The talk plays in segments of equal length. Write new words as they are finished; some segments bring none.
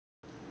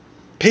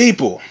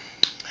People,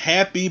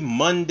 happy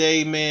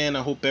Monday, man.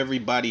 I hope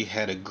everybody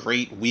had a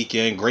great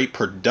weekend, great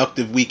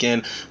productive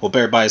weekend. Hope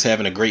everybody's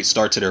having a great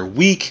start to their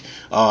week.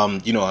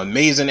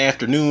 Amazing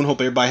afternoon.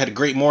 Hope everybody had a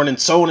great morning,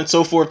 so on and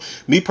so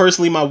forth. Me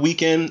personally, my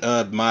weekend,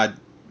 my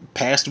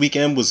past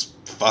weekend was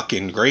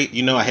fucking great.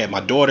 I had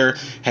my daughter,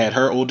 had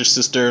her older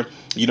sister,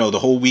 the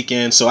whole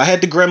weekend. So I had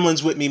the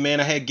gremlins with me,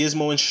 man. I had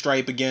Gizmo and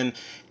Stripe again.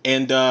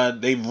 And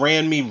they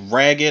ran me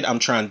ragged. I'm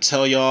trying to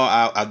tell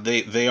y'all,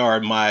 they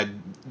are my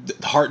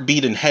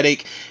heartbeat and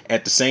headache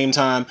at the same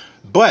time.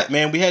 But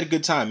man, we had a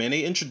good time, man.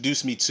 They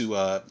introduced me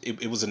to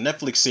it was a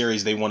Netflix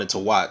series they wanted to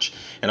watch,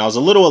 and I was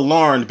a little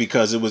alarmed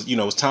because it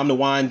was time to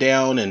wind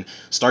down and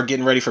start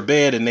getting ready for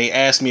bed. And they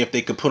asked me if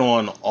they could put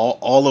on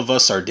All of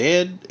Us Are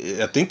Dead.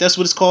 I think that's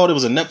what it's called. It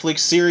was a Netflix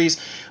series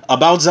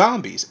about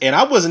zombies, and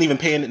I wasn't even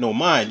paying it no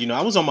mind.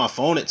 I was on my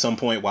phone at some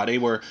point while they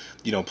were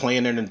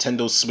playing their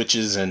Nintendo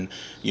Switches and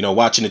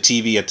watching the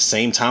TV at the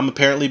same time,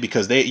 apparently,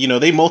 because they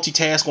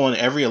multitask on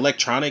every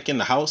electronic in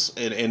the house,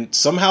 and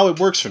somehow it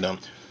works for them.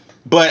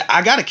 But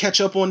I gotta catch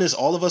up on this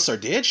All of Us Are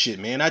Dead shit,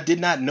 man. I did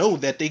not know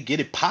that they get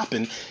it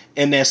popping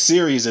in that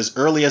series as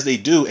early as they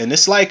do. And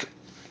it's like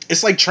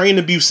Train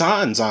to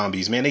Busan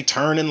zombies, man. They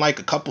turn in like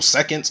a couple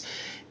seconds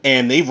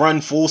and they run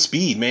full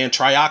speed, man.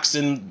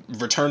 Trioxin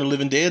Return of the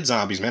Living Dead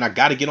zombies, man. I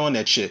gotta get on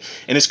that shit.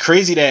 And it's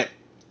crazy that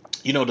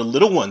the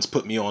little ones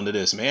put me onto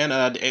this, man.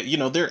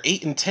 They're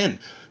 8 and 10,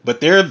 but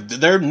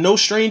they're no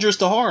strangers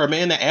to horror,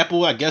 man. The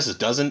apple, I guess, it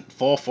doesn't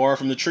fall far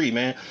from the tree,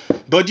 man.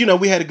 But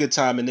we had a good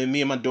time, and then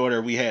me and my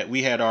daughter, we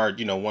had our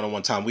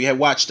one-on-one time. We had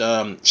watched.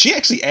 She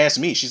actually asked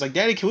me, she's like,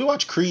 "Daddy, can we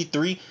watch Creed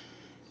 3?"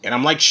 And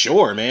I'm like,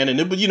 sure, man. And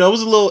it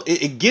was a little,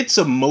 it gets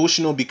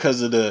emotional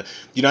because of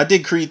I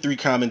did Creed 3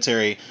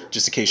 commentary,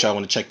 just in case y'all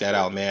want to check that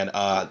out, man.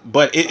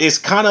 But it's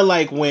kind of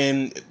like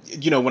when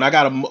I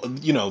got,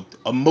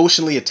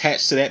 emotionally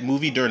attached to that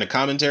movie during the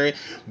commentary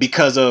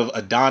because of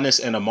Adonis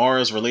and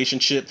Amara's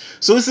relationship.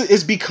 So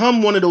it's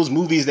become one of those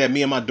movies that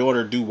me and my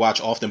daughter do watch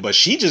often, but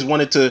she just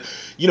wanted to,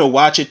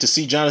 watch it to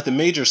see Jonathan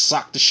Majors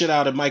sock the shit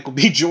out of Michael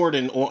B.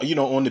 Jordan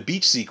on the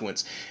beach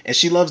sequence. And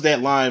she loves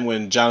that line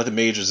when Jonathan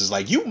Majors is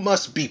like, "You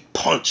must be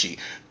punchy."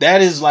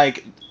 That is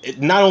like,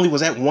 not only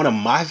was that one of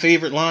my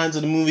favorite lines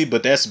of the movie,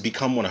 but that's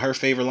become one of her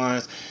favorite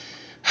lines.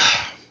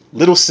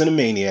 Little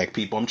Cinemaniac,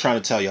 people, I'm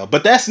trying to tell y'all.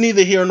 But that's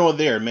neither here nor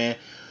there, man.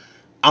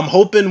 I'm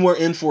hoping we're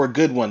in for a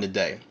good one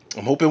today.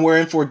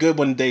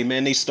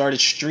 Man. They started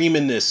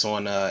streaming this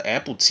on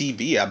Apple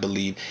TV, I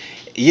believe.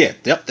 Yeah,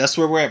 yep, that's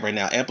where we're at right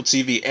now, Apple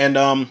TV. And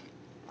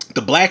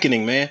the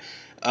Blackening, man.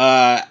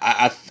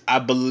 I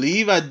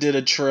believe I did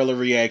a trailer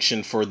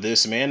reaction for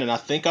this, man, and I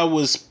think I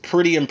was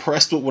pretty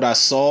impressed with what I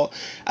saw.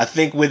 I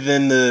think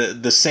within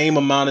the same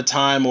amount of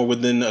time, or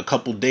within a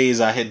couple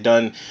days, I had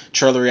done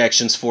trailer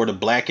reactions for the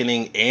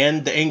Blackening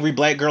and the Angry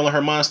Black Girl and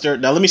Her Monster.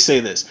 Now let me say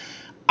this: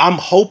 I'm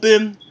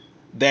hoping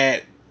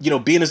that,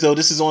 being as though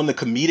this is on the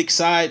comedic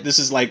side, this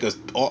is like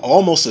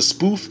almost a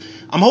spoof.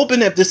 I'm hoping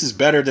that this is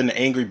better than the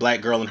Angry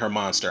Black Girl and Her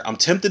Monster. I'm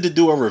tempted to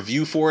do a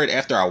review for it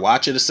after I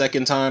watch it a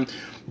second time,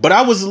 but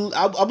I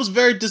was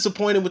very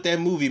disappointed with that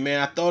movie, man.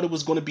 I thought it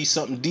was going to be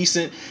something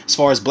decent as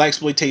far as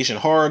blaxploitation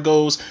horror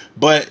goes,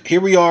 but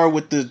here we are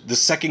with the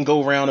second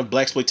go round of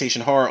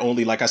blaxploitation horror.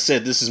 Only, like I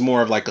said, this is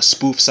more of like a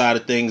spoof side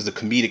of things, the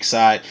comedic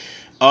side.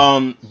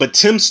 But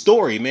Tim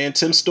Story, man,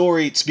 Tim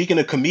Story, speaking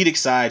of comedic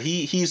side,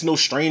 he's no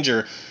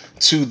stranger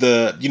to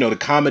the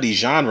comedy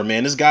genre,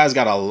 man. This guy's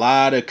got a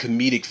lot of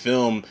comedic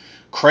film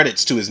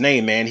credits to his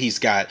name, man. He's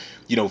got,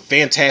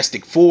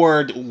 Fantastic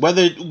Four.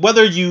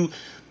 Whether you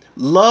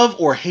love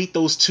or hate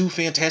those two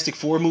Fantastic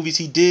Four movies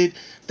he did,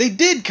 they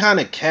did kind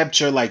of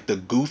capture like the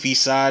goofy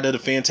side of the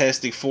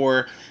Fantastic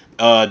Four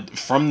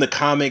from the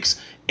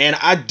comics. And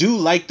I do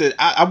like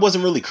I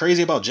wasn't really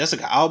crazy about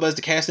Jessica Alba as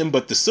the casting,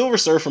 but the Silver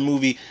Surfer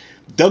movie,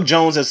 Doug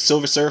Jones as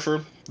Silver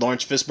Surfer,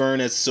 Lawrence Fishburne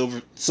as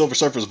Silver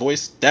Surfer's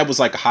voice, that was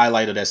like a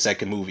highlight of that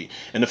second movie.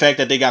 And the fact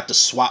that they got to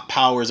swap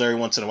powers every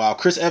once in a while.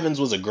 Chris Evans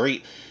was a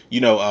great,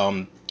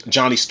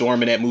 Johnny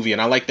Storm in that movie,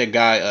 and I like that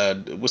guy.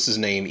 What's his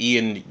name?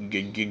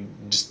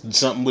 Just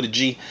something with a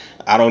G.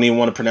 I don't even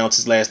want to pronounce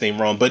his last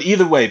name wrong. But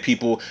either way,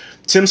 people,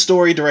 Tim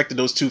Story directed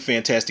those two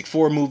Fantastic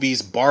Four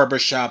movies.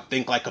 Barbershop,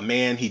 Think Like a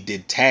Man. He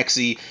did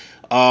Taxi.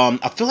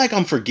 I feel like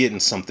I'm forgetting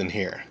something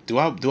here. Do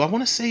I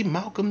want to say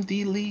Malcolm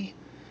D. Lee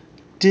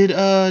did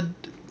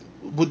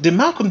did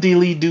Malcolm D.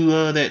 Lee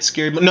do that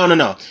scary?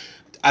 No.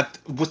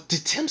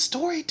 Did Tim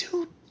Story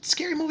do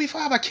Scary Movie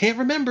 5? I can't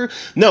remember.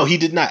 No, he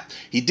did not.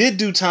 He did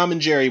do Tom and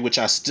Jerry, which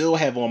I still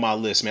have on my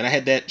list, man. I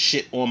had that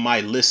shit on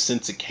my list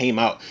since it came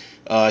out.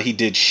 He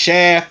did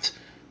Shaft,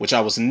 which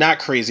I was not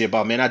crazy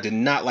about, man. I did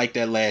not like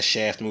that last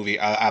Shaft movie.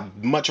 I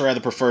much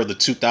rather prefer the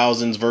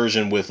 2000s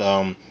version with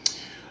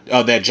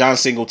that John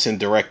Singleton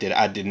directed.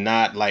 I did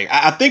not like.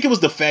 I think it was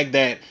the fact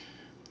that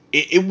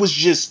it was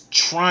just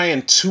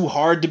trying too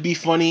hard to be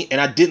funny,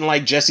 and I didn't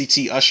like Jesse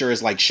T. Usher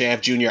as like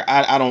Shaft Jr.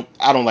 I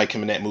don't like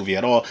him in that movie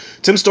at all.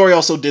 Tim Story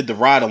also did the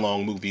Ride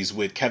Along movies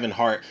with Kevin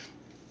Hart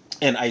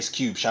and Ice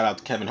Cube. Shout out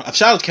to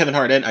Kevin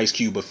Hart and Ice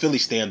Cube, but Philly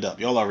Stand Up.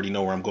 Y'all already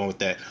know where I'm going with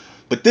that.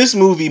 But this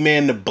movie,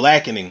 man, The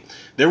Blackening,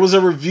 there was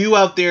a review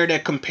out there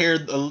that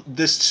compared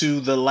this to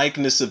the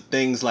likeness of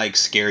things like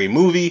Scary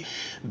Movie.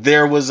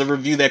 There was a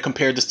review that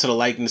compared this to the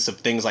likeness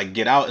of things like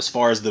Get Out as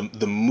far as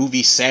the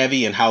movie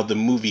savvy and how the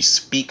movie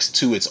speaks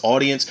to its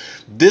audience.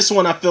 This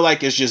one I feel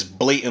like is just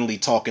blatantly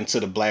talking to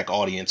the black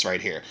audience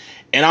right here.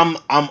 And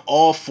I'm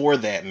all for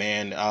that,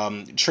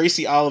 man.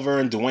 Tracy Oliver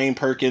and Dwayne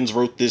Perkins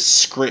wrote this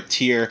script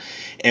here,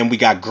 and we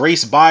got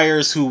Grace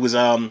Byers, who was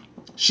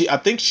I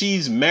think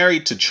she's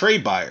married to Trey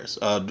Byers,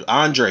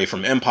 Andre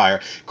from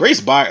Empire.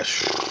 Grace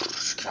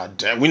Byers, God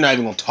damn, we're not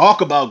even gonna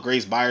talk about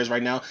Grace Byers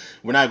right now.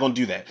 We're not gonna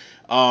do that.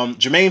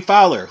 Jermaine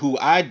Fowler, who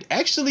I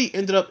actually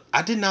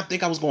I did not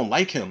think I was gonna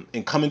like him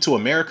in Coming to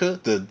America,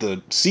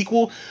 the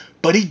sequel,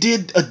 but he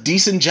did a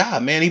decent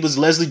job, man. He was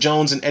Leslie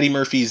Jones and Eddie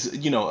Murphy's,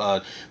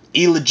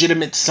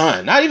 illegitimate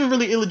son. Not even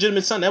really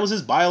illegitimate son. That was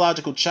his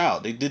biological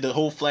child. They did the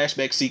whole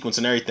flashback sequence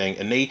and everything,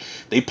 and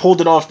they pulled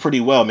it off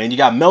pretty well, man. You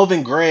got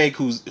Melvin Gregg,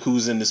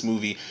 who's in this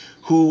movie,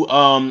 who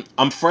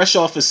I'm fresh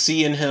off of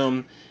seeing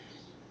him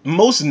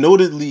most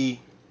notably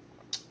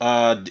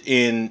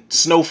in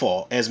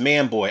Snowfall as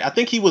Man Boy. I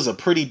think he was a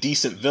pretty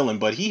decent villain,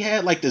 but he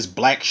had like this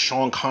black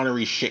Sean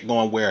Connery shit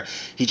going where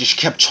he just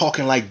kept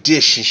talking like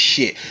dish and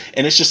shit.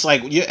 And it's just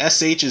like your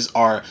SHs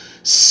are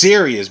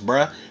serious,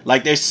 bruh.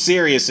 Like they're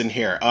serious in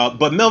here.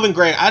 But Melvin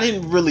Gray, I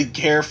didn't really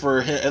care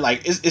for him.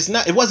 Like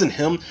it wasn't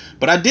him,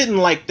 but I didn't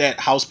like that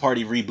House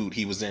Party reboot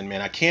he was in,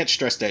 man. I can't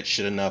stress that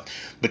shit enough.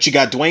 But you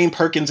got Dwayne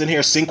Perkins in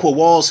here, Cinqua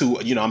Walls, who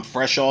I'm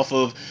fresh off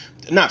of,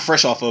 not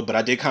fresh off of, but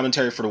I did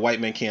commentary for the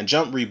White Man Can't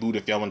Jump reboot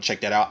if y'all want to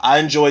check that out. I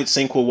enjoyed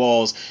Cinqua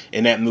Walls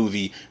in that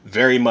movie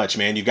very much,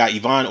 man. You got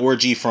Yvonne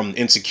Orji from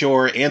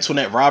Insecure,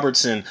 Antoinette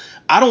Robertson.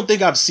 I don't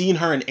think I've seen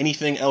her in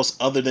anything else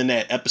other than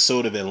that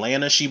episode of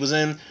Atlanta she was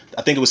in.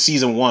 I think it was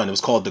season 1. It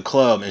was called The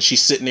Club, and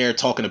she's sitting there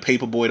talking to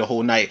Paperboy the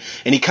whole night,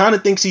 and he kind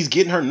of thinks he's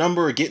getting her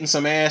number or getting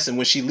some ass, and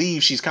when she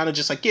leaves, she's kind of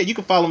just like, yeah, you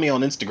can follow me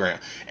on Instagram,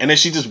 and then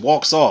she just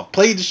walks off.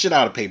 Played the shit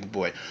out of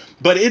Paperboy.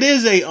 But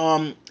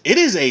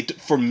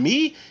for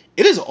me,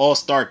 it is an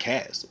all-star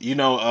cast.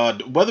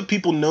 Whether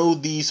people know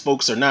these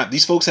folks or not,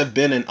 these folks have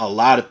been in a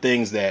lot of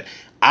things that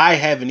I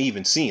haven't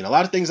even seen. A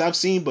lot of things I've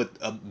seen, but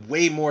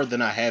way more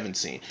than I haven't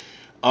seen.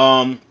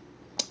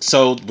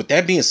 So with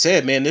that being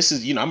said, man, this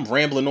is I'm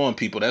rambling on,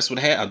 people. That's what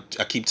I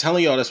keep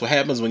telling y'all. That's what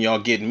happens when y'all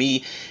get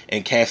me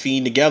and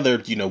caffeine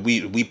together.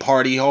 We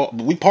party hard.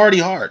 We party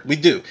hard. We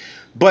do.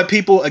 But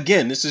people,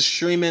 again, this is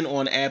streaming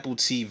on Apple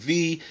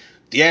TV.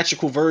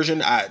 Theatrical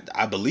version.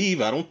 I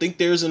believe. I don't think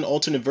there's an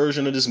alternate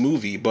version of this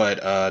movie,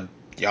 but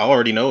y'all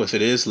already know. If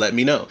it is, let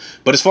me know.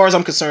 But as far as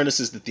I'm concerned, this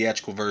is the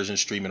theatrical version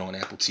streaming on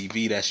Apple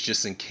TV. That's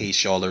just in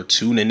case y'all are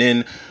tuning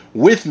in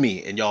with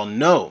me, and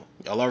y'all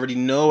already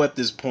know at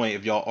this point.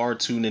 If y'all are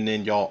tuning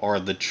in, y'all are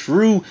the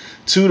true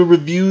to the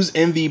reviews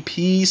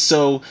MVP.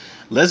 So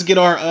let's get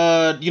our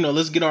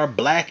let's get our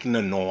black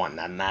on.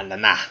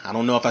 I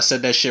don't know if I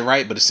said that shit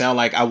right, but it sounded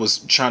like I was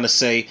trying to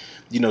say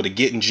the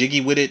getting jiggy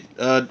with it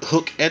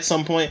hook at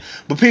some point.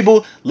 But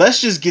people,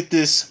 let's just get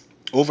this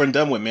over and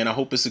done with, man. I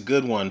hope it's a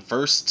good one.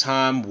 First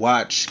time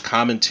watch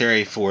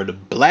commentary for The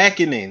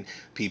Blackening,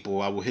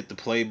 people. I will hit the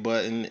play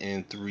button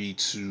in 3,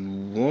 2,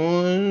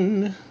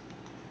 1.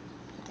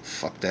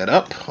 Fuck that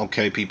up.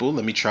 Okay, people,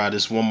 let me try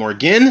this one more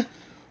again.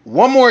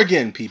 One more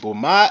again, people.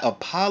 My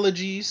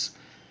apologies.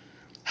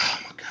 Oh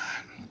my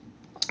god.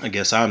 I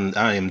guess I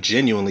am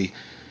genuinely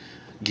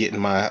getting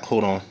my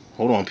hold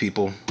on,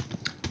 people.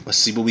 Let's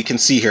see what we can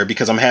see here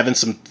because I'm having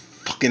some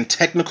fucking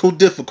technical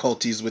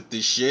difficulties with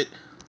this shit.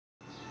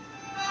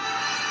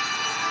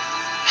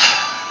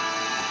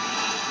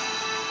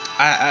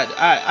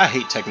 I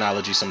hate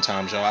technology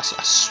sometimes, y'all. I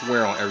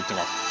swear on everything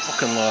I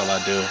fucking love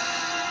I do.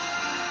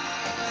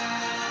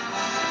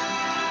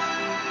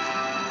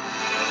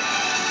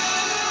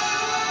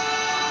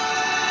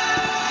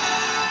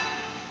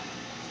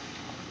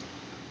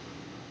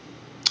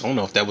 I don't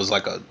know if that was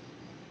like a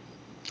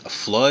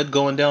flood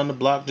going down the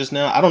block just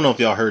now. I don't know if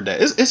y'all heard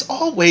that. It's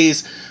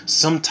always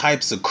some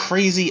types of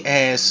crazy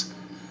ass,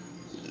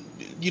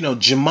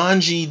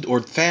 Jumanji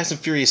or Fast and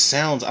Furious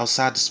sounds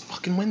outside this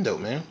fucking window,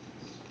 man.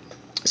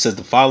 It says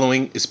the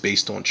following is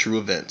based on true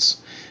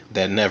events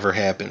that never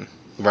happened.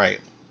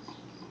 Right.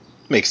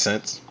 Makes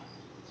sense.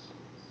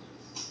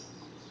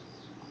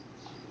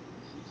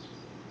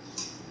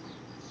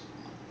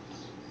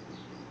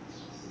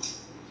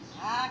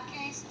 I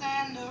can't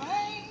stand the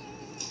rain.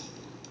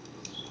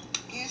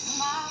 Kiss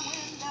my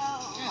window.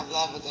 I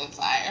love a good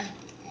fire.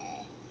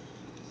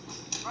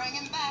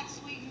 Bringing back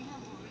sweet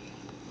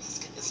memories. Let's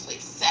get this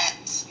place set.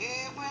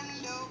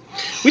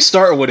 We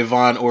started with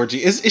Yvonne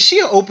Orgy. Is she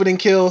an opening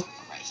kill?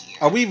 Right here.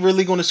 Are we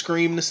really going to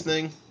scream this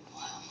thing?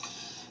 Well,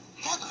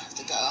 y'all gonna have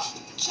to go.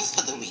 Just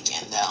for the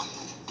weekend, though.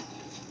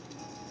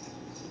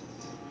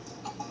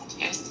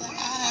 Here's the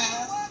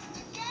ass.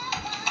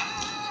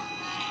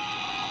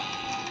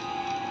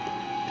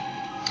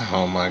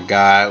 Oh my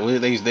God!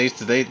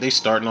 They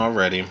starting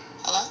already.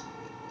 Hello.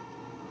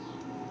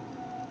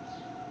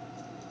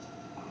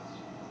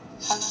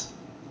 Hello.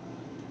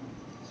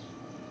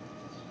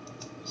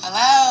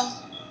 Hello.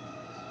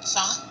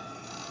 Sean.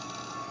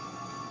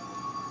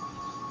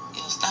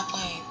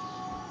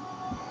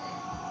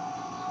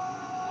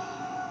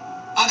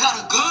 got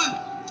a gun.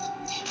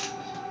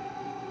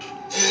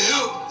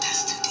 Hell.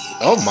 That's too deep.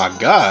 Oh my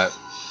God.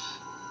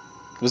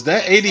 Was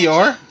that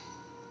ADR?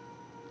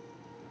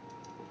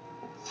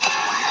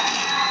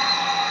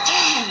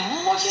 Damn,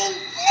 Morgan.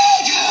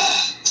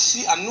 Nigga.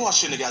 See, I knew I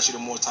shouldn't have got you the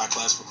Muay Thai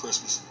class for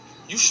Christmas.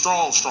 You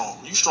strong.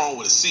 You strong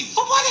with a C.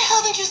 But why the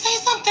hell didn't you say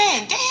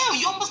something? Damn,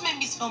 you almost made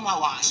me spill my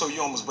wine. So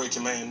you almost break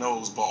your man's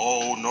nose, but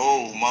oh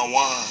no, my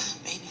wine.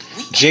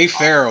 Baby, Jay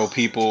Farrow,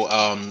 people,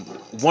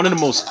 one of the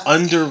most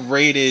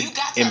underrated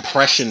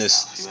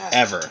impressionists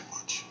ever.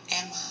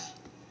 Am I?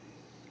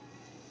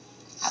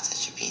 I'll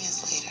touch your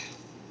penis later.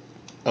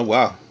 Oh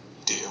wow.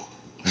 Deal.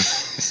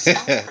 So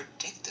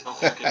predictable.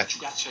 Okay, but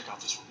you gotta check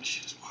out this room. This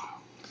shit is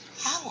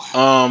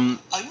wild.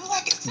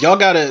 Y'all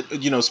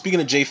gotta, speaking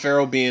of Jay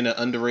Farrow being an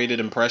underrated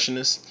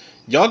impressionist,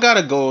 y'all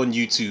gotta go on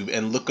YouTube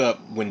and look up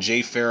when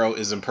Jay Farrow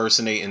is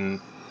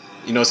impersonating.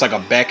 It's like a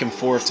back and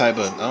forth type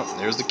of. Oh,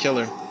 there's the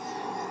killer.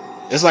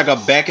 It's like a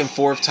back and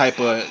forth type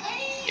of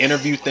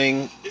interview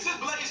thing. Is this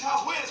Blake's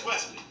house? Where's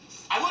Wesley?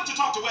 I want to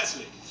talk to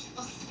Wesley.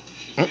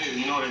 Yeah,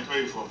 you know what they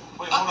paid for.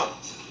 Wait, hold up.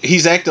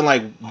 He's acting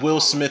like Will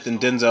Smith and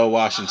Denzel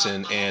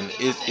Washington, and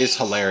it's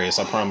hilarious.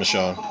 I promise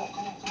y'all. Come on.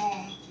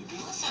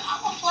 Listen,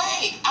 I'm gonna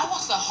play. I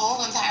watched the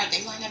whole entire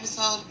Dateline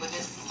episode, but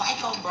this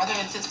psycho brother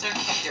and sister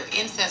kept their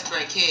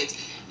incest-bred kids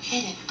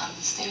hidden under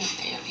the stairs at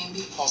the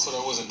Airbnb. Also,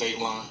 that wasn't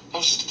Dateline. That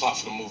was just a plot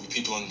for the movie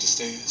People Under the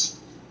Stairs.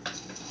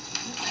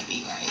 You might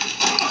be right.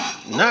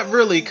 Not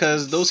really,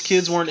 because those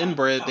kids weren't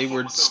inbred. They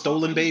were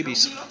stolen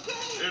babies.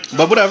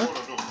 But whatever.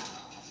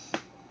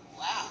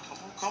 Wow.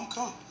 Come.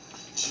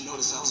 Did you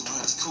notice I was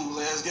behind this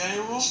cool-ass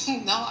game room?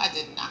 No, I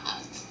did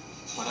not.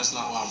 Well, that's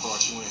not why I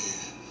brought you in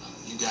here.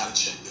 You gotta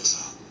check this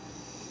out.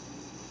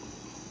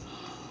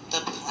 The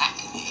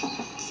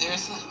Blackening.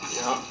 Seriously?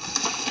 Yup.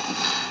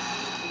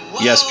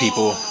 Yes,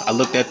 people. I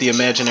looked at the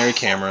imaginary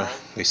camera.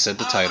 They said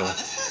the title.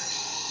 This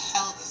is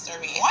hella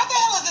disturbing. Why the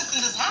hell is this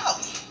in this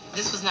house?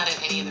 This was not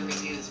in any of the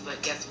reviews,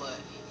 but guess what?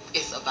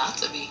 It's about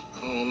to be.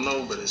 I don't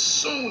know, but as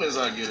soon as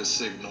I get a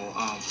signal,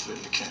 I'm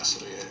finna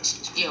cancel their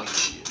asses. Yo,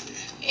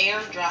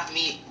 airdrop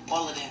me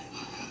all of that.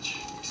 I got you.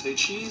 Say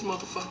cheese,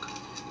 motherfucker.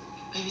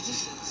 Baby,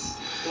 this is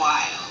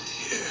wild.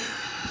 Yeah.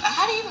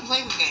 How do you even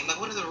play this game? Like,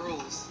 what are the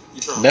rules?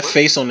 That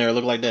face on there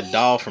looked like that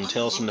doll from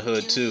Tales from the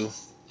Hood, too.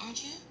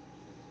 Aren't you?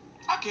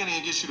 I can't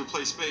even get you to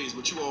play spades,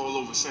 but you all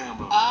over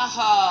Sambo.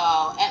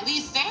 Oh, at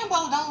least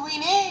Sambo don't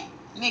renege.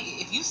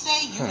 Nigga, if you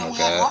say you don't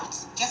have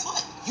hearts, guess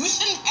what? You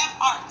shouldn't have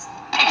hearts.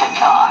 Pick a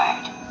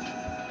card.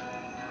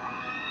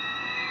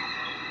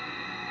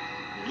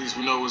 At least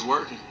we know it's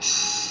working.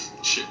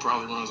 Shit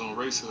probably runs on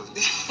racism.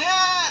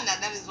 Now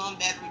that is one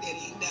battery that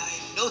ain't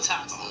dying no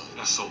time soon. Oh,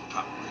 that's solar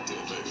power right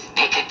there, baby.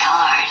 Pick a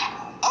card.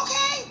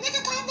 Okay,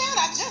 nigga, calm down.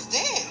 I just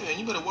did. Man,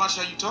 you better watch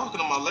how you talking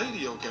to my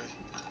lady, okay?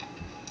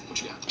 What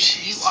you got?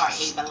 You are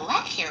a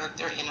black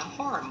character in a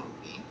horror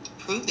movie.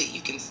 Prove that you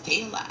can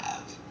stay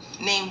alive.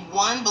 Name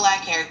one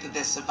black character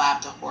that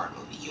survived a horror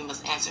movie. You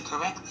must answer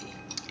correctly.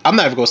 I'm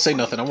not even gonna say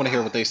nothing. I want to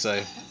hear what they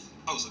say.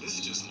 Oh, so this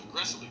is just an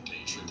aggressively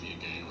played trivia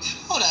game.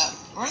 Hold up.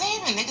 Were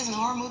there even niggas in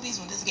horror movies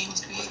when this game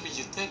was created? Baby,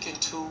 you're thinking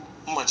too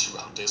much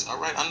about this, all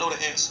right? I know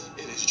the answer.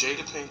 It is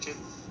Jada Pinkett,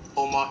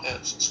 Omar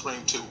Epps,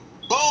 Scream 2.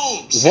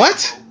 Boom! What?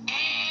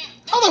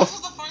 This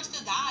was the first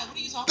to die. What are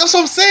you talking about? That's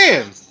what I'm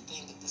saying. It's the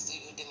thing that the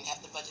studio didn't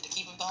have the budget to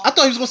keep him going. I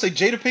thought he was gonna say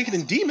Jada Pinkett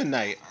and Demon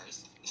Knight.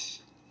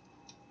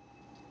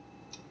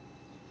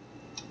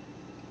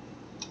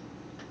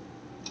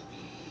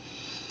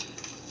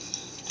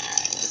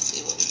 Alright, let's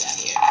see what we got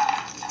here.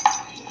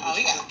 Oh,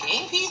 we got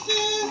game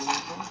pieces?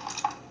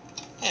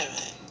 Yeah,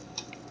 man.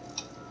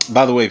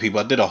 By the way,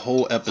 people, I did a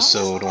whole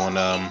episode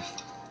on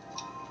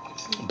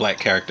black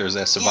characters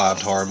that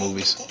survived horror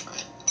movies.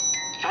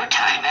 Your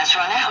time has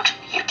run out.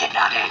 You did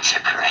not answer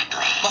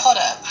correctly. But hold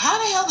up. How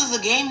the hell does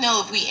the game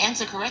know if we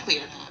answer correctly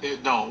or not?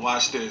 It don't.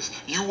 Watch this.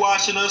 You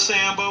watching us,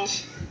 Sambo?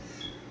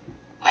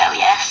 Well,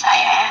 yes,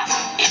 I am.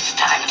 It's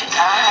time to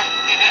die.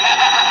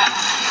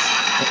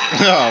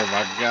 Oh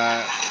my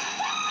God.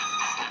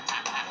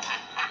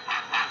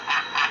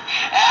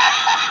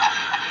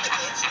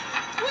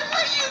 Where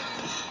are you?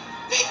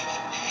 Wait,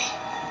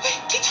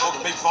 keep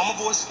talking. Baby, find my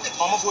voice.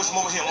 Find my voice. I'm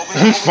over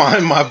here.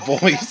 Find my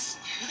voice.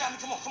 You got me.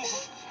 Come on.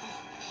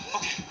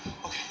 Okay.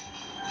 Okay,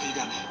 you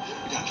got me.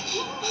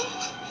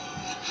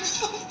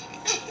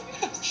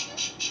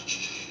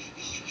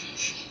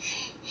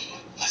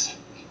 Listen.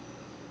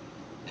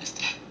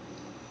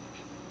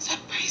 Is that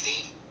crazy?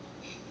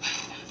 Let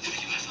me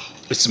get my phone.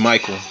 It's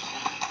Michael.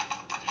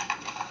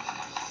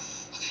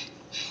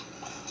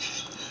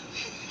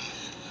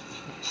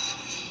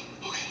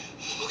 Okay.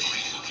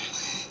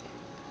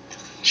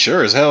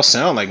 Sure as hell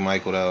sound like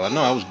Michael though. I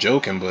know I was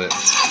joking, but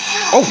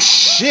oh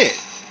shit.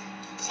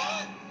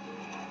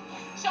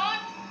 Sean?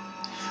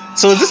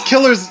 So is this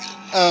killer's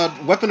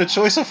weapon of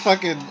choice a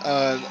fucking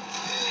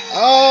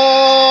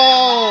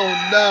oh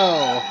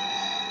no.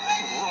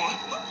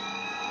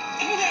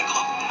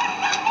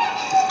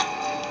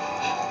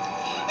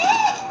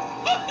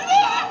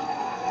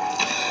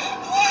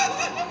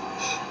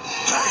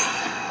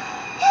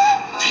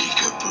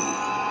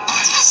 Peekaboo.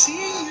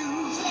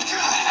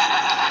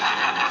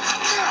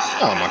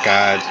 Oh my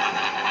god.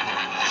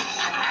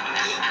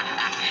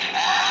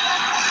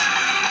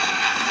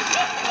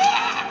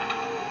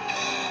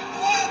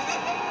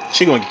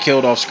 She gonna get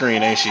killed off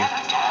screen, ain't she? Of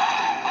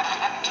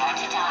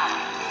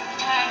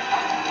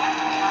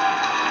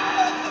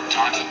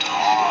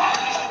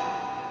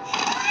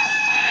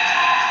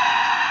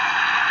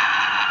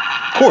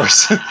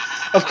course.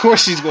 Of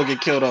course she's gonna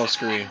get killed off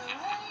screen.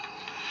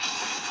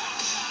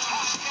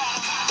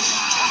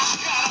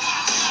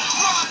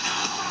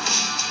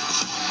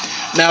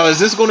 Now, is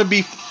this gonna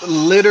be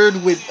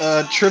littered with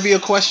trivia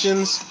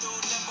questions?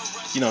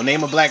 You know,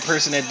 name a black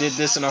person that did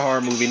this in a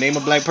horror movie. Name a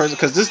black person,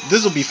 because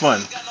this will be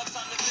fun.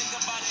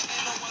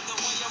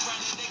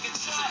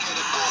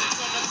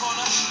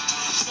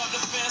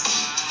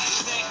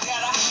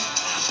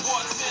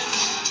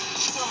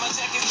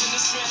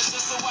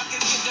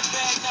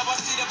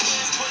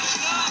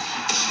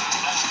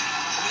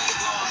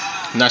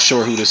 Not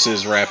sure who this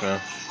is rapping.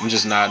 I'm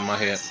just nodding my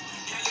head.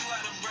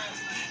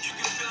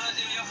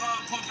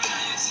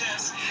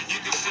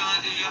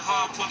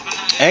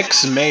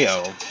 X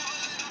Mayo.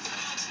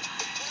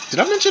 Did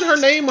I mention her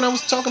name when I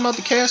was talking about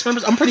the cast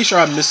members? I'm pretty sure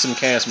I missed some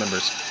cast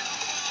members.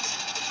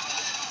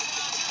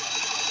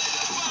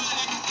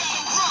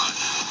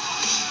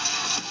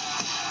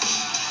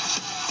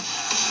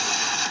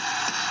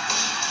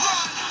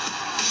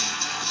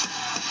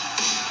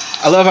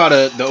 I love how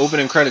the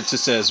opening credits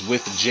just says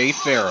with Jay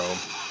Farrow.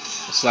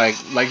 It's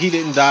like he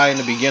didn't die in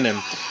the beginning.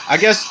 I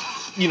guess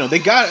they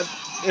got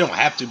they don't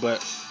have to, but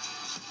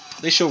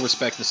they show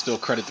respect and still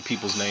credit the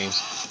people's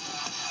names.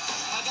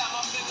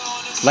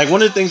 Like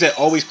one of the things that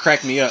always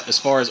crack me up as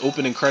far as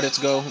opening credits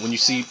go, when you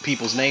see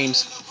people's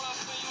names,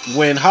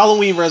 when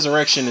Halloween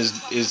Resurrection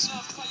is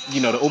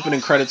the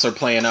opening credits are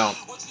playing out,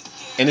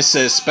 and it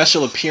says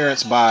special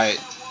appearance by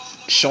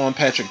Sean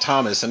Patrick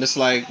Thomas, and it's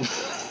like,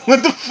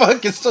 what the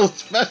fuck is so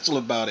special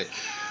about it?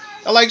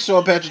 I like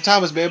Sean Patrick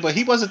Thomas, man, but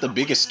he wasn't the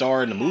biggest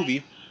star in the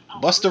movie.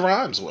 Busta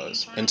Rhymes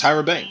was, and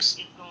Tyra Banks.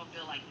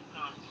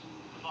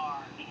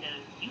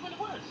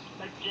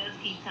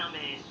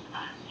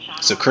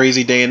 It's a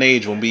crazy day and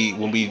age when we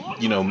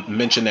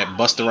mention that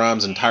Busta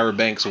Rhymes and Tyra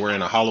Banks were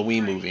in a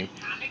Halloween movie.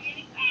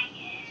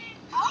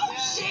 Oh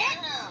shit!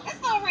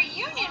 This little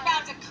reunion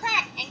about to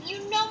crack, and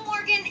you know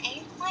Morgan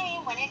ain't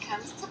playing when it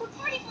comes to the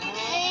party planning.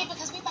 Hey,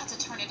 because we about to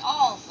turn it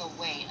all the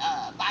way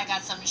up. I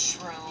got some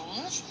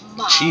shrooms.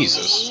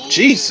 Jesus. Ooh,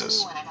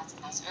 and I got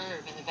some nice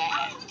herb in the bag.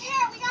 I don't even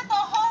care. We got the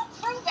whole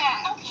crew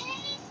back.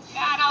 Okay.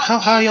 How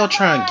high y'all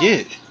trying to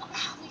get?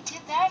 We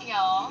did that,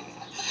 y'all.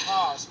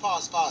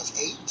 Pause.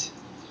 8?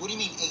 What do you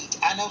mean 8?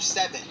 I know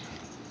 7.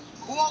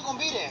 Who all gonna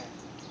be there?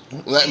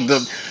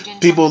 The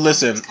people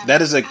listen.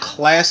 That is a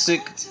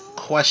classic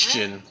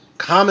question,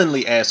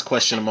 commonly asked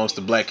question amongst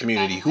the black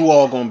community. Who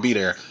all gonna be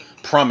there?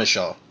 Promise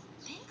y'all.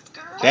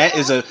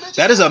 Thanks, girl.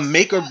 That is a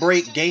make or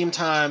break game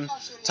time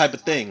type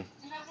of thing.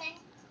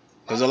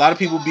 Because a lot of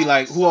people be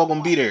like, who all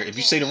gonna be there? If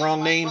you say the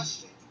wrong name,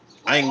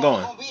 I ain't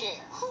going.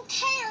 Who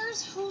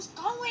cares who's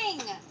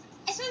going?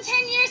 It's been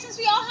 10 years since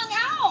we all hung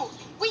out.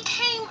 We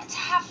came to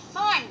have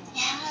fun.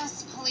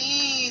 Yes,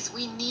 please.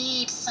 We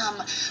need some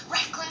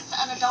reckless,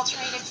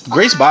 unadulterated fun.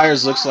 Grace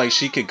Byers looks like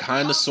she could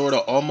kind of, sort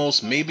of,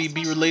 almost, maybe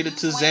be related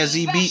to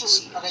Zazie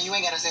Beetz. Okay, you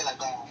ain't gotta say like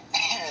that.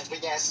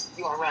 But yes,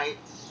 you are right.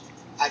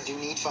 I do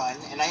need fun,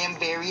 and I am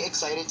very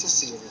excited to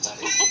see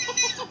everybody.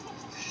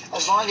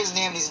 As long as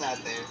Namdi's not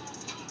there.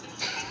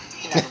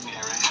 You're not gonna be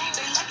there, right?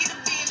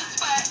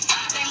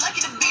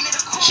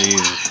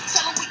 Jesus.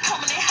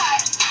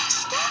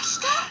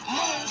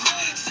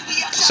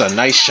 It's a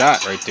nice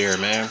shot right there,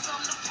 man.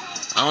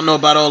 I don't know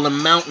about all the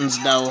mountains,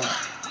 though.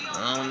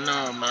 I don't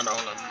know about all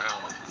the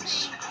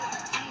mountains.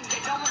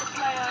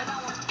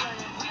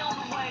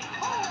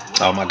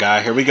 Oh my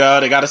god, here we go.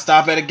 They gotta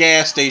stop at a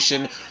gas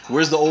station.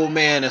 Where's the old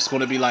man that's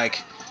gonna be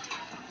like,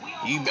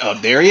 oh,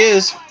 there he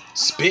is,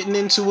 spitting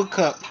into a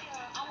cup.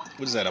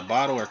 What is that, a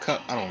bottle or a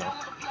cup? I don't know.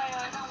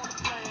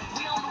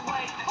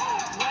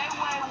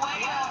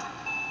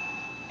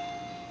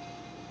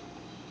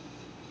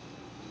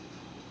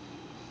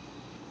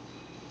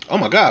 Oh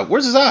my god,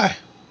 where's his eye?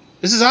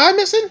 Is his eye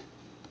missing?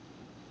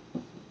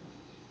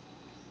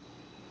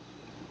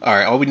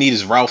 Alright, all we need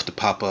is Ralph to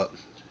pop up.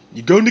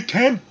 You going to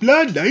Camp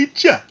Blood,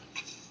 ain't ya?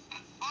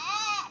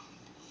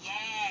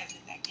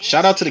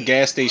 Shout out to the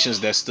gas stations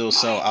that still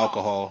sell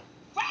alcohol.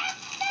 Okay,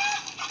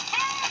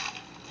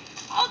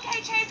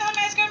 Chainsaw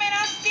Massacre Man,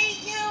 I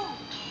see you.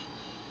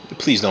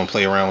 Please don't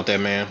play around with that,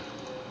 man.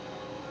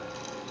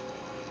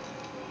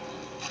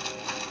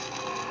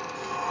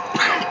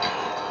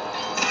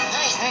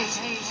 Hey.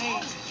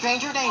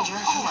 Danger.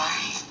 Come on.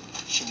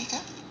 Shanika?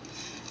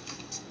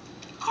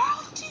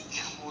 Carlton?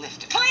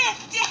 Lift it.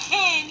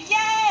 Clifton,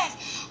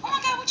 yes. Oh my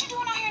god, what you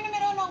doing out here in the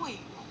middle of nowhere?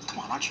 Come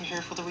on, aren't you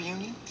here for the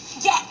reunion?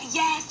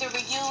 Yes, the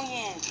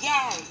reunion.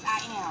 Yes, I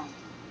am.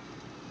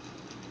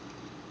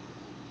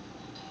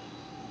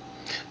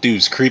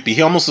 Dude's creepy.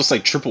 He almost looks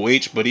like Triple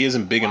H, but he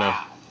isn't big enough.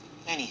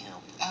 Anywho,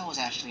 I was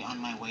actually on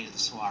my way to the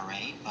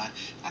soiree, but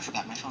I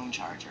forgot my phone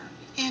charger,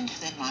 and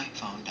then my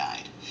phone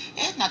died.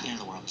 It's not the end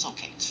of the world. It's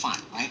okay. It's fine,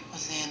 right? But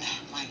then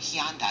my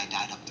Hyundai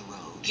died up the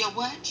road. Your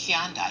what?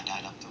 Hyundai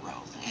died up the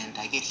road, and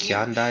I get here.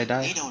 Hyundai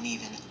died? They don't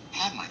even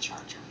have my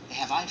charger. They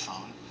have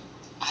iPhone.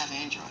 I have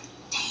Android.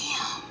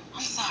 Damn.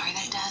 I'm sorry.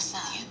 That does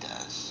suck. It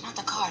does. Not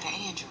the car, the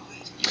Android.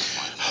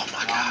 Oh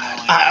my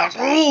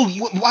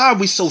God. Why are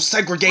we so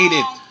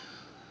segregated?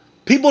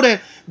 People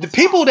that the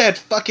people that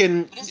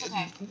fucking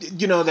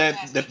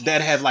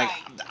that have like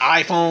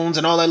iPhones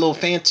and all that little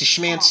fancy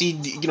schmancy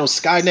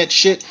Skynet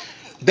shit.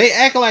 They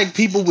act like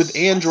people with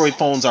Android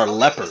phones are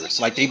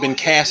lepers, like they've been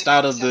cast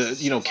out of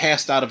the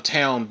cast out of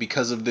town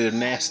because of their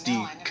nasty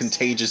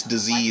contagious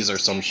disease or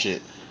some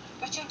shit.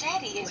 But your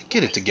daddy is Like,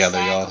 get it together,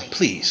 y'all, exactly.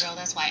 please. Girl,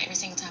 that's why every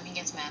single time he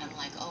gets mad, I'm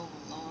like, oh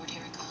Lord,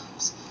 here it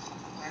comes.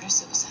 Murder,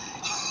 suicide.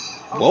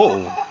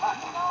 Whoa.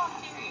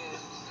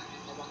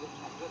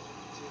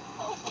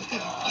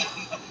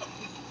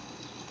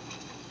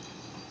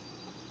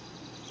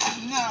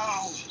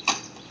 No.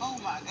 Oh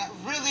my God.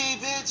 Really,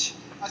 bitch?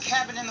 A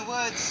cabin in the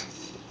woods?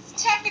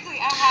 It's technically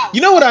a house.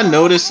 You know what I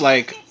noticed?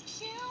 Like, It's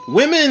cute.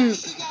 women,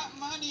 She got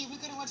money. We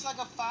could have went to like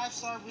a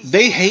 5-star resort.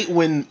 they hate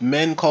when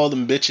men call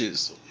them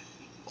bitches,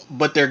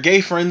 but their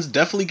gay friends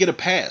definitely get a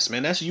pass,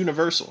 man. That's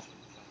universal.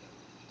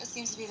 What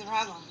seems to be the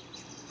problem?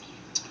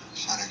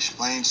 Trying to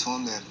explain to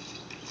him that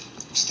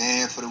I'm staying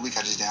here for the week.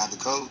 I just didn't have the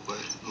code, but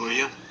Who are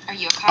you? Are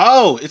you a cop?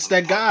 Oh, it's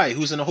that guy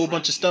who's in a whole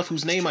bunch of stuff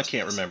whose name I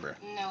can't remember.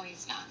 No,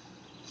 he's not.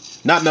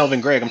 Not Melvin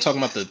Gregg. I'm talking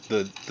about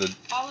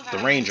All of the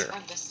our ranger. names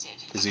are listed.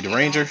 Is he the You're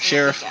ranger, on for the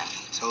sheriff,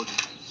 weekend. told you.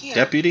 Here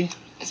deputy?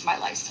 is my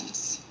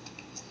license.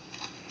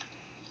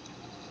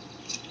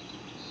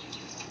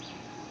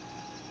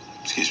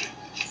 Excuse me.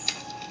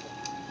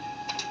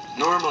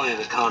 Normally,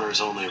 the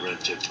Connors only rent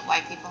to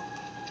White people.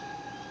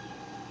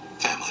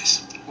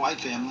 families.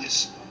 White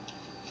families.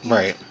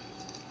 Right.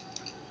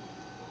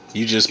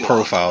 You just You'll have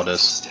a profiled wonderful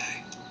us,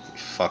 stay.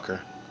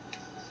 fucker.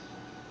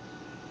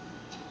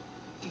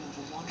 You have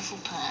a wonderful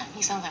time.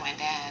 He sounds like my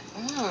dad.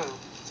 Ooh.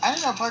 I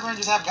didn't know park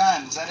rangers have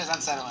guns. That is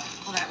unsettling.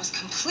 Well, that was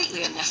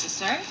completely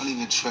unnecessary. Don't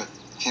even trip.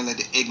 Can't let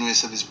the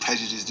ignorance of his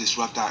prejudice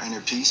disrupt our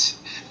inner peace.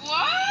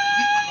 What?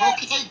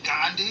 Okay,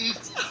 Gandhi.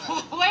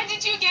 When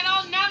did you get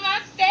on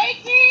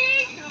Namaste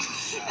King?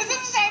 Is this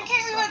the same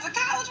king we went to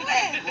college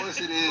with? Of course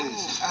it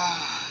is.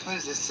 What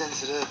is this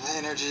sensitive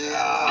energy?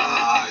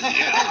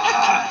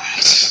 Yeah.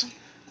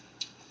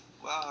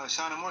 Well,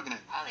 Sean and Morgan.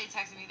 Oh, they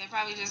texted me. They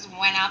probably just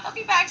went out. They'll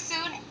be back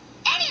soon.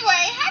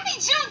 Anyway, happy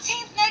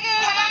Juneteenth, nigga.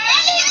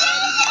 Happy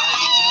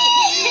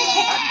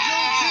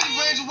Juneteenth,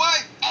 Rage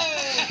White.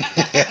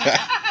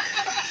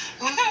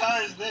 Whose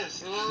star is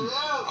this?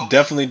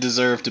 Definitely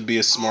deserve to be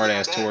a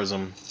smartass towards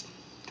him.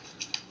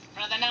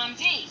 Brother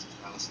Namdi.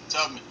 Allison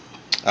Tubman.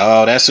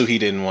 Oh, that's who he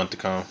didn't want to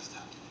come.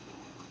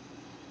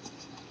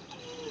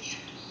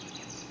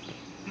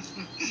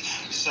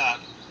 Sup?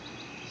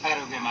 I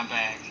gotta go get my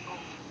bag.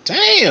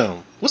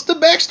 Damn. What's the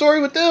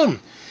backstory with them?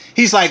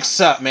 He's like,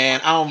 sup,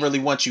 man. I don't really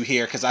want you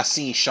here because I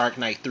seen Shark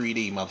Night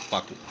 3D,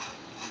 motherfucker.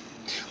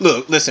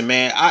 Look, listen,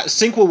 man.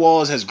 Sync with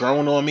Walls has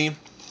grown on me.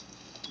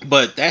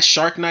 But that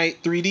Shark Night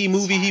 3D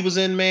movie he was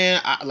in,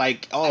 man,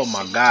 oh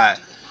my God.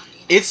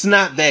 It's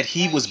not that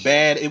he was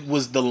bad. It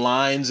was the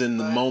lines and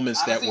the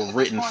moments that were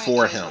written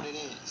for him.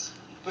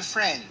 We're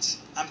friends.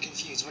 I'm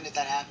confused. When did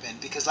that happen?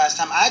 Because last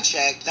time I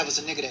checked, that was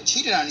a nigga that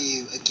cheated on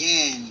you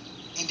again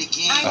and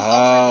again. I'm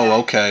Oh, over that.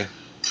 okay.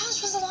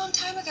 College was a long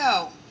time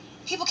ago.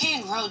 People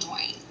can't grow,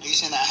 Dwayne. Are you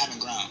saying that I haven't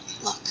grown?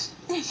 Look,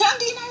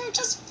 Namdi and I are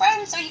just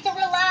friends, so you can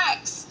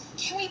relax.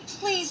 Can we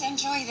please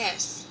enjoy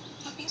this?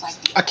 It'll be like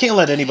the I can't old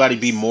let anybody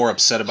be days. more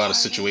upset about a Party,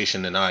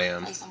 situation than I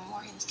am. play some more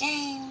Morgan's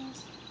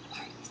games,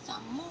 party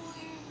some more.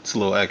 It's a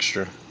little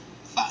extra.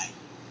 Fine.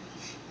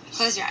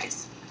 Close your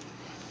eyes.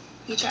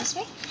 You trust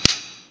me?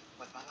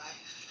 With my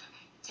life.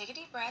 Take a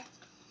deep breath.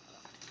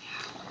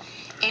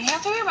 Inhale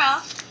through your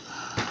mouth.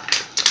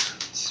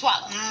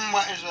 Swallow.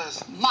 What is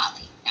this?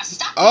 Molly. Now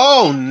stop.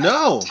 Oh,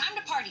 no. Time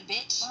to party,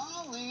 bitch.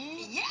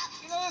 Molly? Yep.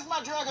 You know this is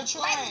my drug of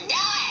choice. Let's do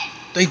it.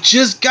 They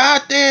just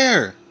got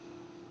there.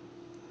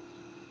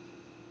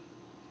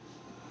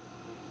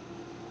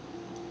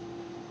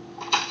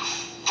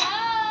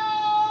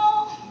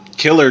 Oh.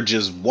 Killer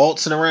just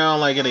waltzing around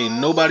like it ain't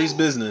nobody's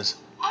business.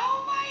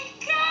 Oh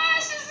my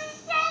gosh, this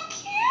is so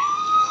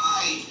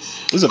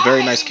cute. It was a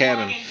very nice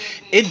cabin.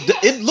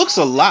 It looks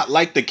a lot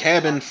like the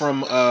cabin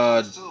from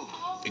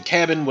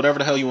cabin, whatever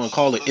the hell you want to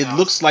call it. It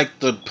looks like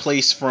the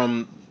place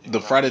from the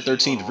Friday the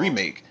 13th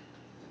remake.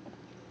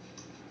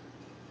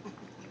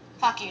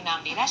 Fuck you,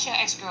 Namdi. That's your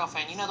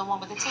ex-girlfriend. You know the one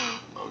with the T.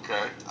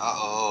 Okay.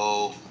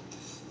 Uh-oh.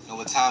 You know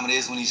what time it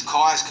is when these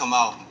cars come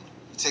out?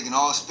 You're taking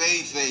all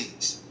spade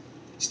fades.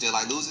 You still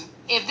like losing?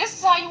 If this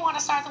is how you want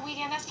to start the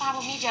weekend, that's fine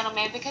with me,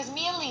 gentlemen, because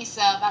me and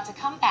Lisa are about to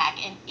come back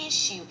and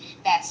issue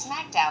that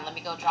smackdown. Let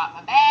me go drop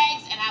my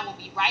bags, and I will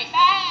be right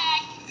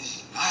back.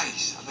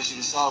 Nice. I bet you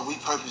the saw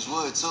repurposed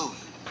wood, too.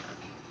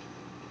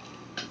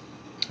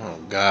 Oh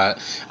God,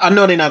 I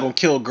know they're not gonna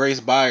kill Grace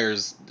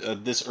Byers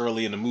this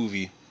early in the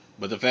movie,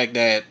 but the fact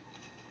that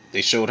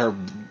they showed her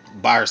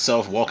by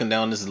herself walking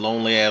down this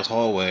lonely ass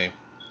hallway.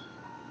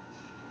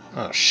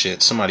 Oh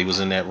shit! Somebody was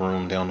in that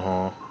room down the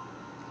hall.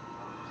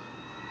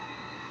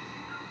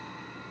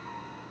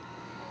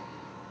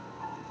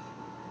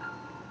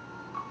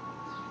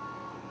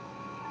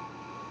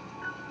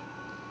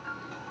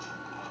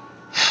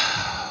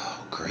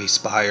 Grace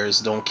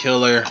Byers, don't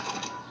kill her.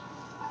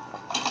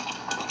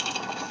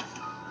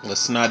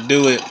 Let's not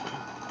do it.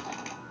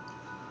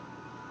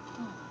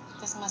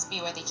 This must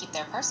be where they keep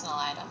their personal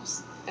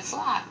items. It's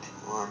locked.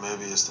 Or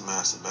maybe it's the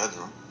master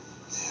bedroom.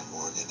 And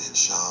Morgan and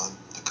Sean,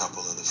 the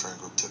couple in the friend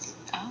group, took it.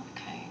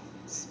 Okay.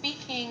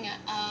 Speaking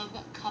of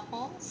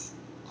couples,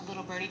 a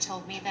little birdie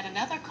told me that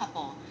another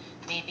couple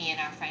may be in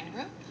our friend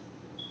group.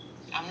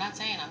 I'm not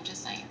saying, I'm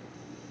just saying.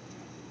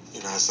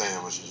 You're not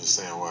saying what you're just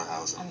saying, what,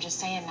 Allison? I'm just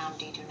saying,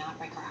 Namdi, do not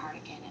break her heart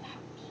again, and I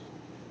mean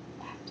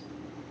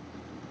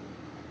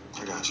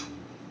that. I got you.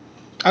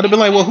 I'd have been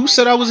like, well, who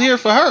said I was here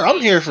for her? I'm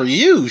here for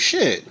you.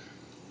 Shit.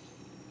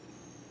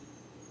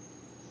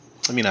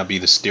 Let me not be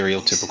the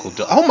stereotypical.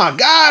 Oh my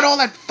god, all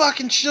that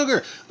fucking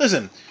sugar.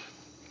 Listen,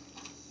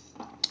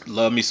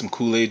 love me some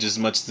Kool-Aid just as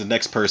much as the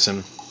next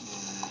person,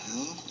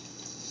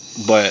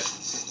 but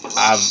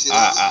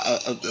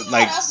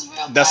like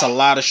that's a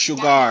lot of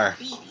sugar.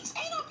 Ain't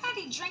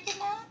nobody drinking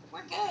that.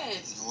 We're good. You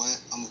know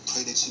what? I'm gonna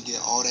pray that you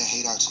get all that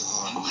hate out your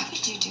heart. Why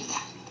would you do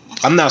that?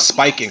 I'm not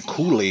spiking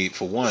Kool-Aid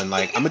for one.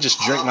 Like I'm gonna just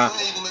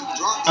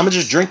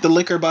drink the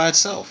liquor by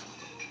itself.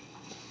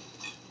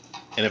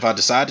 And if I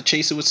decide to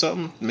chase it with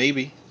something,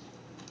 maybe.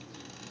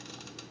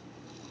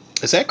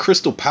 Is that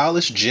Crystal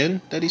Palace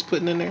gin that he's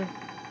putting in there?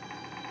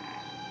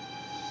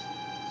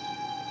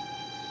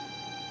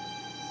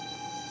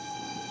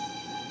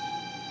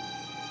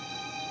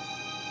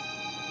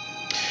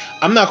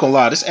 I'm not gonna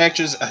lie, this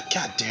actress,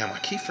 god damn, I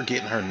keep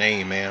forgetting her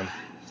name, man.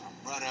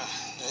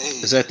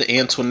 Is that the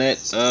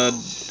Antoinette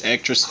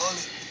actress?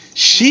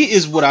 She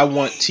is what I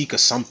want Tika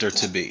Sumpter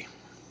to be.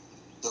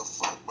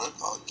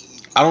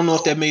 I don't know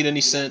if that made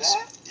any sense.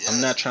 I'm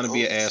not trying to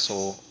be an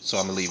asshole, so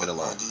I'm gonna leave it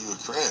alone.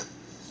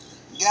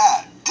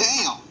 God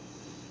damn.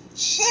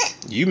 Shit.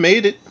 You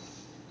made it.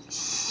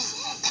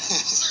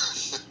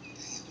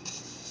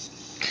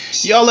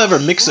 Y'all ever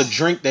mix a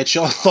drink that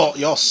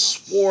y'all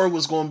swore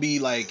was gonna be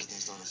like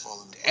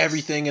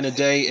everything in a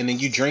day, and then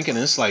you drink it and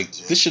it's like,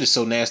 this shit is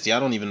so nasty, I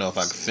don't even know if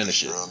I can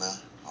finish it.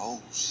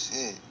 Oh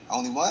shit.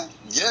 Only one?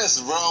 Yes,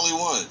 bro, only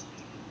one.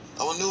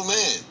 I'm a new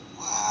man.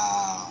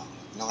 Wow.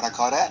 You know what I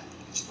call that?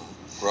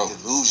 Bro.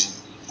 Delusion.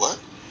 What?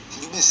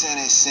 You've been saying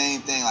that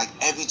same thing like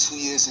every 2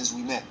 years since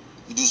we met.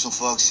 You do some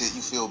fuck shit,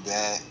 you feel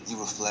bad, you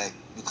reflect,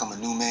 you become a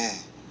new man.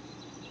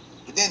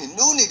 But then the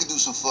new nigga do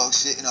some fuck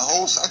shit and the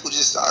whole cycle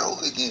just start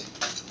over again.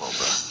 Come on,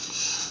 bro.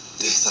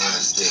 This time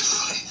is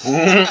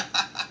different.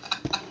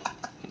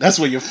 That's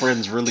what your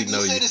friends really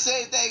know You say you. the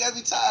same thing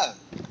every time.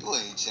 You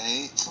ain't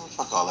changed.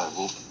 Fuck all that,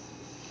 boo.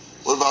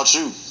 What about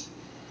you? You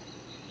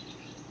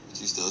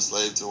still a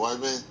slave to the white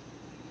man?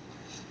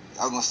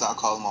 I'm gonna start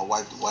calling my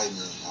wife the white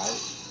man,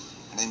 alright?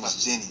 Her name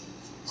is Jenny.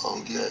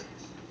 Okay.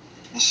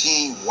 And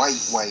she ain't white.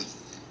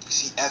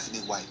 She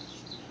ethnic white.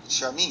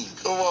 She Armenian.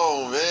 Come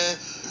on, man.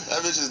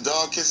 That bitch is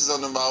dog kisses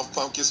on the mouth,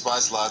 pumpkin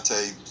spice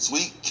latte,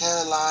 sweet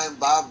Caroline,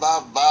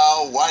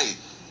 bow, white.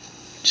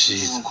 You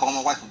just gonna call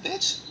my wife a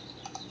bitch?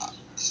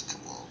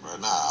 Come on, bro.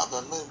 Nah, I've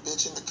meant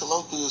bitch in the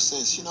colloquial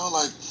sense. You know,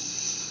 like,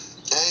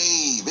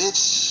 hey,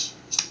 bitch,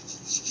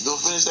 you gonna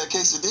finish that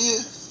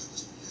quesadilla?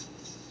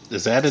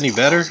 Is that any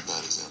better? That was a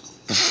bad example.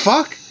 The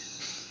fuck?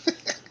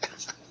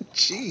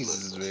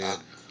 Jesus, man. I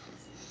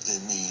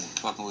didn't mean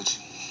fucking with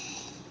you.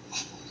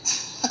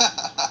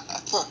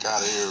 Fuck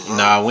out of here, bro.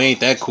 Nah, we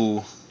ain't that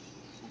cool.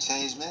 You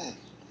changed man.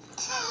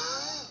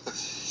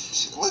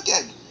 Look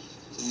at me.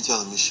 So you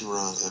telling me she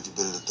run every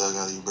bit of the thug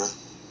out of you, bro?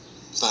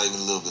 It's not even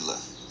a little bit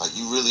left. Like,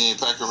 you really ain't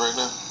packing right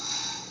now?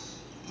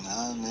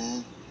 Nah,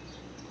 man.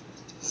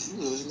 You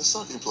really in the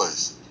sunken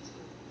place.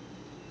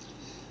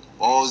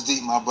 Balls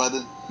deep, my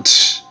brother.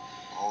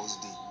 Balls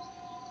deep.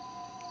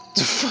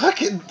 The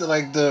fucking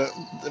like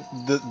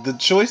the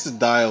choice of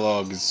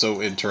dialogue is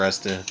so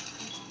interesting.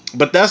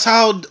 But that's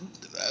how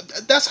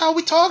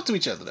we talk to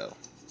each other though.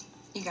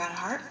 You got a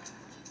heart?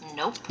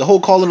 Nope. The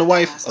whole calling the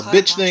wife a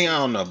bitch thing, I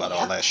don't know about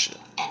all that shit.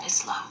 And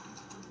it's low.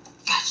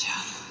 Gotcha.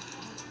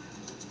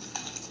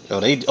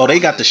 They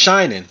got The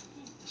Shining.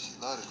 She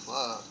love the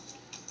club.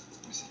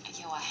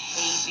 Yo, I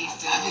hate these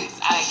dudes.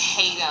 I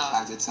hate them.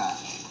 Have a good time.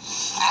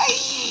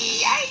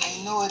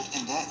 I know it,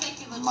 and that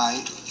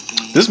might be.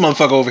 This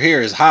motherfucker over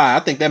here is high. I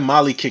think that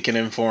Molly kicking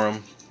in for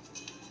him.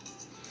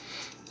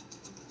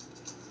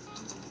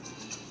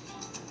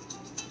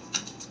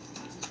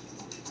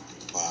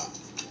 Wow.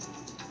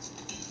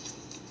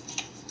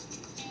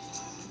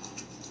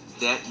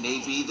 That may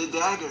be the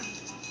dagger.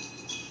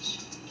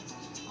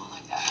 Oh my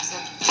god.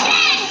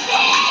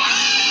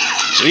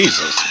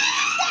 Jesus.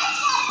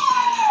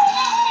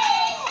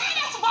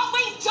 That's what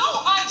we do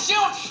on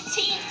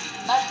Juneteenth,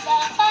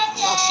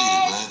 motherfuckers. Y'all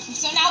cheated, man.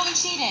 So now we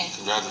cheated.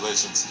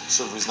 Congratulations.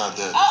 Chivalry's not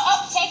dead.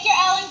 Oh, take your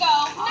L and go.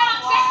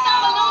 Nah, next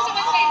time a loser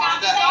would say, nah,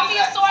 don't be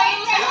a sore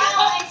loser.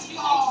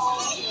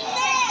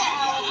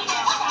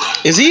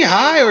 Is he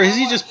high or is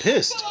he just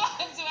pissed? Come on,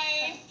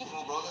 Dwayne. Come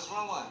on, bro, let's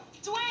run one.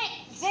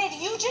 Dwayne,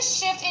 did you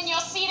just shift in your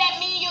seat at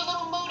me, you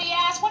little moody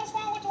ass? What is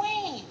wrong with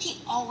Dwayne? He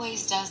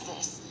always does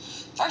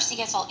this. First he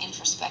gets all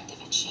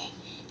introspective and shit,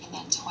 and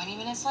then 20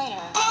 minutes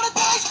later... Blow the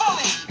dice for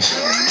me!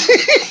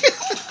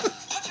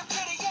 Put your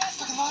pretty ass...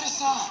 Fucking load this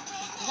song.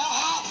 Y'all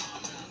hot?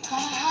 Y'all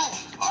not hot?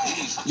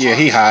 Yeah,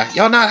 he high.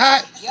 Y'all not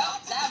hot?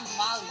 Yup, that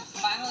Molly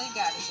finally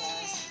got his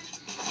ass.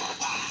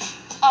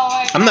 Oh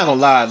my God. I'm not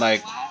gonna lie,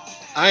 like,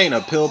 I ain't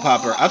a pill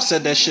popper. I've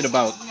said that shit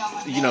about,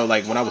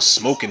 like when I was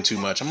smoking too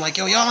much. I'm like,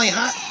 yo, y'all ain't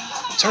hot.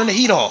 Turn the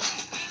heat off.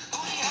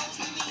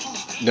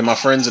 Then my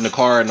friends in the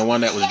car and the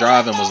one that was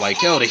driving was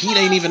like, yo, the heat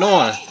ain't even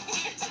on.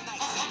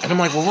 And I'm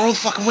like, well, roll the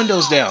fucking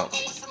windows down.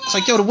 It's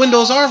like, yo, the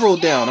windows are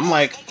rolled down. I'm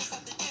like,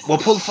 well,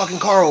 pull the fucking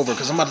car over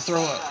because I'm about to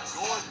throw up.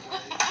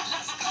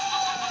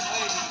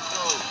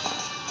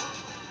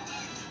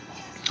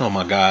 Oh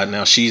my God,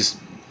 now she's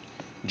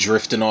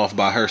drifting off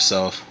by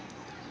herself.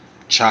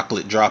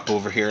 Chocolate drop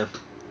over here.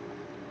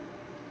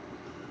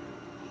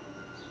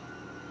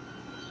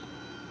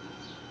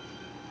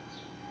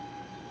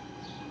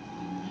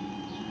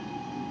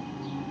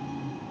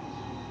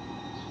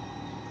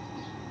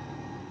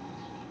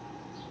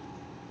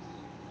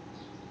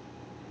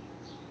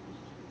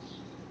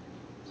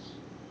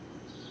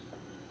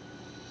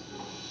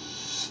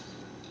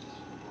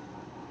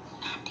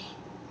 Namdi,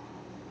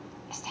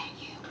 is that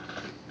you?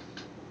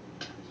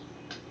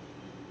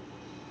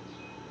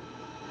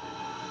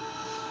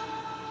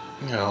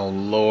 Oh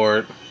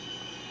Lord.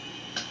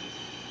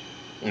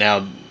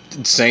 Now,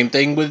 same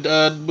thing with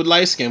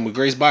light skin with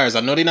Grace Byers. I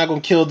know they're not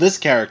gonna kill this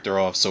character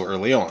off so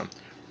early on.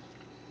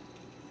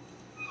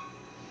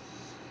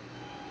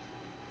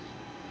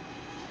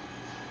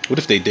 What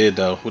if they did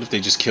though? What if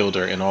they just killed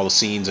her and all the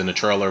scenes in the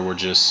trailer were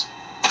just see?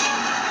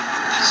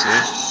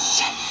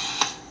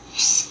 You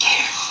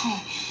scared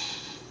me.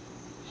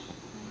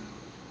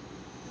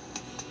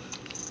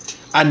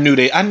 I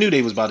knew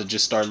they was about to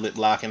just start lip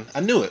locking. I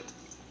knew it.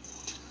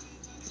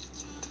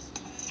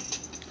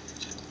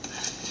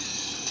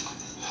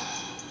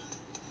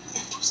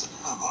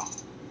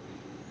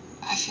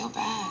 I feel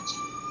bad.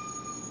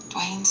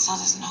 Dwayne still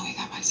doesn't know we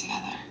got back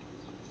together.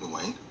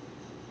 Dwayne?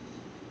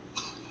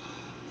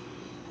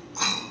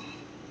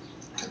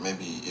 Okay,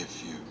 maybe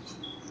if you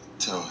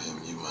tell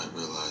him, you might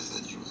realize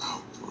that you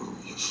outgrew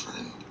your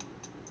friend.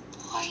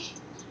 Boy,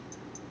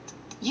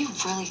 you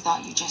really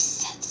thought you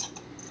just said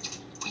something.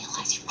 You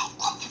realize you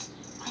outgrown your friend?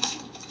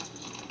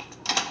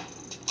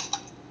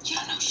 You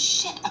don't know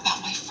shit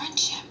about my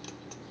friendship.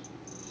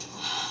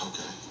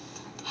 Okay.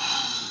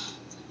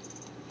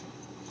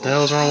 The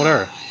hell's wrong with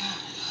her? You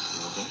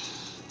okay?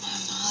 My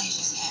Molly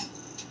just hit.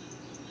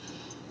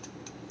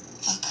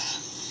 Look,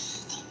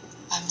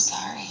 I'm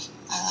sorry.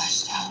 I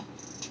lashed out.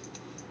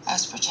 I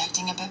was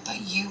projecting a bit,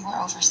 but you were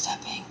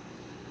overstepping.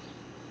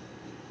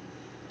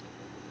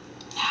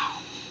 Now,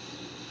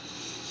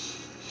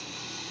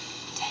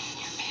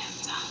 take your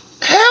pants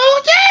off.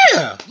 Hell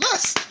yeah!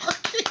 Let's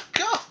fucking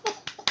go.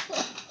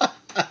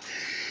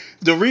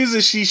 The reason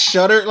she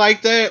shuddered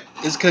like that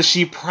is because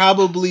she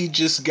probably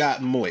just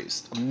got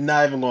moist. I'm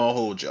not even gonna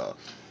hold y'all.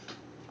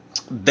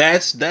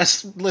 That's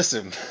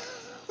listen.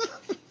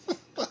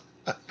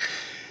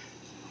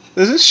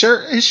 His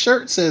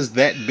shirt says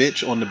that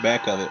bitch on the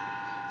back of it.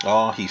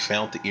 Oh, he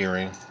found the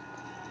earring.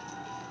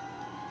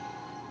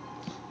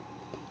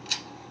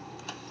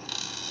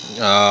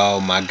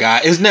 Oh my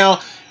God! Is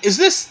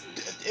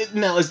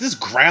this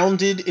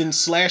grounded in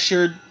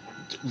slasher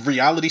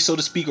reality, so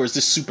to speak, or is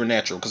this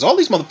supernatural? Because all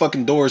these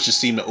motherfucking doors just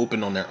seem to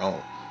open on their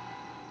own,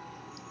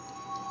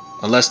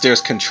 unless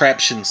there's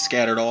contraptions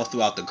scattered all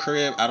throughout the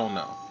crib. I don't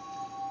know.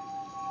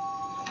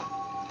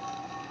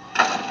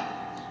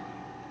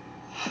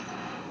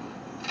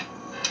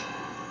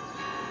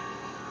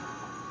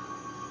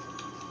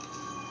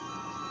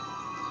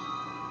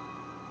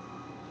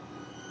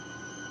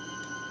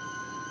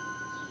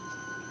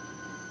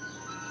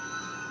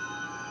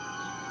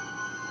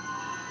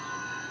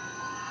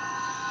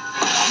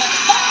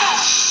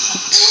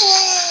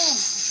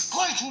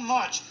 Play too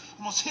much.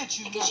 Almost hit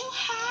you. Did you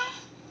high?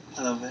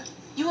 A little bit.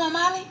 You want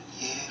Molly?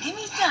 Yeah. Give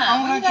me some.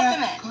 Oh Where my you got God.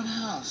 some at? Go to the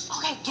house.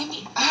 Okay, give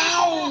me.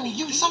 Ow!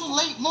 You so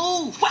late.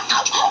 Move. What?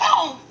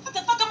 Hold on. What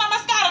the fuck am I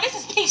Moscato? This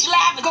is peach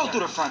lavender. Go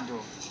through the front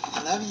door.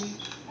 I love you.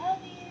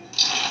 Love you.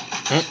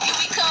 Hmm? Here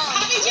we come.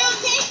 Happy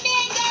Juneteenth,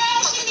 then,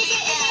 girl. She be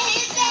getting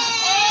his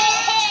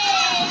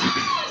Hey.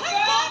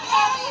 What's up,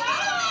 Abby?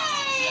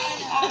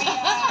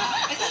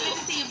 Hi. It's so good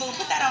to see you, boo.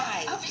 Put that on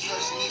ice.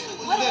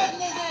 What up,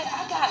 nigga?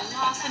 I got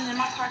lost and then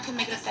my car couldn't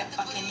make it up that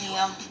fucking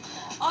hill.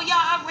 Oh, y'all,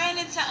 I ran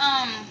into,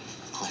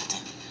 Clifton.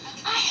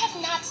 I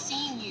have not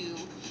seen you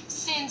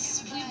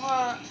since we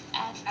were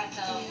at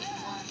the one.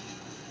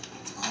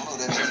 I don't know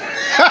that is.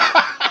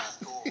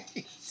 School.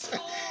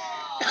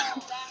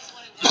 That's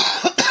what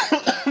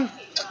it was.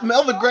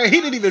 Melvin Gray,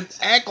 he didn't even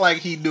act like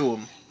he knew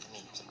him. I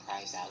mean, I'm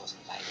surprised I was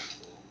invited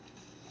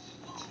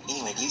to.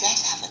 Anyway, do you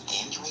guys have an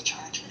Android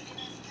charger?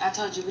 I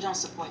told you we don't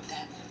support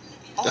that.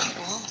 Oh,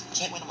 well,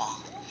 can't win them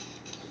all.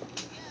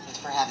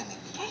 for having me.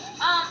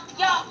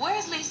 Y'all,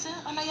 where's Lisa?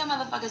 I know y'all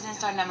motherfuckers didn't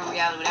start number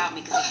reality without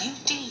me, because if you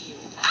did.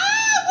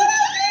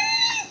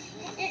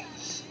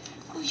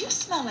 Oh, you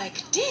smell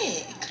like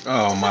dick.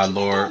 Oh my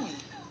lord.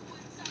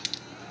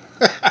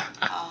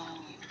 Oh,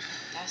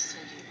 that's who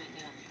you been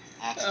dealing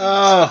with. Actually,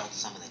 Oh. smelled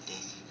some of the dick.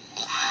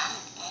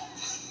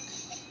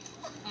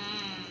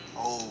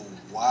 Oh,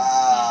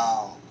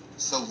 wow.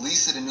 So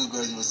Lisa, the new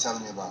girl you was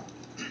telling me about.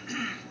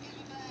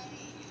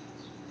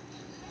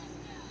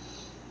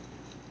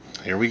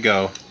 Here we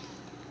go.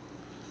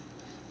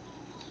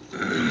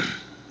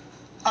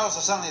 Oh, so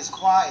suddenly it's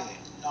quiet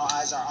and all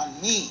eyes are on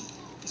me.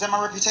 Is that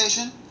my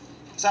reputation?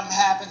 Something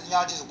happens and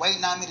y'all just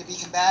waiting on me to be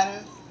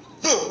combative?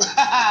 Boo!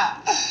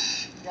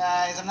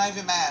 Guys, I'm not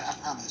even mad, I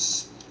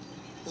promise.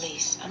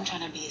 Lise, I'm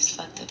trying to be as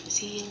fucked up as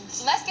he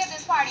is. Let's get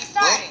this party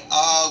started.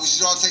 Well, we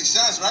should all take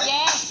shots, right?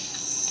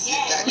 Yes.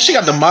 Yeah. She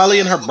got the Molly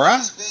in her bra.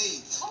 Who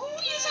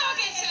you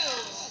talking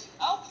to?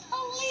 Oh,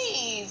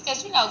 please.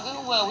 Because you know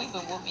good well we've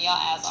been whooping y'all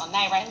ass all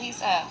night, right,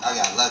 Lisa? I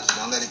got lucky.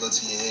 Don't let it go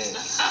to your head.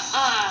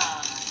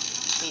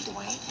 Hey,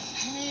 Dwayne.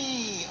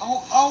 Hey,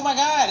 oh my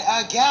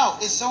God,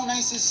 Gout, it's so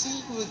nice to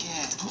see you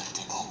again.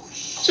 Oh,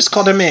 shit. Just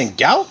called that man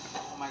gout.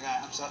 Oh my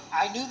God,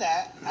 I knew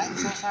that. I'm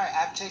so sorry,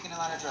 I've taken a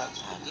lot of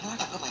drugs. You know I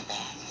can put my bag.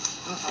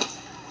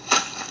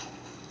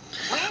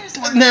 Where's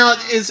Morgan? Now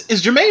is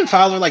Jermaine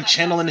Fowler like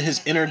channeling his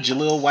inner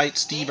Jaleel White,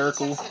 Steve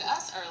Urkel?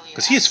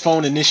 Because he is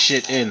phoning this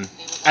shit in,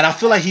 and I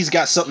feel like he's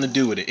got something to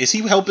do with it. Is he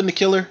helping the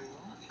killer?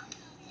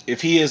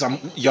 If he is,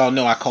 y'all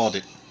know I called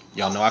it.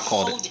 Y'all know I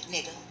called Hold it.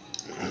 it, nigga.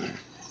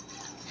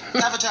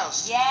 Have a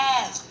toast.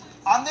 Yes.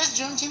 On this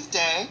Juneteenth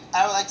day,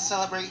 I would like to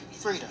celebrate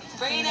freedom.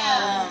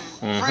 Freedom.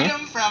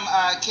 Freedom from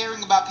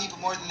caring about people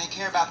more than they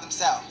care about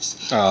themselves.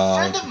 A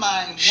friend of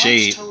mine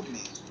shade. once told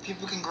me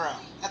people can grow.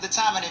 At the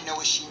time, I didn't know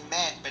what she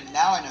meant, but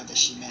now I know that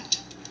she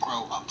meant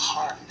grow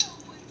apart.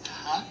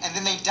 And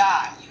then they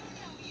die.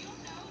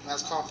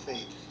 That's called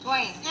fate.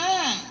 Dwayne.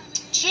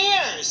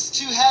 Cheers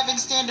to having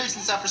standards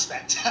and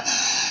self-respect.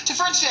 To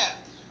friendship.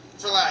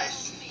 For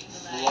life.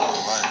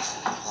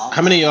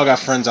 How many of y'all got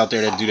friends out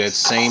there that do that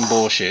same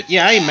bullshit?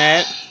 Yeah, I ain't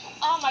mad,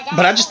 Oh my God.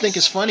 but I just Holy think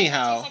it's shit, funny that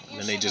tastes how like pure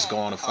then they just sugar.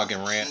 go on a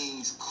fucking rant.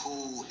 King's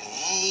cool.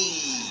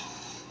 Hey.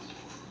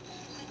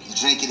 You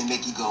drink it and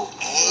make you go,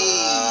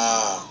 hey.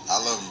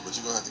 I love you, but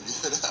you're going to have to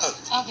give it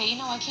up. Okay, you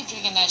know what? Keep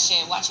drinking that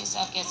shit. Watch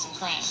yourself get some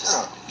cramps.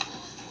 Shut up.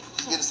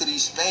 You get us to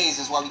these spades.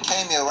 That's why we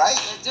came here, right?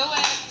 Let's do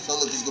it. So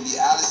look, it's going to be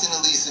Allison,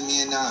 Elisa,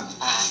 me, and Nami. Can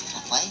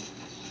I play?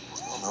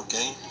 No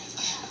game.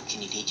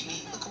 Can you teach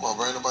me? Come on,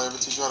 bro. Ain't nobody ever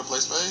teach you how to play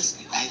spades?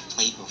 I've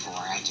played before.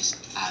 I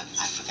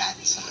forgot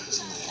some of the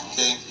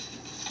King?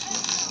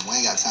 Look, man, we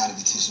ain't got time to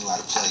be teaching you how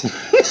to play.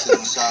 You sit on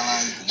the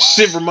sideline, you can watch.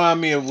 Shit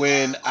remind me of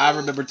when I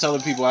remember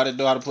telling people I didn't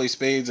know how to play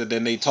spades, and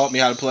then they taught me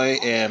how to play,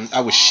 and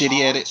I was shitty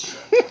at it.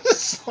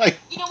 It's like,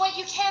 You know what?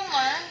 You can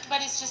learn,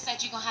 but it's just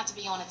that you're going to have to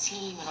be on a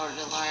team in order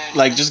to learn.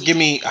 like This just give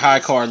me weekend high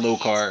is card, for the low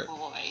kids card, and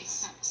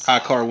boys. high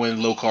So, card win,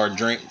 maybe low you can card learn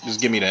drink. from Just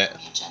that give me side that.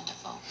 from your gender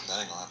folk. That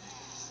ain't going to happen.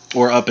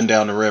 Or up and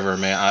down the river,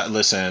 man.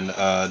 Listen.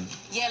 Yeah,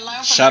 learn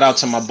from Shout the out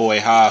to my losers. boy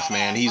Weak Hoff, ass.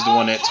 man. He's the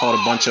one that taught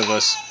a bunch of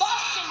us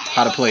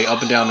how to play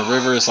up and down the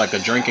river. It's like a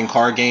drinking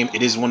card game.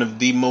 It is one of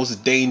the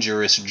most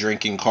dangerous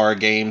drinking card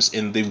games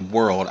in the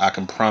world. I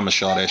can promise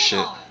y'all that shit.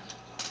 Look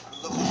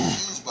for the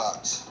fuse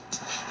box.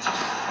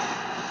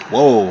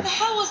 Whoa. What the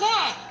hell was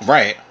that?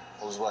 Right.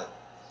 I was right.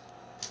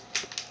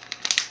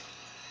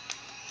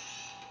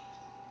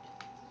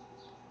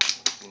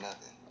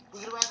 Nothing.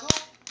 Was it a raccoon?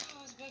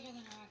 Oh, it's bigger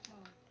than a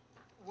raccoon.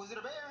 Was it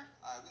a bear?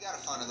 All right, we got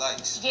to find the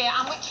lights. Yeah,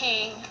 I'm with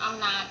King. I'm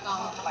not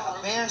going to. Like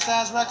a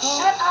bear-sized raccoon?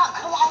 Shut up.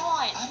 Come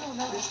on. I don't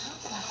know this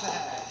house like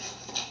that.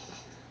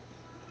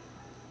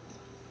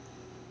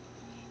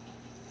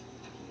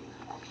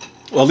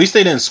 Well, at least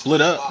they didn't split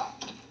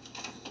up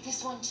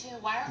This one, too.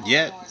 Why are all the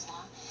yet. doors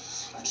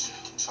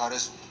locked? Try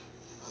this one.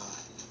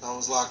 That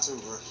one's locked too,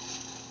 bro.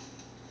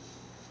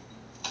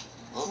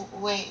 Oh,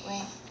 Wait.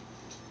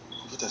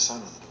 who put that sign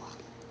on the door?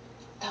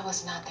 That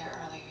was not there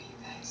earlier,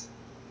 you guys.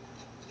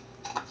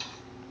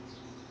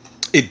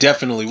 It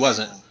definitely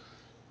wasn't.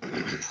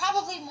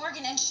 Probably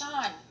Morgan and Sean.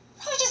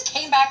 Probably just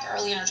came back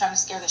early and are trying to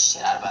scare the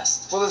shit out of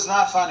us. Well, it's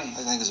not funny.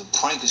 I think it's a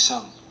prank or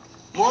something.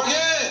 Morgan!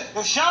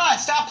 Yo, Sean,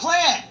 stop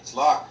playing! It's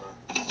locked, bro.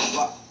 It's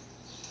locked.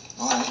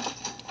 All right.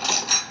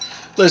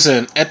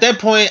 Listen, at that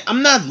point,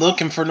 I'm not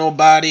looking for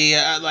nobody.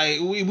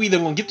 We either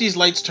gonna get these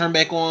lights turned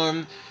back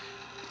on,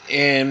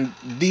 and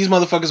these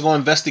motherfuckers gonna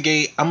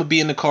investigate. I'm gonna be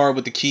in the car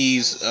with the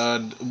keys,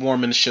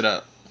 warming the shit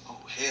up, Oh,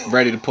 hell.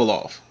 ready to pull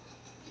off.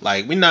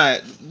 Like we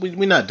not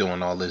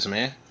doing all this,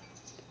 man.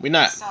 We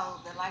not. So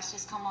the lights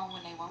just come on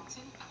when they want to?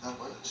 That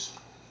works.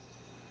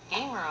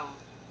 Game room.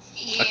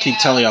 Yeah, I keep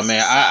telling y'all,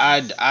 man.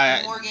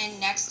 I Morgan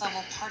next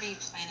level party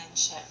planning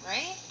shit,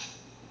 right?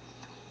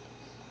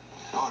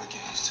 All the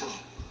games, too.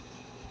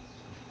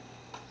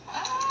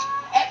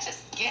 That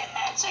just get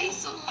at you. You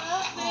so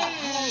lovely.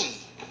 Hey,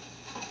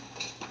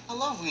 I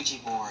love Ouija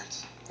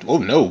boards. Oh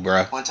no,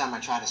 bruh. One time I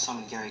tried to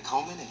summon Gary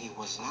Coleman and he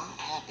was not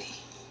happy.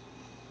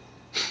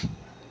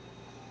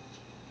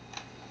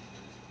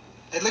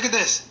 Hey, look at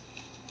this.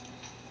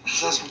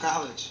 Just from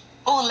college.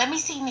 Oh, let me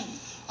see me.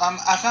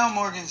 I found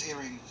Morgan's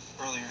earring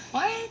earlier.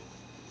 What?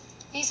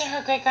 These are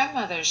her great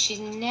grandmother's. She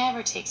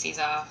never takes these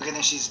off. Okay,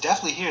 then she's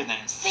definitely here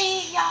then.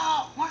 See,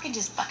 y'all, Morgan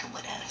just fucking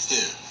with us.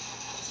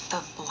 Yeah.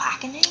 The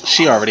blackening?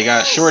 She already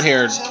got short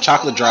hair,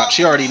 chocolate drop.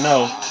 She already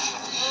know.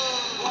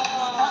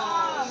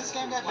 This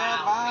game got bad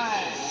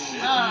vibes.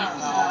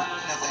 No,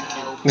 thank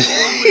you.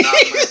 Morgan would not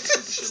play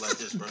some stupid shit like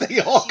this, bro. They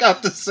all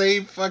got the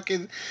same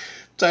fucking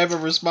type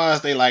of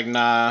response. They like,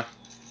 nah.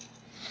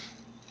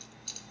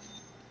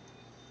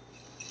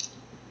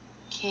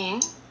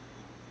 King,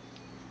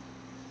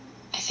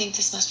 I think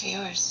this must be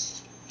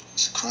yours.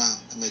 It's a crime.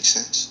 That makes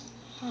sense.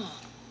 Huh.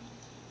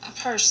 A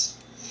purse.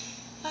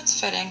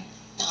 That's fitting.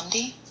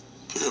 Namdi?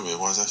 Pyramid,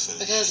 why is that fitting?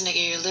 Because,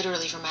 nigga, you're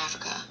literally from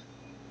Africa.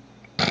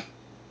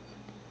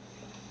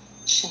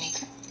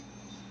 Shanika?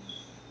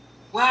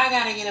 Why I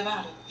gotta get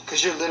about it?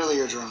 Because you're literally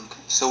a drunk.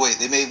 So wait,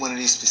 they made one of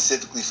these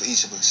specifically for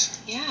each of us.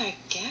 Yeah, I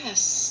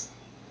guess.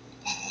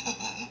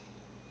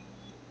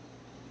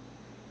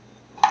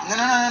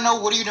 No.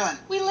 What are you doing?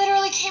 We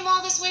literally came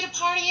all this way to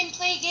party and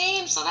play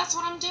games, so that's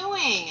what I'm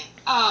doing.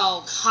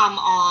 Oh, come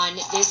on.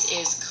 This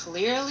is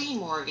clearly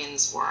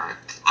Morgan's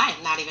work. I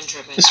am not even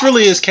tripping. This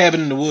really is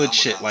cabin in the woods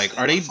shit. Like,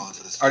 are they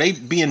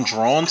being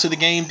drawn to the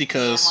game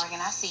because? Yeah,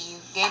 Morgan, I see you.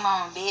 Game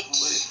on,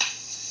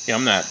 bitch. Yeah,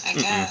 I'm not. I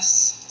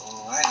guess.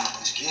 All right,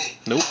 let's get it.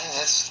 Nope. Yeah,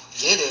 let's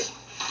get it.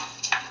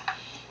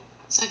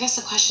 So I guess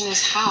the question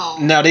is how.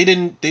 No, they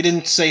didn't. They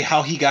didn't say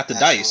how he got the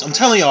dice. I'm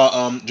telling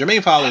y'all,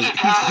 Jermaine Fowler,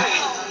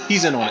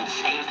 he's in on it.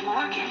 Save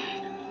Morgan.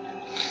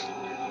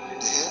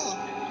 The hell?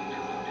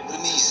 What do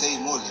you mean save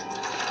Morgan?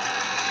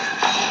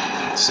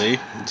 See,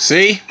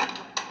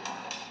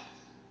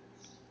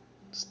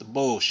 it's the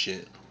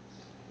bullshit.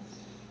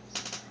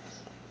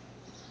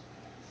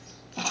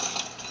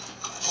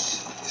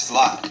 It's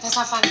locked. That's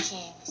not funny,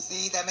 King.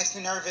 See, that makes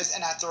me nervous,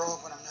 and I throw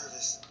up when I'm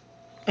nervous.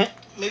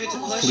 Maybe it's a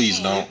push. Please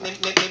don't. Maybe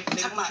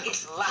Talk about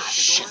it's locked.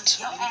 Shit.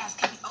 Your ass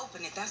can't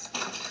open it. That's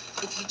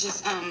if you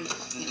just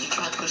Did you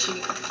try pushing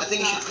it? I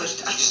think you should push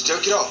You that. just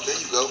jerk it off. There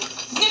you go.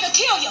 nigga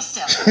kill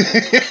yourself. Y'all,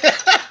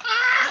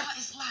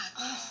 it's locked.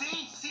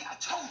 See, I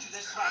told you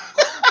this is where I'm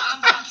going.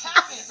 I'm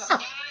tapping.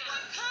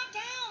 Calm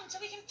down so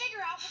we can figure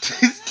out what's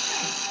going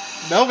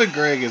on. Melvin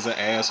Gregg is an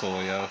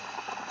asshole, yo.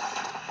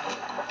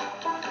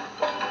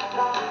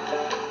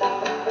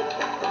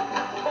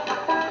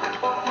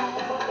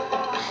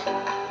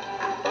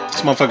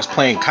 This motherfucker's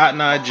playing Cotton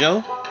Eye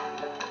Joe.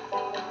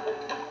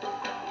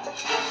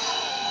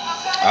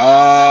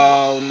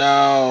 Oh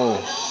no.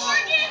 Morgan!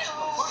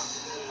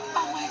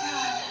 Oh my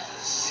god.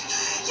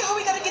 Yo,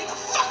 we gotta get the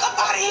fuck up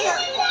out of here.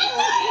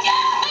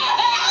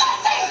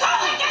 Say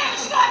something, damn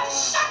slut!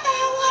 Shut the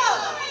hell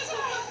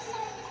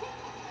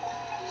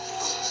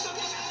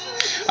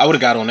up! I would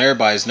have got on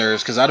everybody's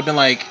nerves because I'd have been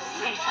like,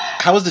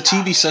 how is the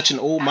TV such an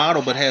old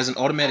model but has an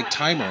automatic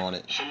timer on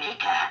it?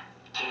 Shanika,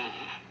 King,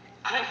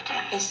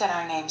 Clifton. It said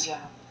our names, y'all.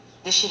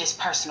 This shit is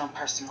personal.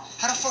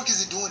 How the fuck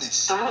is it doing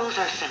this? The rules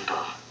are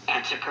simple.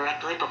 Answer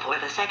correctly before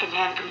the second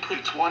hand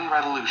completes one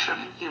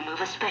revolution. You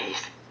move a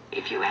space.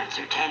 If you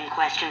answer 10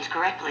 questions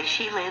correctly,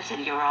 she lives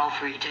and you're all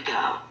free to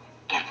go.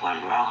 Get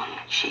one wrong,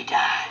 she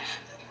dies.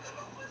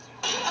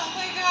 Oh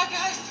my god,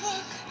 guys,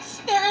 look.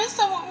 There is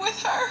someone with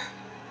her.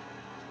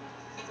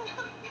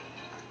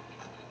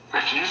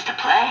 Refuse to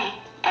play,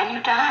 and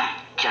you die.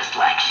 Just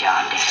like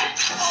Sean did.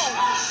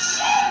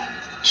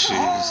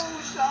 Jeez.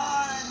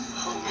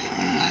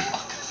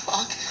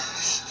 Fuck.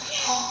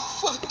 Oh,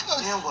 fuck.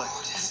 Now what?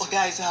 Well,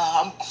 guys,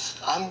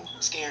 I'm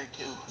scared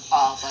too.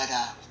 But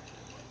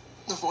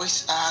the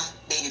voice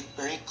made it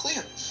very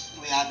clear.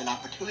 We have an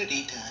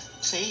opportunity to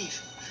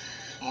save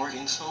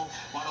Morgan, so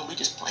why don't we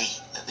just play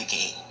the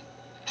game?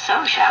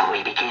 So shall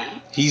we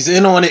begin? He's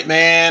in on it,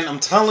 man. I'm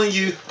telling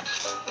you.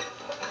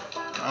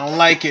 I don't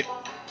like it.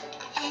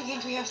 I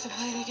think we have to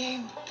play the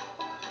game.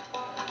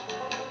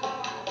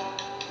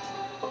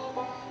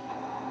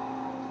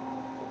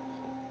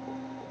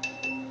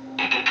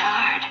 Pick a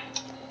card.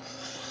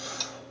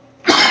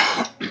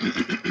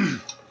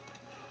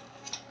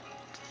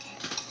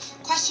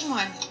 Question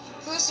 1.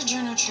 Who is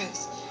Sojourner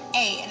Truth?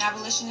 A. An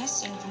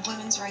abolitionist and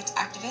women's rights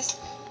activist.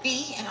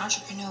 B. An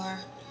entrepreneur.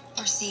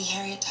 Or C.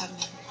 Harriet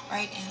Tubman.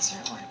 Right answer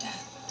or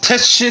death.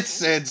 That shit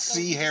said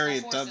see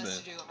Harriet Tubman.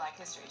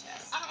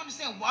 I don't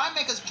understand why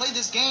make us play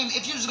this game.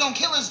 If you're just gonna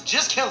kill us,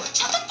 just kill us.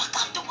 Shut the fuck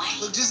up,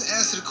 Dwayne. Look, just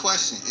answer the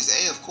question. It's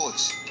A, of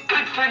course.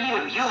 Good for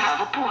you. You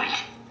have a point.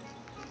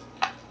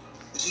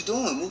 What you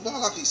doing? Move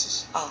block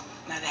pieces. Oh,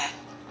 my bad.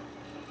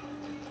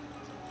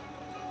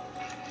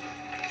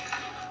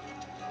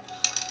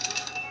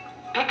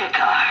 Pick a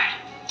card.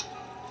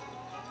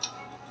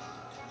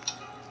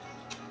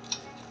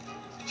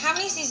 How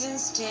many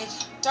seasons did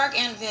Dark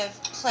Aunt Viv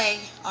play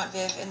Aunt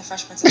Viv in The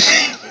Fresh Prince of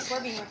Bel-Air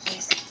before being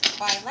replaced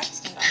by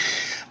light-skinned Aunt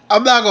Viv?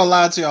 I'm not gonna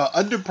lie to y'all.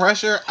 Under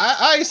pressure,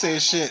 I ain't saying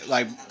shit.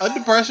 Like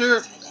under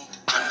pressure,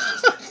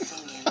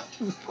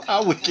 I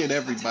would get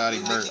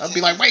everybody burnt. I'd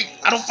be like, wait,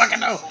 I don't fucking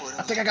know.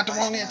 I think I got the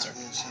wrong answer.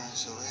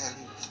 So it had to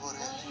be before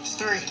that. It's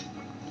 3.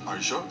 Are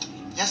you sure?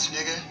 Yes,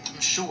 nigga.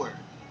 I'm sure.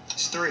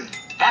 It's 3.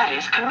 That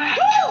is correct.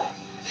 Woo!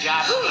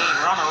 Got it.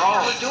 We're on a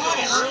roll. We're doing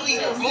it. Really,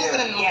 we're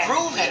moving and Yeah.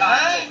 grooving,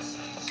 huh?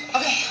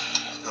 Okay.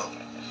 Go.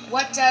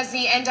 What does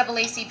the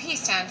NAACP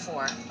stand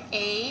for?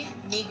 A.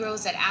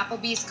 Negroes at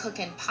Applebee's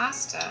cooking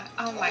pasta.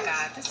 Oh my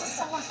God, this is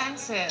so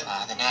offensive.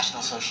 The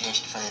National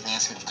Association for the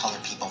Advancement of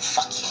Colored People.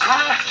 Fuck you.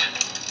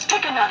 Correct.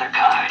 Pick another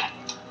card.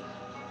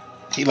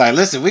 He like,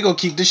 listen, we gonna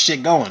keep this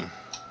shit going.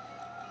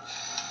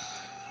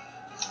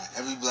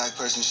 Every black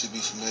person should be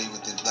familiar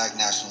with the black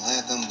national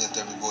anthem, lift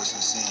every voice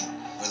and sing.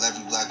 Well,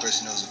 every black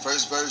person knows the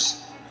first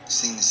verse,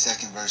 sing the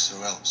second verse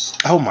or else.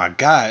 Oh my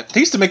god,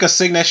 they used to make us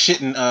sing that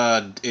shit in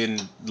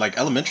like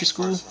elementary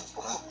school.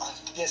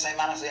 Yes,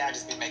 honestly, I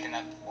just be making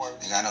up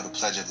words. Nigga, I know the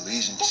Pledge of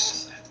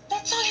Allegiance.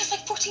 That song has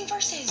like 14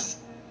 verses.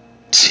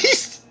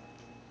 Jeez.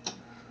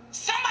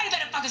 Somebody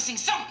better fucking sing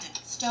something.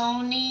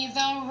 Stony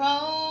the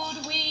road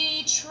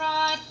we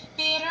trod,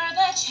 bitter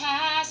the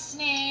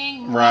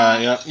chastening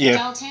Right. rod, Yeah.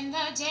 dealt in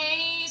the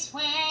days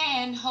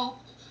when hope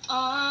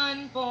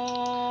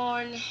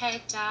unborn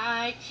had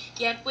died,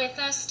 yet with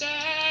a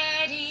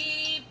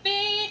steady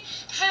beat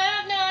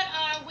have not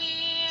our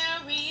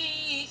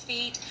weary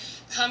feet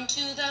come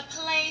to the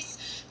place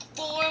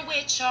for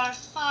which our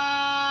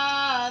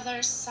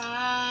fathers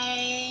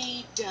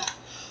sighed.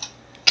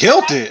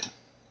 Killed it.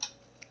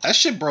 That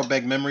shit brought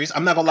back memories.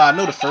 I'm not gonna lie, I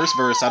know the first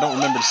verse. I don't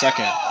remember the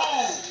second.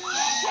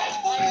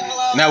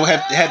 Now,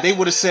 had they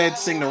would have said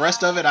sing the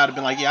rest of it, I'd have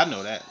been like, yeah, I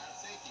know that.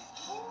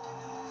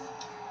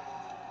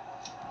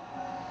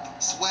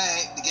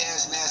 Swag, the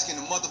gas mask, and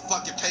the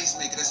motherfucking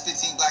pacemaker. That's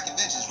 15 black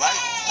inventions, right?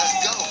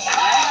 Let's go.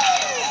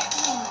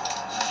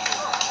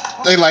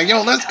 They like,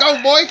 yo, let's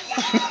go, boy.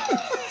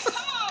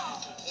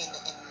 And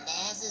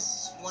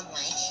Naz's one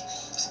mic,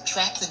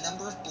 subtract the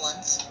number of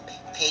blunts,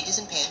 pages,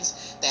 and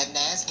pens that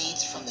Naz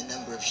needs from the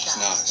number of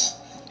shots.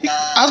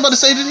 I was about to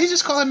say, did he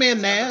just call that man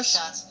Naz?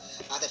 Shots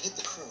that hit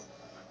the crew.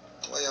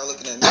 Why y'all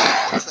looking at me?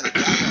 I'm finna die.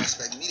 Y'all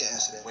expecting me to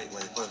answer that. Wait,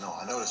 but no,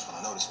 I know this one.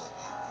 All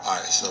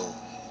right, so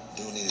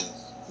you need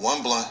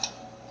one blunt,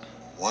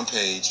 one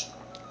page,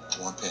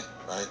 one pen,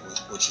 right?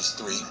 Which is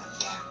 3.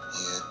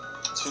 Yeah.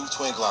 2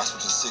 twin Glocks,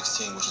 which is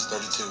 16, which is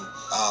 32.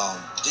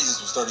 Jesus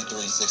was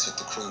 33. 6 hit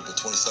the crew, but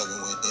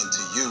 27 went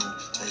into you.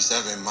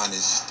 27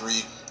 minus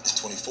 3 is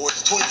 24.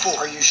 It's 24.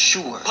 Are you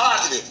sure?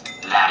 Positive.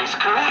 That is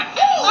correct.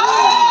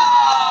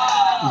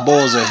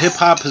 Boy's a hip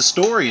hop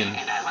historian.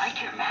 And I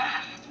like your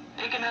math.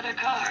 Pick another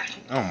card.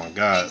 Oh my Name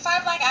god.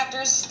 5 black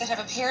actors that have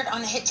appeared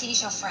on the hit TV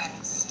show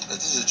Friends.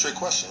 This is a trick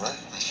question, right?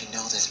 I should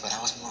know this, but I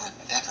was more a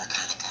Becker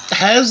kind of guy.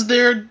 Has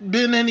there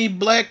been any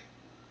black?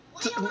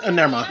 Why you looking at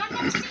Never me? mind. I've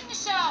never seen the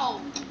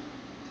show.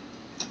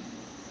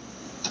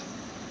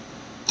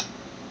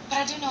 But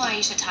I do know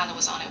Aisha Tyler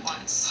was on it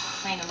once,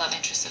 playing the love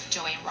interest of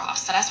Joey and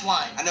Ross. So that's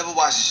one. I never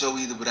watched the show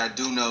either, but I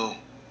do know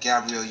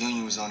Gabrielle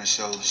Union was on the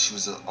show. She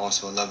was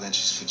also a love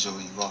interest for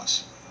Joey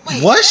Ross.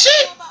 Wait, Was you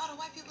she? know about all the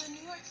white people in New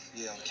York?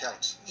 Yeah, on the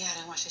couch. Yeah, I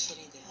didn't watch that shit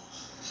either.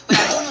 But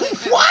I do know that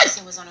Craig What?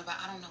 Robinson was on it, but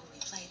I don't know who he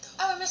played though.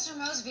 Oh, and Mr.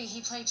 Mosby,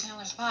 he played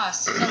Chandler's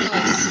boss. No,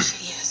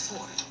 Lewis. Yeah, it's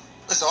 4.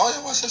 Listen, all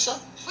y'all watch that show?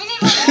 We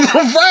need one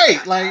more. Right,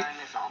 like Time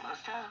is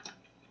almost up.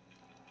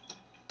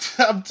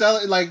 I'm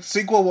telling, like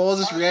sequel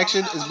Walls'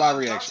 reaction is my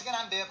reaction. Again,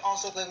 I'm Bibb,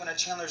 also played one of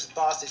Chandler's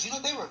bosses. You know,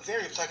 they were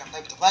very plug and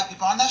play with the black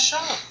people on that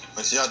show.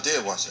 Wait, so y'all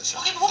did watch that show?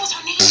 Okay, but what was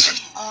her name?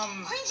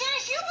 Queen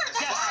Janet Hubert,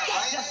 that's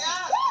right. Yeah.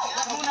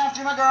 Who now,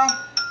 my girl?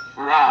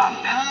 Wrong.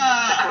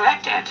 The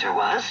correct answer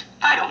was,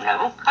 I don't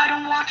know. I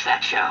don't watch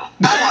that show.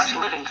 I watch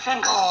Living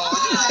Single. Oh,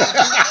 you can't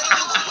do that.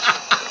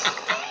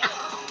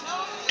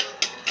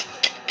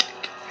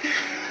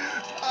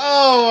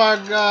 Oh my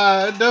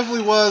god, it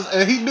definitely was,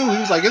 and he knew. He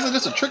was like, "Isn't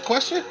this a trick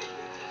question?"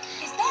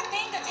 Is that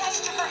thing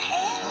attached to her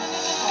head?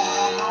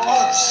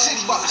 Oh, shit,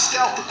 he about to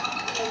scalp her.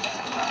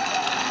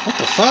 What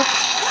the fuck?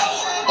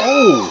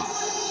 Oh,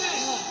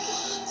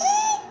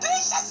 Ooh,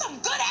 bitch, that's some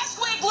good ass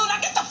wig glue. Now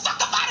get the fuck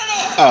up out of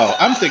there. oh,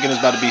 I'm thinking it's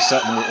about to be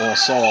something on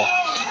Saw.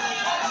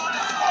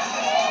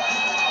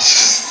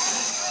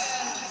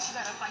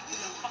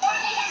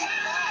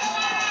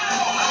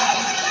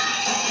 You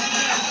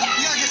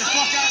gotta get the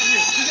fuck out of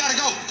here. We gotta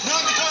go. No,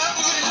 come help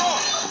me with the door.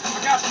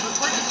 I got you. Let's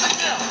break this thing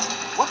down.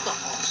 What the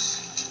fuck?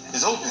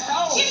 It's open.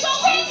 It's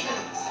open.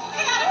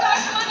 Get out of the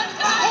car. Come on,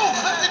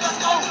 let's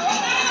go.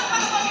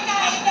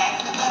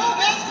 Oh,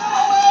 let's go.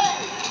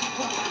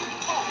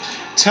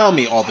 Tell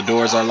me all the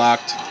doors are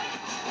locked. Fucking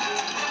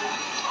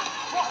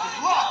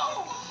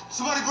lock.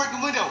 Somebody break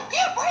the window.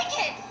 Yeah, break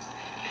it.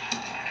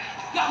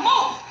 Yo,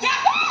 move.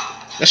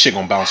 That shit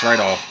gonna bounce right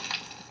off.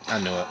 I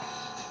knew it.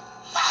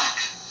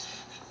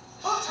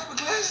 What type of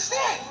glass is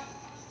that?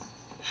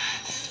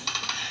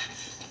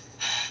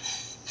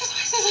 This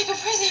place is like a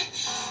prison.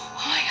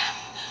 Oh my god.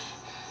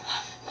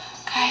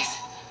 Guys.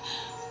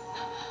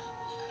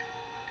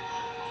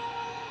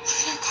 Look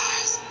at our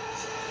cars.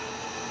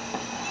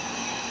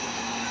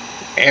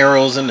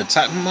 Arrows in the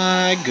top.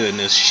 My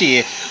goodness,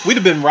 shit. We'd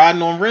have been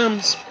riding on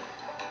rims,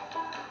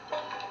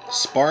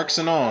 sparks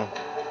and all.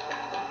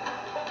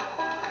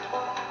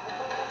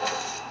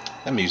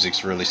 That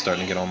music's really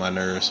starting to get on my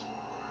nerves.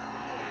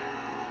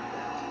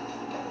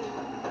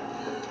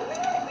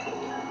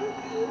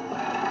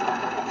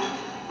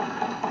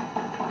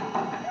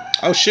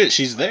 Oh shit,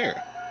 she's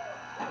there.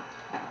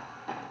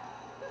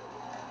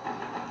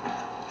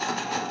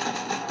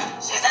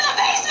 She's in the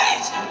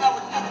basement!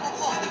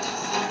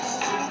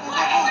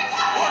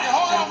 Morgan,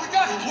 hold on, we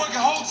got it. Morgan,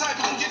 hold tight,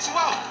 we're gonna get you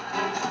out.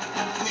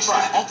 Let me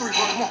try. All three,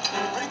 bro, come on.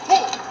 Ready,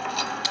 pull.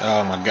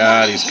 Oh my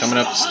god, he's coming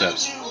up the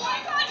steps. Oh my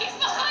god, he's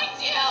behind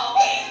you!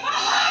 He's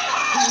behind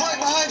us! He's right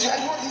behind you.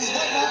 Hey, Morgan, he's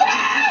right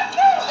behind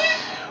you.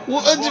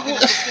 What? He's walking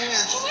up the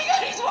stairs. Oh my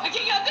god, he's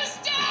walking up the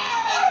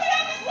stairs! Hurry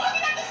up, he's walking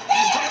up the stairs!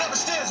 He's coming up the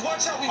stairs.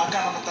 Watch out. My God,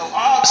 I'm gonna throw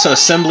up. It's an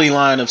assembly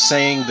line of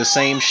saying the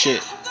same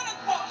shit.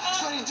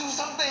 Somebody do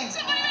something.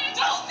 Somebody better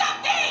do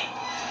something!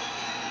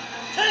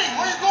 King,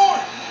 where you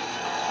going?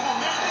 Come on,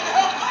 man, you need to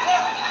help us,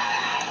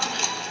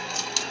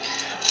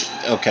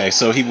 bro. Okay,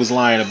 so he was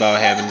lying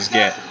about having his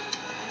gat.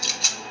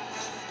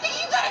 You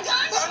got a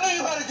gun? I knew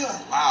you had a gun.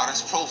 Wow,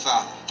 that's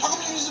profiling. How come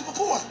you used it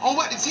before? On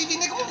what? The TV,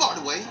 nigga? Move out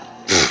of the way.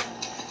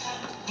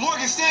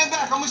 Morgan, stand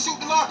back. I'm gonna shoot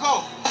the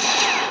Marco.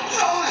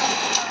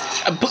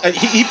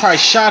 He probably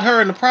shot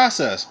her in the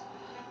process.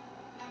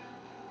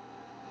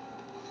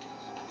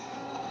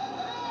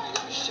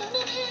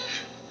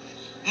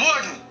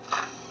 Morgan.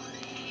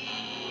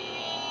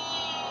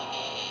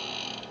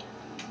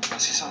 I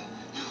see something.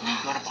 You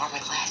want to borrow my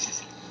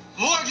glasses?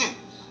 Morgan.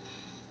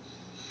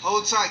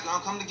 Hold tight.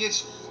 I'm coming to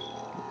get you.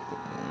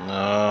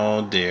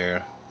 Oh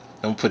dear.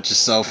 Don't put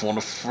yourself on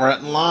the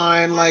front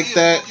line Right like here,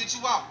 that. we'll get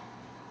you out.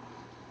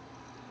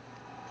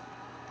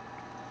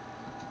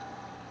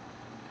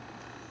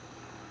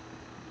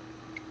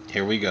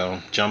 Here we go.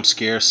 Jump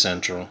scare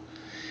central.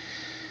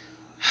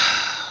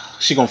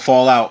 She gonna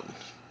fall out.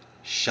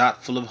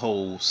 Shot full of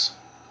holes.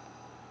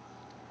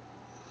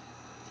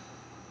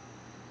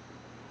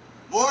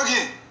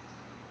 Morgan.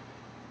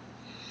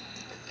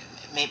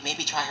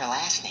 Maybe try her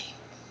last name.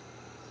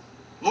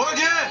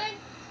 Morgan.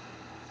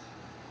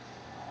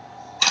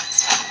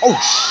 Oh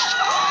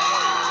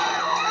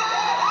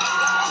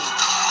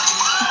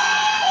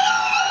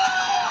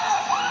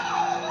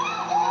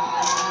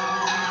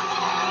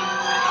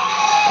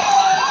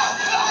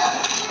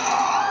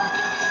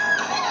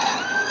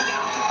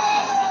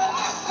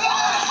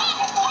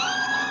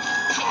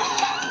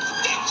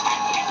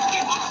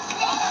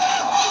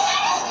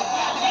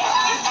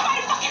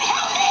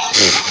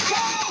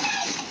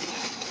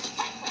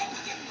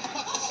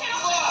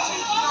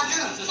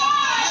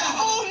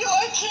Oh, no,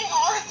 I can't,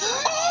 Arthur.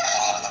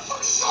 What the fuck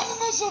is wrong with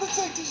my show to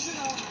take this shit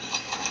out?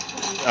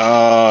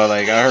 Oh,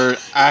 like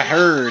I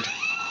heard.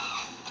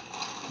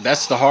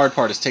 That's the hard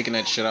part is taking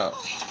that shit out.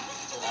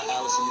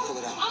 Allison, you pull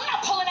it out. I'm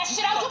not pulling that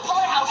shit out. You pull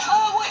it out.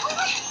 Oh, wait.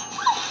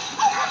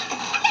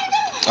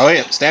 Oh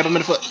yeah, stab him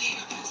in the foot.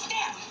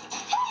 Stab.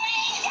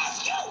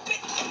 Yes, you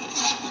bitch.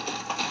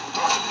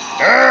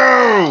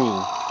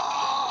 Oh,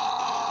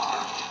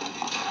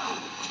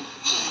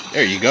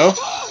 there you go.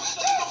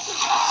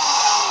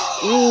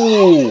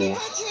 Ooh,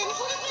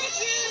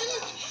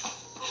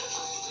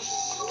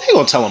 he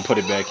gonna tell him put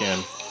it back in.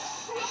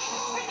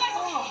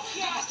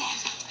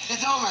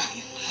 It's over.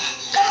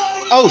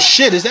 Oh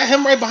shit, is that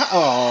him right behind?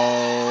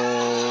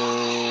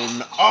 Oh,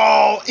 no.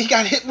 Oh, he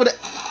got hit with it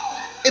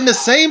in the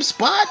same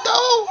spot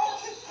though.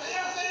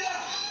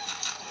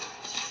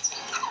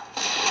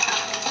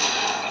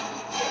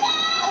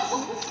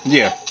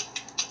 Yeah.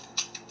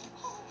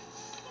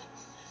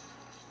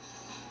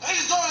 Hey,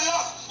 he's going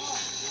up.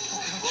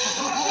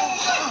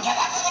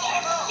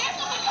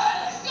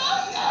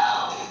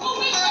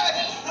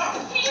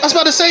 I was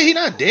about to say he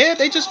not dead.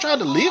 They just tried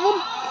to leave him.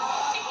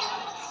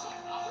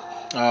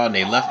 Oh, and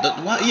they left the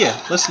what? Yeah,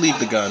 let's leave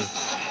the gun.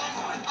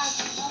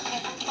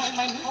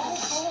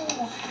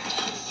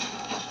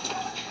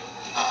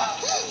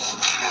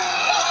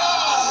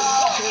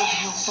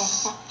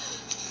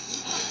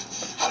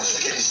 How does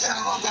it get his shit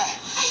on my back?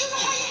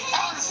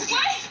 Allison,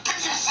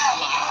 get your shit on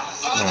my back.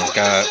 Oh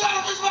God! Get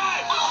out of his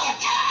back.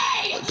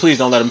 Please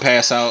don't let him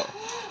pass out.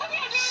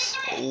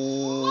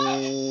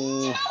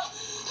 Ooh.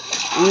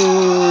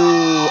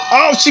 Ooh.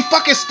 Oh, she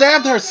fucking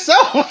stabbed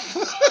herself.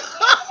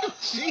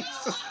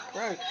 Jesus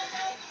Christ.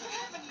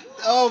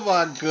 Oh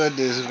my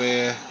goodness,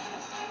 man.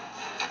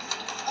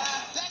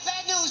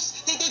 Bad news.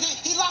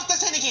 He locked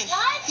us in again.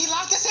 What? He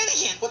locked us in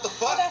again. What the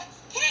fuck?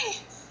 King.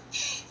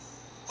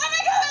 Oh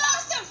my god, we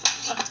lost him.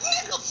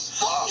 Nigga,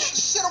 fuck.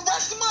 Shit, I'm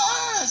resting my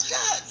eyes.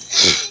 God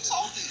damn, you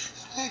talking.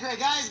 Okay, great.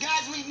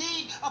 Guys, we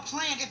need a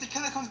plan. If the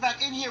killer comes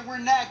back in here, we're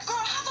next. Girl,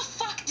 how the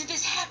fuck did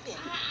this happen?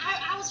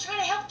 I was trying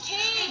to help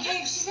King.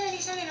 Babe, she's gonna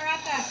need something to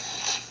wrap that.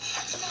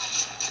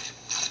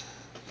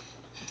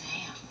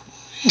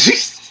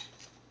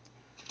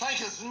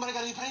 Painkillers. Anybody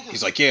got any painkillers?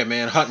 He's like, yeah,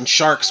 man, hunting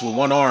sharks with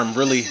one arm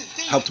really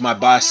helped my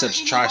biceps,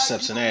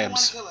 triceps, and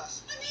abs. I mean,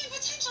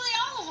 potentially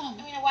all of them.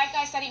 I mean, a white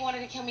guy said he wanted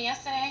to kill me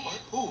yesterday. What?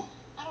 Who?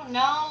 I don't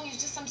know. He was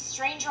just some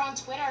stranger on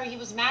Twitter. He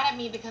was mad at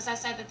me because I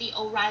said that the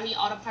O'Reilly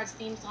Auto Parts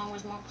theme song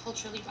was more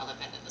culturally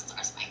relevant than the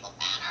Star Spangled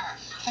Banner.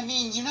 I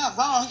mean, you're not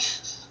wrong.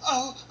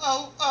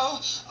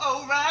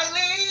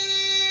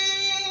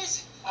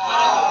 O'Reilly's. Ow! Oh,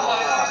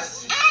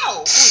 that's a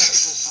good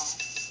song.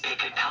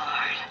 Pick a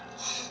card.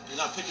 You're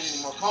not picking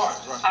any more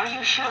cards, right? Are you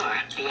too sure.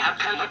 The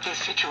outcome of this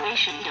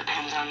situation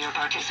depends on your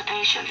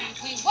participation.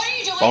 Please, what are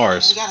you doing?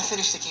 Bars. We gotta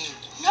finish the game.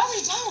 No,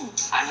 we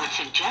don't. I would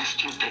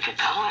suggest you pick a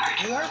card.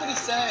 You heard what he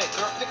said.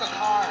 Girl, pick a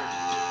card.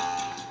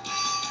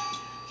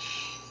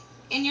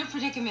 In your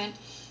predicament,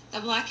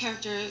 the black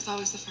character is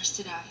always the first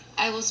to die.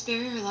 I will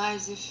spare your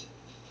lives if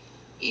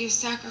you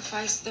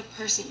sacrifice the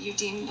person you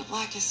deem the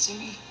blackest to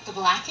me. The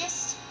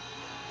blackest?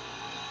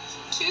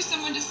 Choose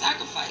someone to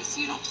sacrifice.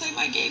 You don't play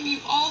my game, you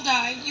all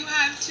die. You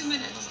have 2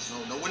 minutes.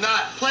 No, we're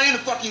not playing the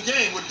fucking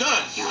game. We're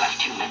done. You have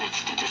 2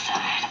 minutes to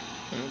decide.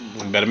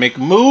 We better make a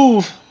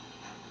move.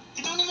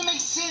 It don't even make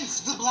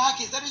sense. The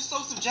blackest. That is so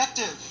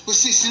subjective. But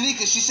shit,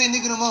 Shanika, she say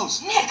nigga the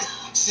most. Nigga.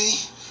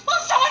 See? Well,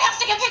 someone has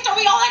to get picked or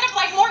we all end up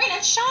like Morgan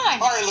and Sean.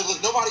 All right,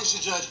 look, nobody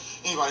should judge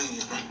anybody in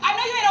here, bro. I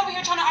know you ain't over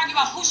here trying to argue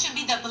about who should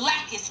be the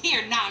blackest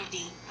here,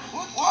 Namdi.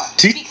 What? Why?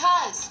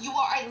 Because you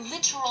are a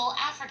literal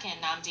African,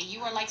 Namdi.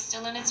 You are like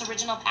still in its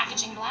original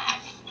packaging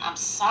black. I'm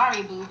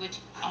sorry, boo, but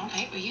on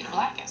paper, you the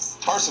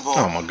blackest. First of all,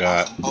 Oh my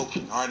God. I'm from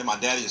Oakland, all right, and my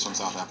daddy is from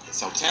South Africa.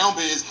 So Town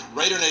Biz,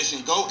 Raider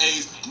Nation, Go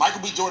A's,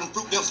 Michael B. Jordan,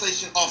 Fruitvale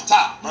Station off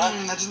top, right?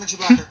 That just makes you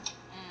blacker.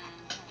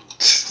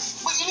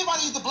 But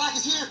anybody who's the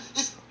blackest here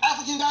is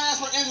African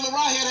diaspora Angela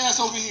Ryehead ass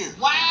over here.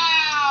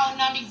 Wow,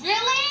 Namdi,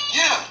 really?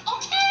 Yeah.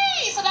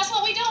 Okay, so that's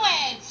what we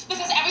doing.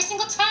 Because every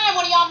single time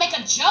one of y'all make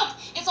a joke,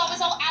 it's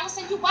always, oh,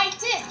 Allison, you white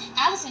this.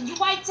 Allison, you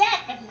white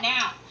that. But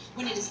now,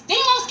 when it is the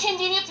most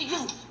convenient for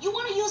you, you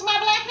want to use my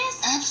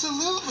blackness?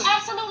 Absolutely.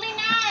 Absolutely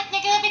not,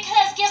 nigga,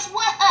 because guess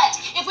what?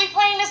 If we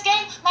playing this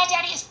game, my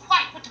daddy is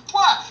white with the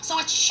what, so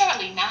it's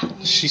surely not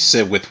me. She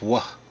said with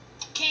what?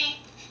 King.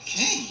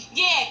 King.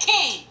 Yeah,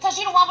 King. Because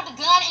you the one with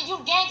the gun and you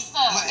gangster.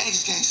 My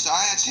ex-gangster,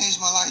 I had changed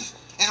my life.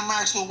 And I'm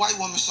married to a white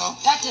woman, so...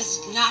 That does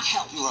not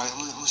help. You're right,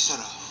 I'm gonna shut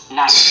up.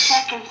 90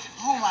 seconds.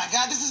 Oh my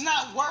God, this is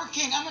not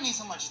working. I'm gonna need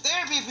so much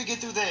therapy if we get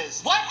through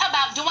this. What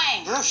about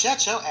Dwayne? Girl,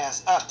 shut your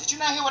ass up. Did you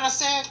not hear what I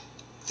said?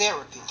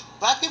 Therapy.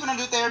 Black people don't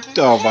do therapy.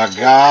 Oh my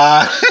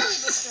God. But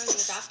surely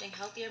adopting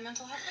healthier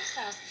mental health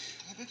lifestyles.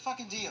 Yeah, big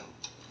fucking deal.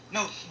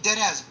 No, dead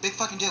ass. Big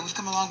fucking deal. We've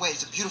come a long way.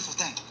 It's a beautiful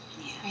thing.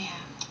 Yeah.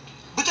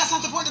 But that's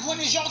not the point. The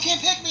point is y'all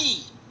can't pick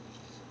me.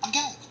 I'm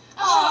gay.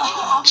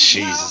 Oh.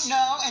 Jesus.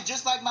 No, and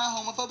just like my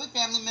homophobic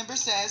family member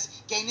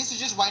says, gayness is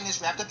just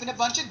whiteness wrapped up in a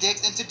bunch of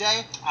dicks, and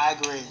today, I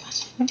agree.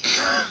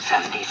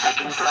 70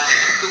 seconds left.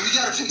 But we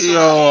gotta pick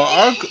Yo,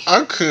 somebody.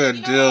 I couldn't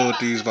You know deal what with about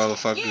these Clinton?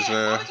 motherfuckers, Yeah,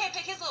 why man. we can't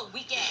pick his little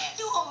weak ass?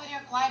 You over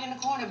there quiet in the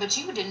corner, but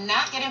you did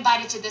not get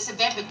invited to this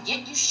event, but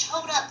yet you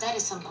showed up. That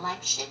is some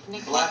black shit,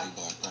 nigga. Black.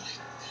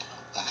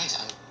 Guys,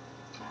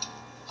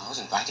 I was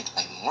invited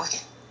by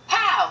Morgan.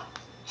 How?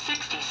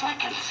 60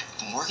 seconds.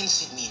 Morgan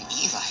sent me an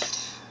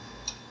Evite.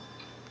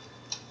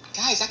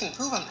 Guys, I can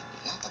prove I'm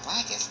not the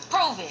blackest.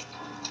 Prove it.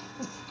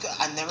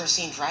 I've never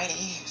seen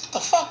Friday.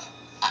 The fuck?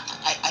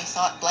 I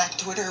thought black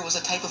Twitter was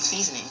a type of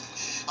seasoning.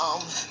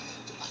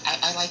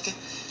 I like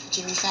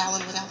Jimmy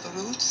Fallon without the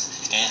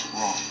roots.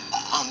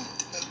 Wrong.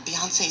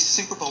 Beyonce's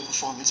Super Bowl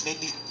performance made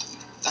me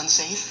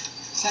unsafe.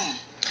 Same.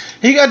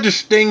 He got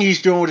this thing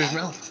he's doing with his I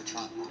voted mouth. for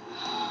Trump.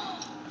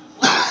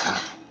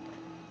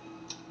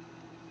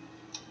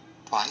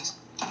 Twice.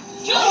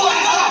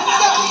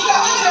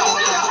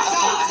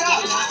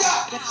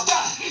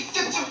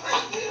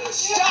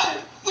 Stop!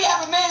 We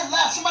have a man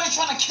left. Somebody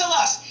trying to kill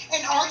us.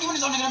 And arguing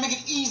is only going to make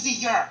it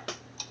easier.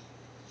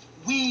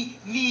 We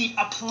need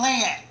a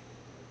plan.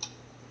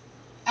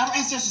 Our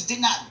ancestors did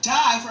not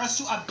die for us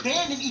to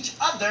abandon each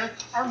other,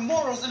 our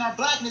morals, and our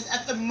blackness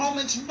at the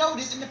moment's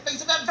notice in the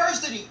face of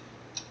adversity.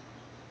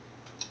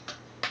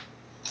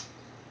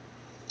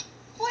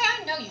 Boy,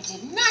 I know you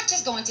did not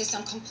just go into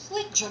some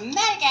complete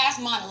dramatic-ass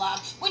monologue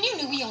when you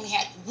knew we only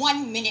had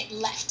 1 minute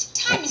left.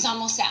 Time is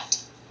almost out.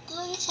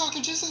 Girl, you're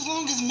talking just as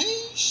long as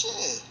me.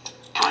 Shit.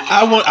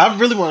 I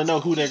really want to know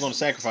who they're going to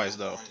sacrifice,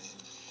 though.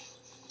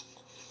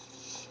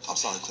 I'm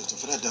sorry, Clifton.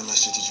 For that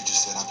dumbass shit that you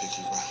just said, I'll pick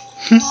you,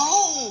 bro.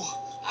 No!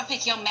 I'll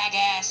pick your MAGA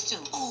ass,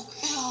 too. Oh,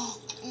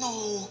 ew,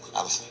 no.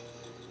 Allison.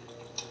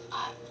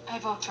 I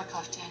vote for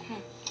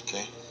Clifton.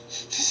 Okay.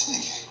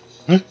 This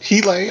nigga.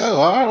 He like,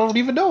 oh, I don't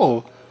even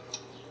know.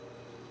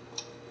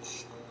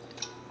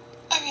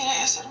 I mean, I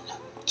guess I don't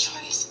have a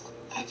choice.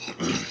 I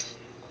picked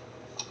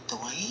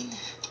Dwayne?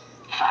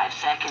 5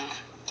 seconds.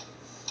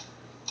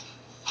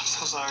 I'm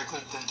so sorry,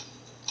 Clifton.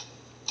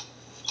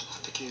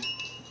 I'll pick you.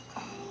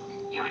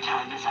 Your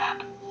time is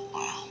up.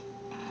 Wow.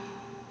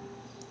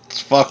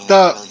 It's You fucked know, I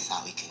up. really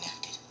thought we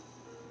connected.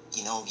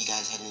 You know, if you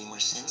guys had any more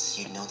sense,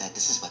 you'd know that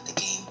this is what the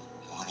game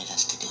wanted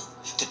us to do.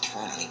 To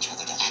turn on each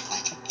other, to act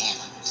like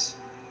animals.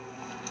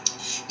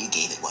 You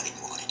gave it what it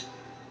wanted.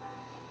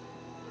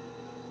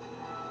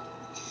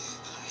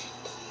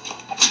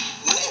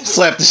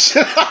 Slap the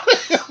shit out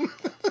of him.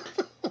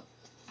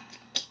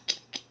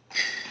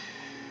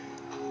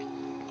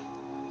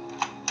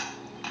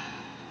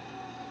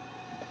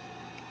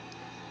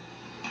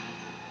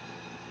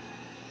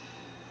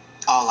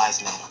 All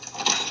lives matter.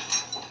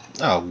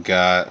 Oh,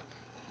 God.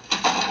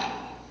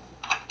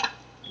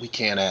 We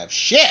can't have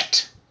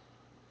shit.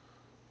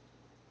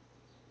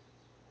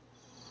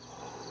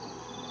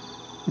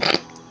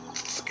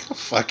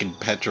 fucking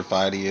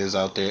petrified he is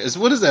out there.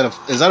 What is that?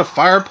 Is that a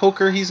fire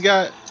poker he's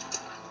got?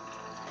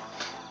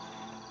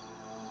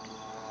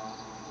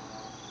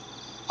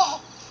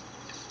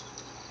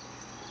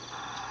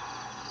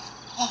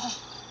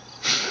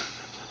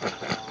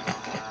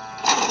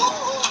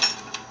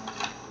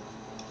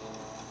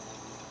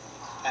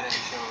 That didn't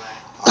feel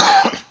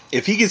right.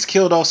 If he gets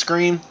killed off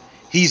screen,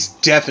 he's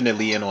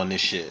definitely in on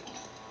this shit.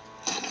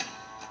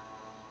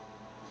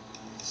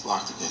 Let's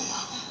lock the video.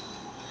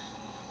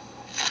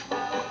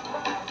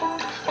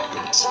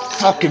 It's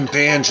fucking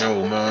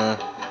Banjo, man.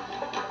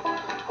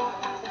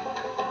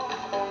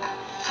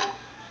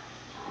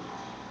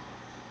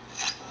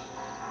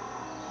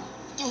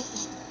 Do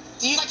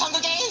you like Hunger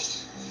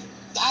Games?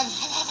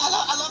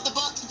 I love the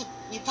books, but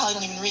you probably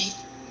don't even read.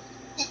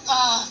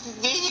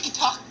 Maybe we could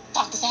talk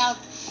this out.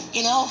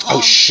 You know.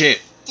 Oh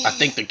shit! I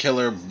think the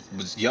killer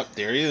was. Yup,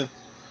 there he is.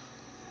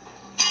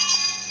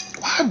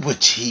 Why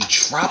would he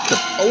drop the?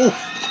 Oh,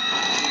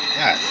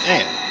 god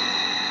damn!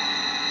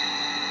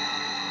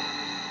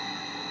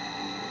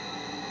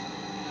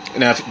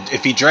 Now,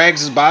 if he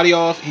drags his body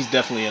off, he's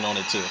definitely in on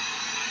it too.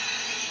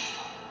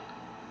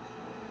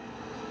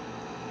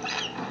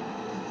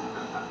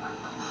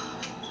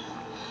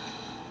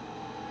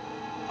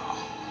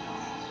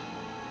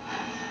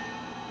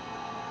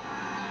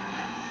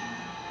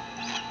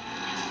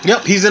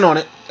 Yep, he's in on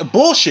it.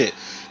 Bullshit.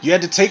 You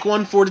had to take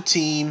one for the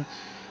team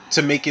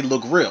to make it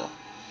look real.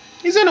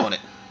 He's in on it.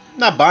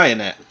 Not buying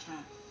that.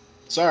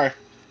 Sorry.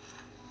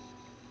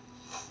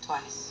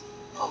 Twice.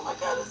 Oh my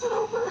God, is it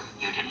over?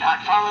 You did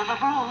not follow the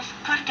rules.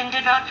 Clifton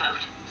did not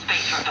vote.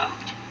 Space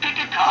revoked. Pick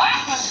a card.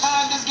 Oh my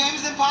God, this game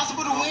is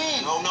impossible to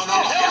win. No. You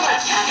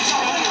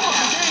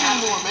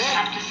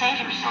have to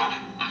save yourself.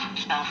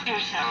 Self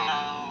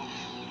yourself.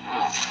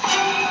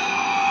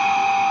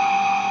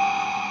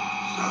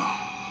 So,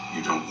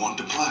 you don't want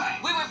to play?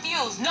 We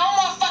refuse. No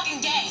more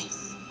fucking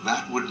games.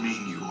 That would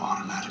mean you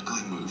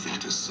automatically move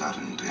into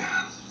sudden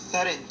death.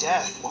 Sudden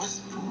death. What?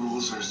 The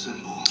rules are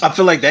simple. I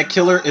feel like that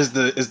killer is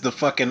the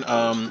fucking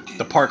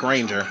the park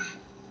ranger.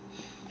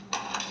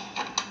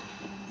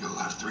 You'll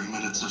have 3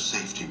 minutes of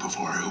safety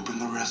before I open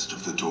the rest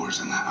of the doors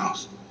in the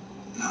house.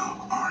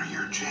 Now, are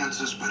your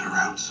chances better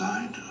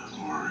outside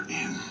or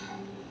in?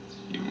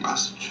 You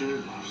must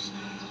choose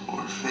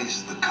or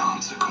face the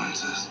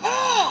consequences.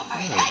 Oh,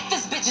 I like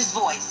this bitch's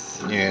voice.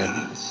 3 Yeah.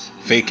 minutes.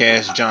 Fake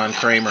ass John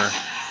Kramer. What do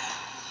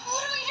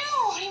we do?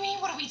 What do you mean,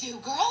 what do we do,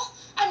 girl?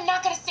 I'm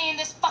not gonna stay in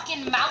this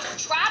fucking mouse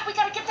trap. We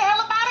gotta get the hell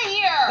up out of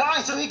here.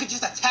 Why? So he could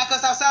just attack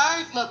us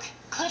outside? Look,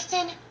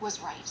 Clifton was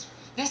right.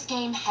 This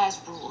game has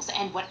rules,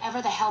 and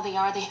whatever the hell they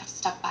are, they have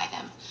stuck by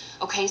them.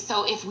 Okay,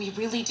 so if we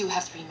really do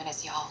have 3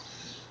 minutes, y'all,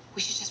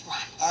 we should just run.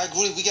 I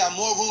agree. We got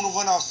more room to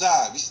run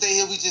outside. We stay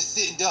here, we just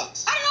sitting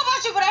ducks. I don't know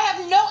about you, but I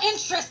have no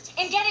interest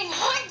in getting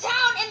hunted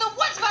down in the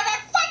woods by that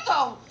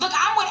psycho. Look,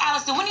 I'm with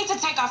Allison. We need to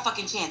take our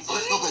fucking chances.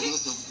 No, baby,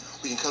 listen.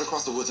 We can cut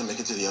across the woods and make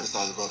it to the other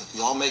side of the road. If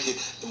we all make it,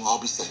 then we'll all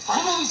be safe,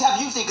 What right? movies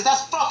have you seen? Because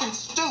that's fucking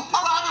stupid.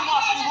 I've been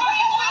watching the movie.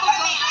 Come on,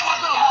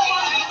 love you.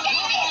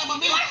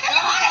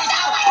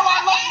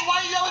 Why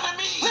are you yelling at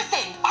me?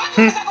 Listen,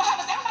 arguments not gonna help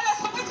us. Everybody,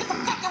 let's go get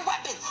some fucking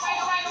weapons. Right.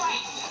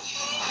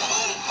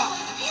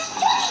 You just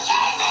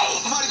kidding me.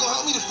 Somebody go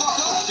help me the fuck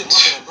up. Shit,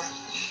 my bad, bro.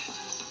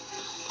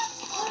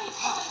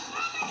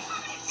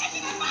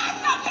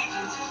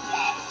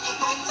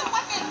 Find some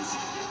weapons.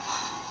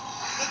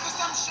 Look for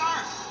some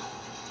sharp.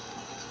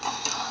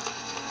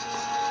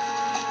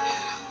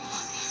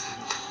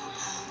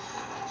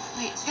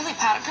 Wait, chili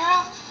powder,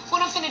 girl?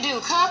 What I'm finna do,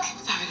 cook?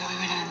 Sorry, girl, we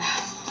ran out of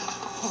that.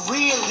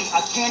 Really?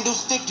 A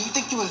candlestick? Do you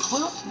think you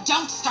include?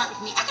 Don't start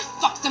with me. I could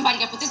fuck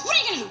somebody up with this. What are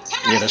you gonna do?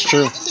 Tender Yeah, that's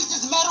true. At least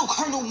it's metal,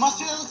 Colonel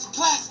Mustard. That looks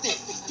plastic.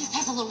 This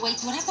has a little weight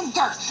to it. It has some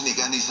girth.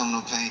 Nigga, I need some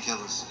of them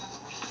painkillers.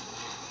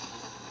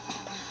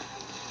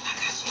 I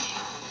got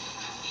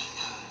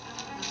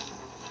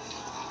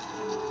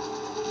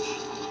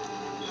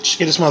you. Just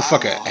get this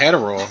motherfucker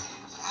Adderall.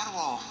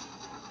 Adderall.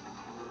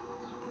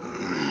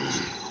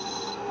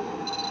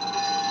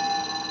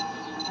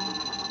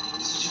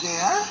 This what you gave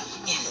her?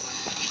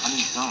 Yes. I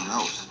need something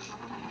else.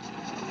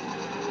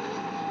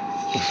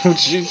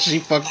 she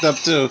fucked up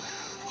too.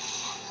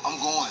 I'm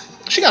going.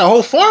 She got a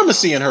whole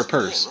pharmacy in her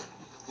purse.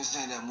 This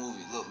ain't that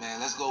movie. Look, man,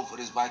 let's go for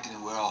this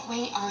Blackening world.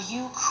 Wait, are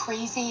you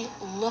crazy?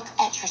 Look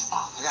at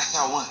yourself. I got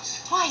shot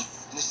once.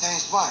 Twice. In the same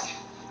spot.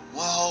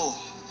 One hole.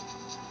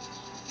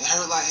 It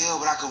hurt like hell,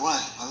 but I could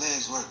run. My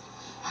legs work.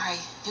 All right,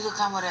 you could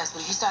come with us, but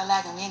if you start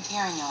lagging, we ain't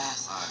carrying your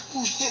ass. All right.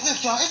 Oh, shit.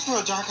 Look, y'all. It's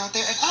real dark out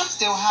there, and I'm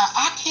still high.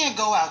 I can't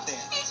go out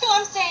there. Me too,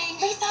 I'm staying.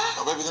 Lisa?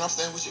 Oh, baby, then I'm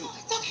staying with you.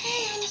 It's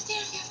okay. I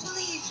understand if you have to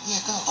leave. Yeah,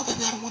 go. Oh,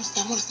 baby, I don't want to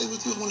stay. I want to stay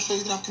with you. I want to show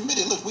you that I'm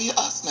committed. Look, we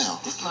are us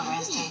now. This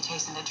Lorenz stay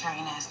chasing the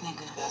train ass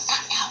nigga.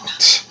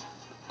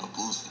 A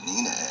boost for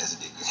Nina ass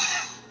nigga.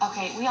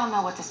 Okay, we all know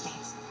what this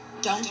means.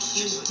 Don't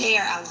you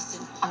dare,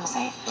 Allison. I'm gonna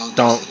say it.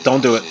 Don't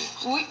do it.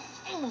 We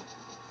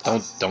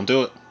Don't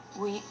do it.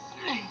 We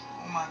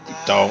Oh, my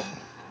God. Don't.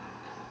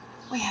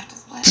 we have to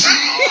split. Why?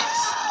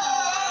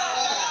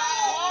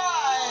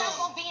 not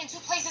gonna be in two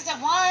places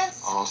at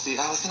once. All see,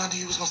 Allison, I knew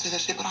you was gonna say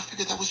that shit, but I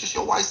figured that was just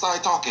your white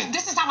side talking.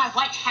 This is not my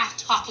white half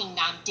talking,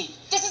 Namdi.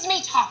 This is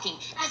me talking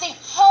as a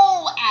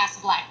whole-ass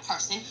black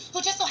person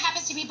who just so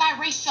happens to be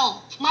biracial.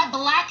 My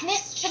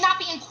blackness should not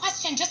be in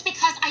question just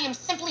because I am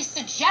simply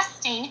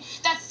suggesting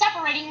that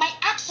separating might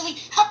actually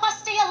help us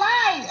stay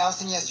alive.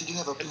 Allison, yes, you do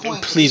have a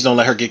point. Please don't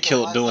let her get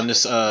killed doing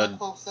this,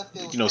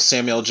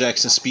 Samuel L.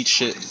 Jackson speech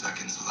shit. 40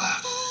 seconds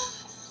left.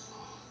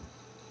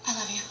 I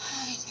love you. I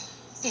love you too.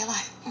 Stay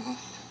alive.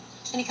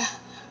 Shanika,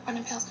 run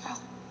them pills, girl.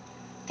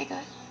 They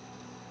good?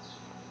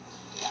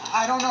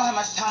 I don't know how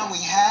much time we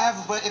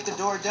have, but if the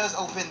door does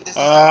open, this is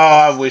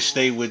I wish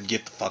they would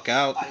get the fuck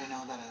out. I didn't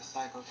know that a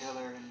psycho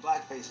killer in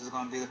blackface was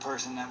going to be the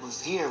person that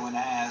was here when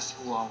I asked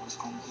who all was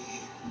going to be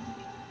here.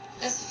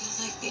 This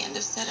feels like the end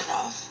of Set It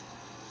Off.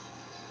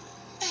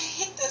 I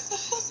hate this. I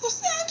feel so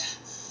sad.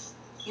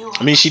 You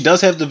I mean, she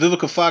does have the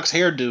Vivica Fox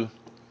hairdo.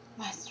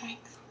 my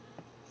strength.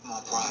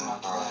 My pride. My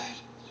pride.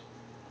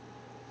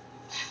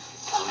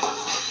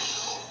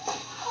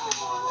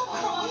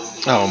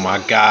 Oh my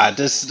God!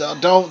 This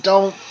don't.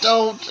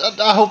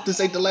 I hope this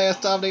ain't the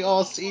last time they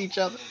all see each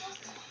other.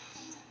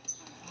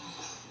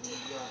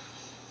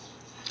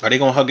 Are they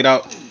gonna hug it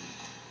out?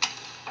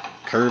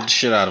 Curve the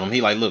shit out of him.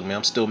 He like, look, man,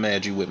 I'm still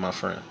mad you with my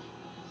friend.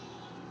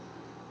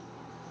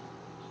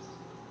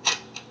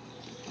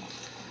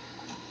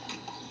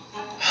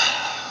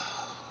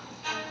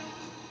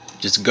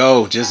 Just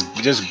go.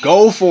 Just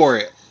go for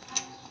it.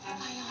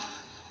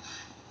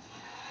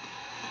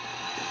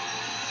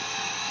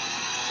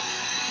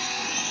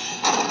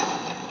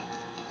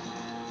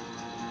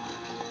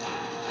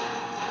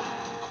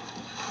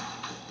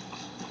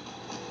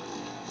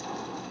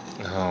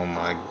 Oh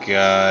my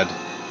God.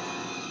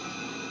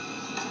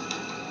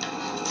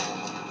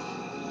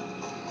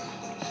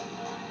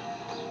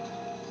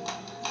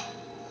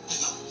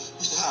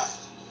 Who's that?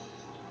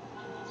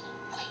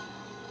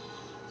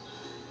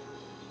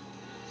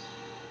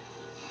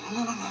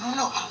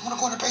 No. I don't want to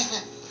go in the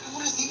basement. I don't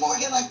want to see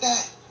Morgan like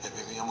that. Hey,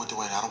 baby, I'm with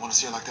Dwayne. I don't want to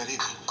see her like that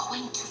either. I'm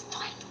going to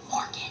find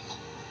Morgan.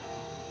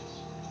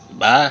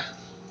 Bye.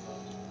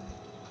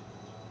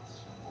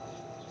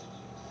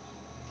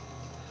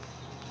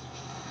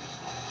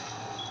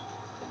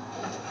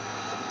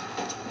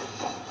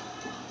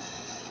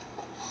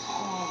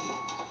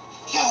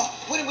 Yo,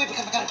 when did we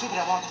become the kind of people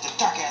that walk into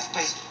dark ass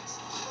basements?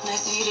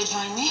 Nice of you to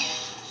join me.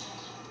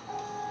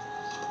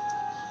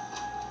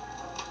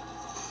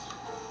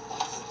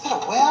 Is that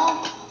a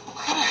well?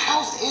 What kind of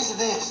house is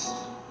this?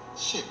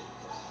 Shit.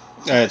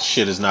 That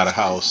shit is not a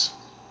house.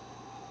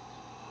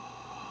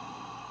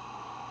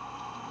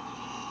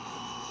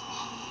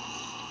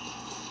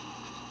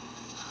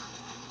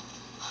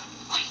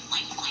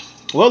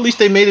 Wait. Well, at least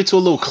they made it to a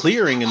little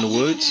clearing in the No.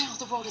 woods.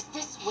 The road is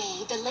this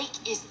way. The lake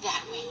is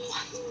that way.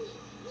 What?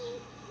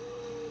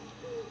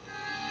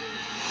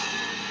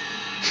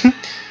 No,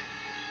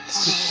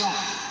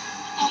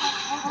 wait,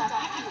 hold up. I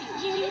can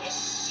hear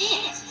this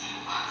shit.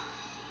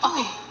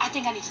 Okay, I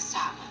think I need to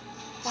stop.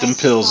 Them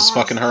pills is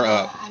fucking her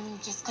up. I'm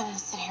just gonna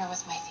sit here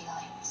with my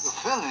feelings. Your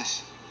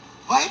feelings?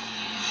 What?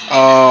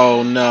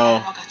 Oh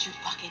no. I got you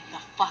bucking the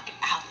fuck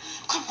out.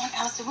 Come on,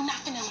 Allison, we're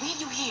not gonna leave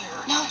you here.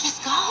 No,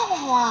 just go.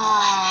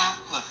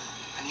 Look,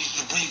 I need you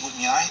to breathe with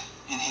me, all right?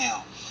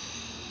 Inhale.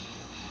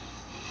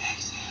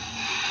 Exhale.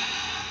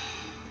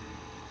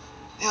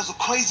 There's a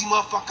crazy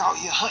motherfucker out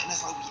here hunting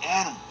us like we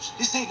animals.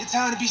 This ain't the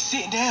time to be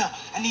sitting down.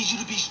 I need you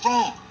to be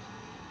strong.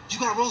 You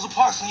got Rosa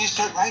Parks on your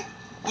shirt, right?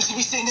 We should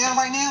be sitting down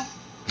right now?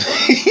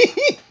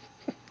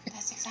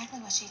 That's exactly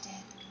what she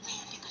did.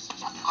 Man, nigga,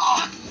 shut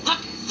up.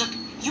 Look,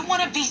 you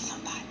wanna be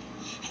somebody,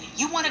 and if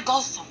you wanna go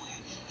somewhere,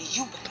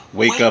 you better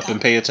Wake up and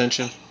pay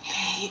attention.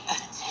 Pay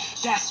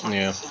attention. That's right.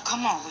 Yeah. So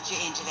come on with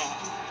your end of that.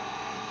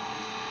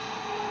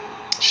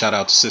 Shout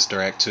out to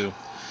Sister Act 2.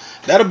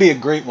 That'll be a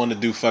great one to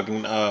do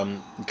fucking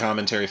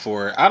commentary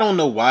for. I don't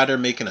know why they're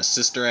making a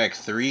Sister Act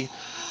 3,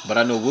 but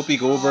I know Whoopi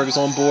Goldberg is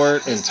on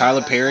board and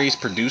Tyler Perry's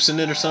producing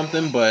it or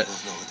something, but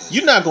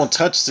you're not going to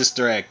touch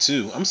Sister Act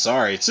 2. I'm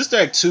sorry. Sister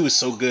Act 2 is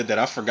so good that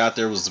I forgot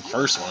there was the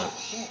first one.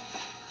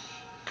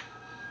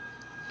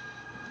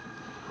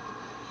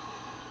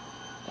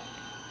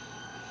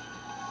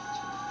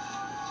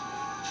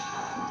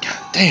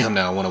 God damn,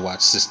 now I want to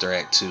watch Sister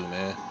Act 2,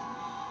 man.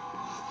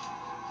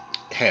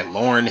 It had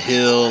Lauryn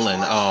Hill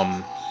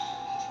and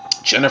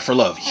Jennifer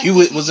Love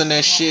Hewitt was in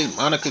that shit.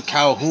 Monica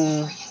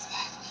Calhoun.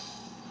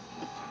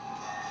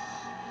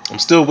 I'm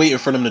still waiting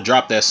for them to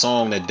drop that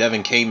song that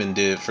Devin Kamen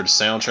did for the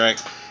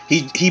soundtrack.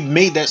 He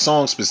made that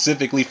song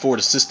specifically for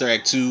the Sister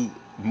Act 2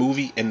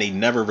 movie, and they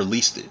never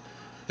released it.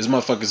 This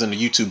motherfucker's in the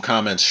YouTube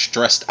comments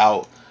stressed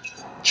out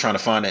trying to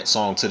find that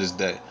song to this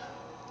day.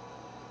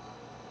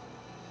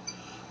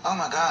 Oh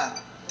my God.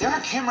 There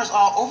are cameras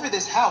all over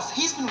this house.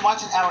 He's been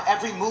watching our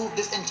every move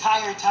this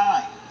entire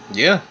time.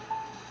 Yeah.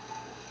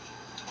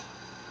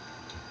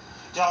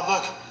 Y'all,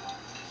 look.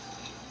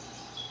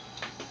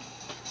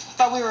 I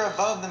thought we were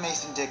above the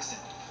Mason-Dixon.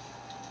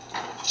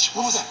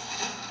 What was that?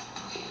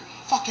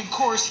 Fucking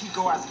course he'd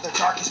go after the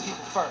darkest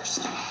people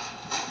first.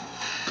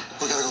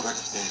 We gotta go back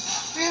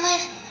upstairs.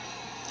 Really?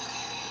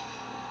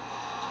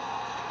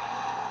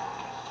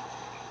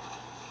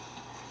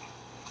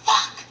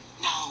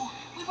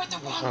 the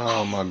wrong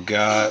Oh way. my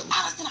God.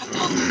 Allison, I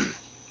told you.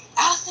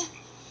 Allison.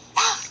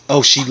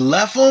 Oh, she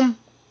left him?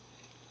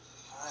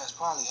 That's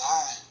probably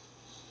high.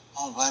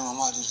 I don't blame him.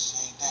 I do the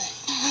same thing.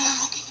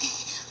 Okay.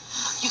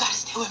 You gotta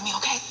stay with me,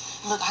 okay?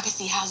 Look, I can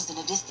see houses in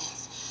the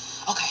distance.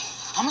 Okay,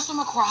 I'm gonna swim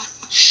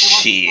across.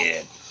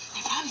 Shit.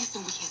 They probably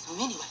assume we can't swim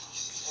anyway.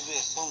 Maybe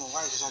assuming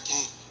right, because I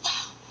can't.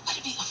 Wow, let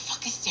it be a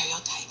fucking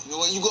stereotype. You know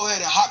what? You go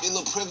ahead and hop your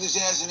little privileged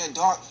ass in that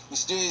dark,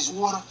 mysterious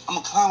water. I'm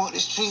going to climb up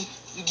this tree.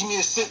 You give me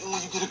a signal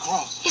when you get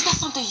across. Is that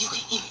something you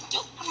can even do?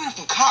 I'm running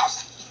from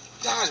cops.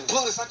 Dodge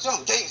bullets. I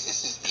jump gates.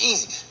 This is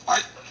easy. All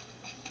right?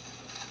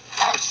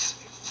 Ouch.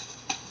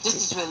 This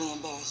is really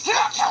embarrassing.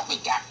 Help me,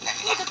 God.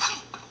 Nigga,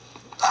 come.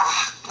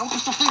 Ah, don't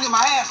put your finger in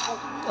my ass.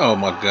 Oh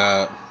my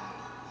God.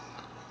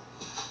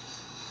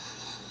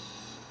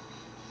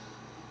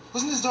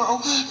 Wasn't this door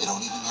open? It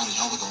don't even matter.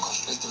 Y'all, we're going to go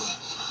straight through it.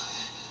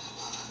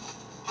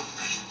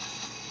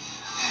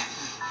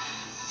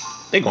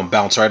 They gonna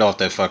bounce right off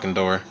that fucking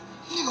door.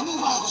 Nigga,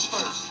 move out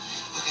first.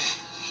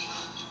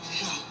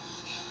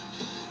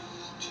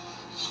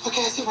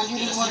 Okay, I see why you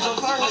didn't want to go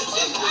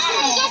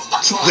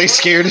first. They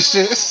scared as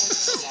shit.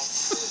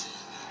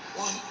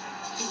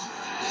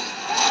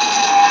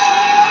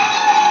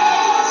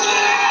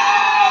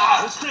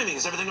 Who's screaming?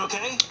 Is everything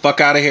okay? Fuck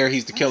out of here.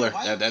 He's the killer.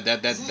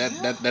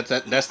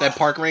 That's that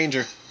park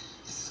ranger.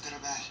 This is good or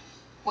bad?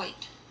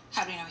 Wait,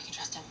 how do we know we can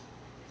trust him?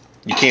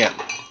 You can't.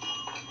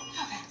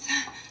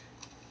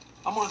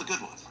 I'm one of the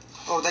good ones.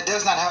 Oh, that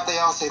does not help. They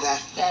all say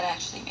that. That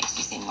actually makes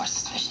you seem more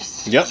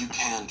suspicious. Yep. You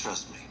can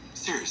trust me.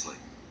 Seriously.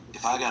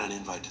 If I got an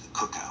invite to the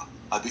cookout,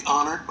 I'd be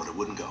honored, but I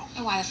wouldn't go.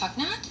 And why the fuck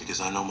not?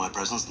 Because I know my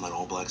presence in that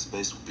all-black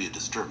space would be a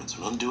disturbance.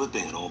 Nothing to do with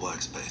being an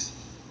all-black space.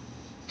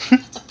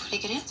 That's a pretty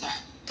good answer.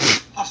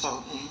 I'm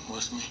so.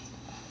 What's me?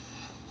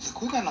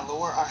 Look, we're gonna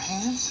lower our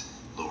hands.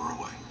 Lower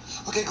away.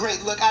 Okay,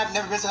 great. Look, I've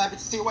never been so happy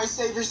to see a white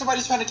savior.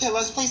 Somebody's trying to kill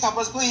us. Please help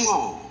us, please.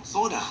 Whoa,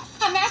 slow down.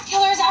 A mass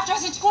killer is after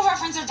us and 2 of our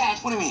friends are dead.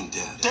 What do you mean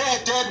dead?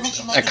 Dead. Meet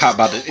you, That cop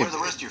about to. Where are the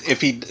rest of your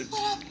If he. Split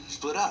up.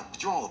 Split up,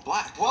 but you're all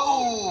black.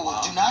 Whoa,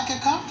 wow. do not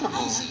get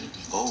comfortable.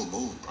 Oh,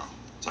 move, bro.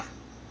 Sorry.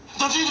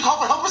 Don't you need to call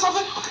for help or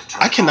something? Okay,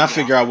 try I to calm cannot down.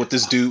 figure out what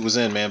this dude was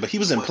in, man, but he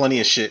was in plenty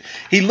of shit.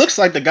 He looks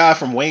like the guy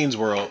from Wayne's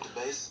World.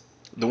 The base.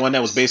 The one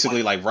that was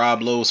basically like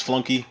Rob Lowe's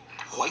flunky.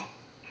 White.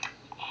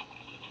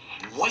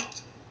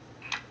 White.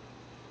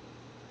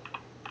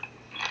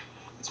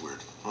 It's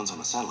weird. Runs on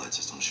a satellite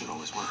system. Should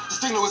always work. The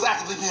signal was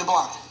actively being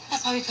blocked.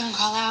 That's why we couldn't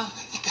call out.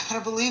 You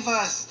gotta believe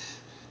us.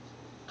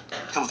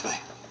 Come with me.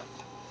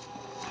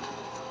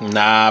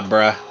 Nah,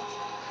 bruh.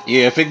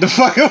 Yeah, pick the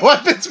fucking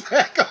weapons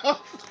back up.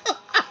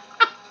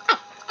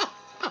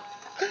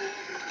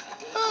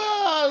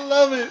 Oh, I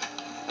love it.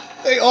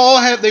 They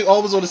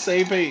all was on the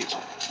same page.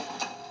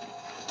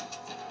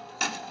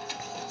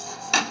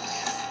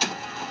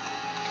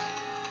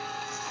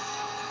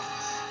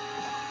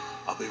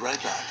 I'll be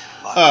right back.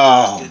 Lock the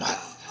Oh doors, get my. down.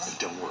 And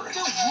don't worry.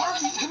 Don't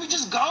worry. Can we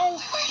just go? Where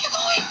are you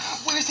going?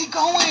 Where's he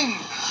going?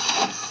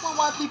 Well,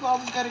 why people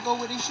always gotta go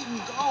where they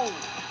shouldn't go?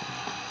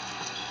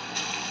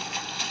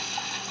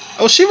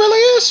 Oh, she really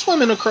is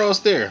swimming across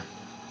there.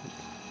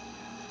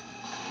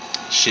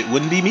 Shit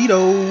wouldn't be me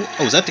though.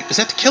 Oh, is that the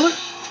killer?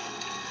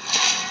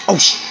 Oh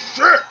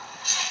shit.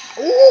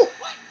 Ooh.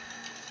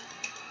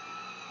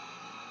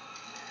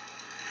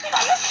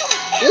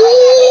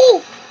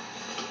 Ooh.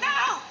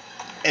 No!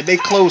 And they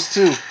close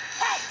too. Hey,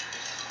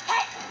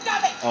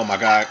 stop it! Oh my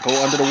god.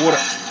 Go under the water.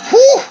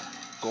 Whew.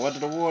 Go under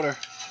the water.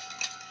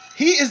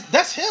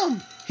 That's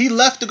him. He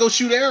left to go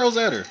shoot arrows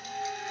at her.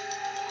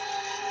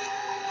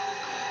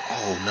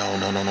 Oh no.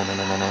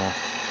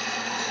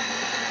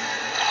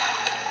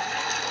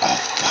 Oh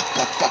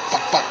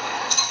fuck.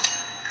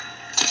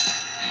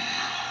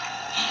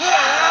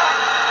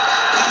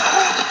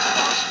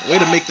 Way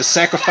to make the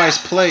sacrifice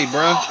play,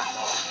 bruh.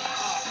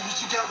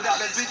 What you got without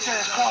that bitch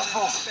ass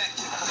crossbow?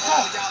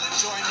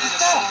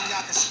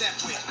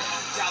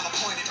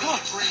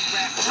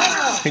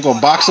 He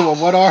gonna box him with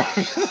what arm?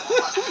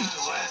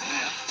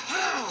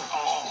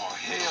 Oh,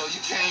 hell, you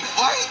can't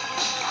fight?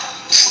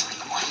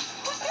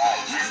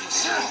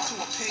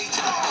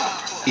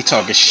 He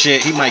talking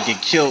shit. He might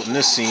get killed in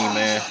this scene,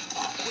 man.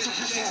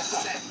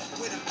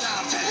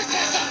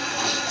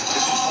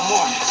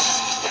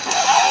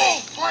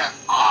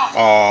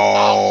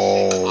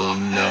 Oh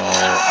no.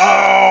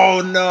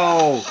 Oh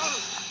no.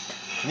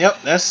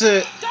 Yep, that's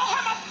it. Don't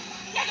hurt my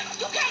nigga.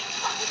 You can't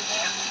fucking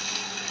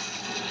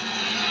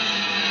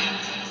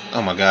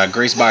Oh my god,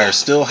 Grace Byers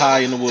still high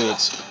in the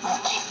woods.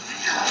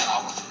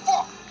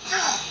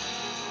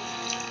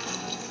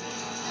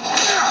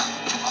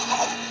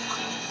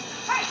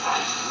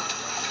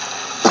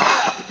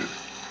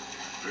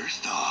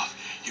 First off,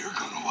 you're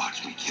gonna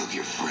watch me kill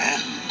your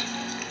friend.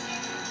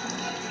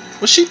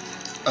 What's she?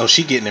 Oh,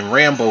 she getting in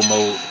Rambo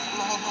mode.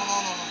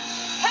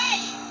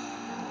 Hey!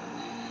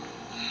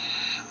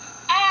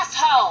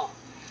 Asshole!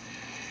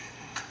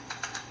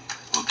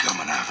 We're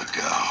coming out the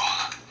go.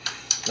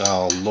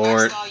 Oh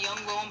lord.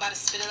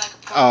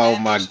 Oh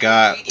my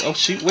god. Oh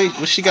she wait,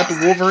 what she got the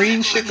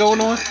Wolverine shit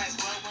going on?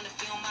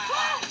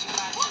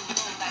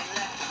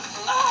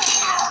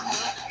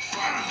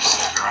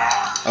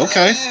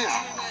 Okay.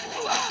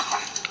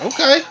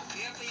 Okay.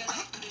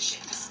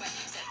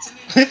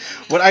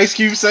 What Ice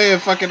Cube saying?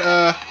 Fucking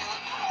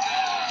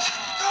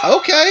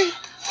Okay.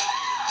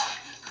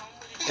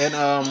 And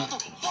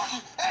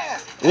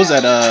what was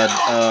that?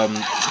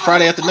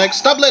 Friday After Next.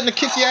 Stop letting it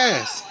kick your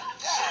ass.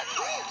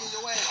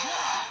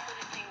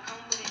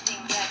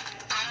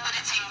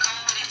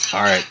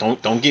 All right.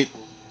 Don't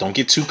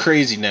get too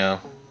crazy now.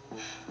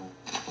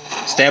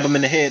 Stab him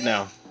in the head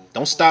now.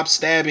 Don't stop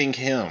stabbing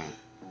him.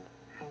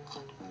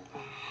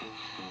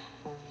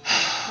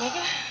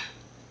 Nigga,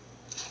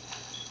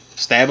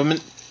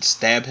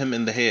 Stab him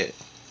in the head.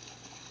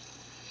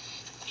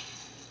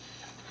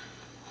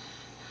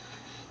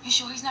 you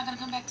sure he's not gonna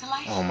come back to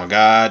life? Oh my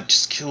God!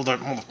 Just kill that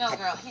No, motherfucker.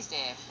 girl, he's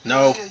dead.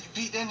 No. Yeah, you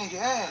beat that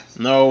nigga ass.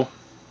 No.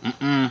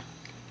 Mm-mm.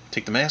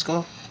 Take the mask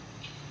off.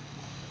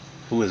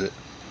 Who is it?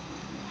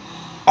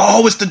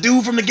 Oh, it's the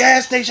dude from the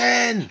gas station.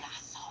 Nigga,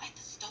 I saw at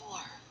the store.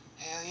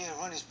 Hell yeah,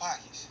 run his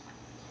pockets.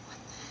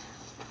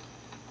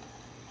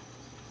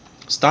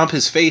 Stomp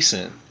his face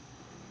in.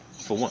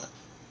 For what?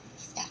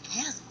 He's got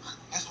asthma.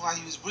 That's why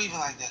he was breathing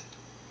like that.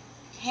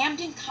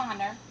 Camden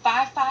Connor,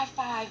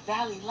 555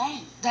 Valley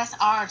Lane. That's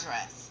our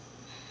address.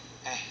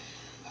 Hey,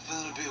 I'm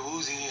feeling a bit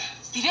woozy here.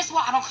 See, that's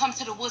why I don't come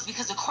to the woods,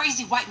 because of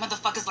crazy white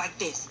motherfuckers like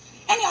this.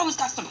 And he always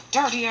got some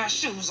dirty ass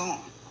shoes on.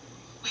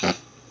 Wait,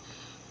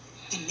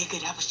 the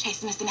nigga that was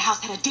chasing us in the house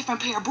had a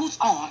different pair of boots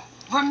on.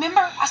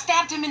 Remember? I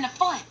stabbed him in the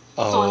foot.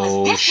 So unless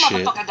Oh this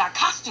shit. motherfucker got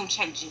costume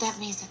changes. That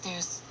means that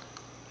there's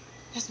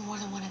more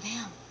than one of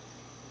them.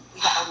 We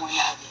gotta warn the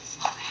others.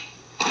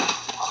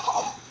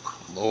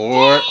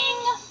 Lord.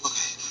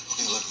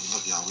 Okay,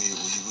 look, y'all.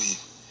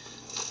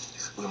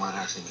 We might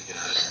actually make it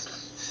out of here.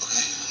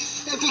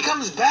 Okay? If he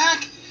comes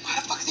back, why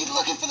the fuck is he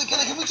looking for the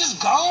killer? Can we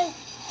just go? Oh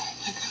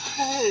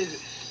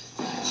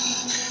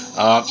my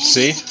God.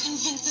 See? To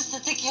convince us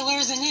that the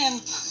killer's in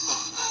him.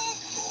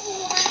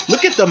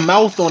 Look at the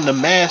mouth on the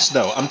mask,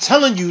 though. I'm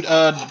telling you,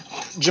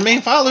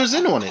 Jermaine Fowler's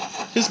in on it.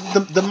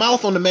 The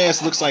mouth on the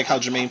mask looks like how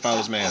Jermaine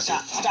Fowler's mask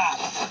is. Stop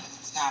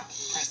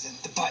pressing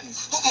the button.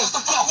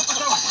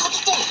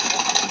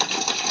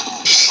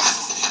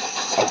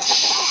 Oh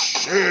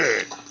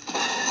shit!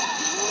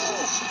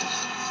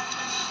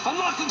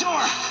 Unlock the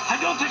door! I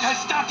don't think I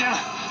stopped him.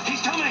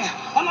 He's coming.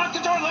 Unlock the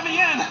door. Let me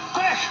in.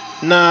 Quick!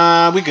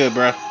 Nah, we good,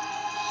 bruh.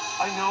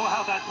 I know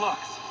how that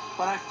looks,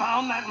 but I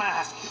found that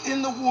mask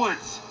in the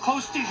woods,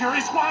 close to here.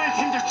 Is why I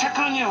came to check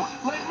on you.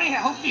 Let me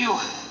help you.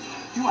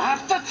 You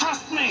have to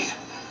trust me.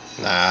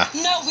 Nah.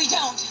 No, we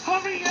don't.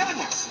 Let me in.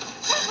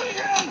 Let me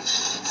in.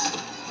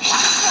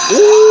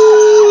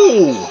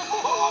 Ooh!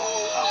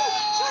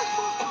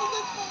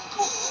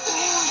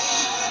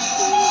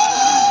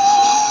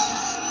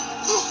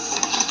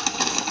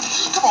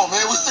 Come on,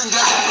 man. We're sitting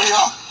desperate,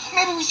 y'all.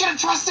 Maybe we should have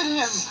trusted him. He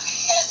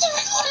has to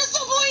record at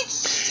some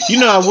point. You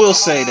know, I will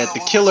say that the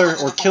killer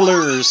or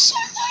killers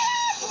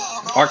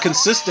are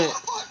consistent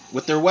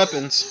with their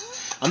weapons.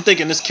 I'm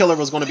thinking this killer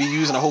was going to be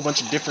using a whole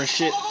bunch of different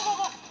shit.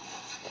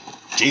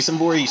 Jason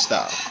Voorhees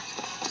style.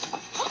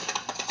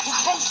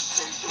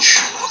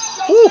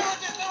 Woo.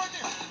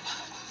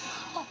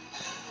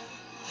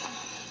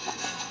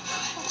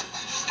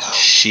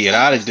 Shit,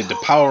 I did the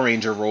Power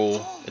Ranger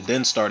roll and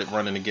then started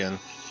running again.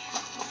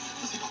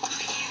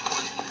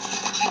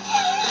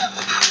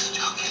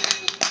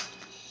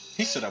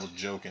 He said I was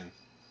joking.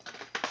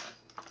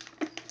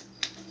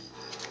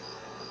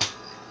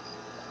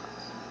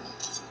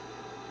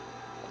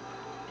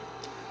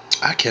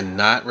 I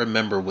cannot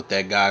remember what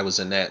that guy was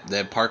in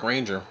that Park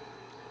Ranger.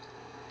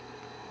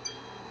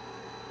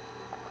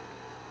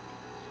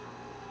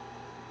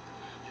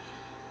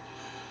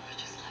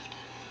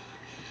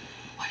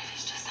 What if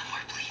he's just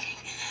somewhere bleeding?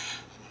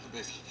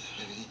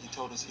 Baby, he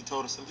told us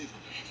to leave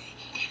him.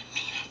 He didn't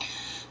mean it.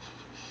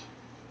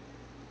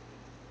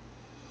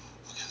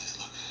 Okay, let's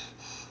look.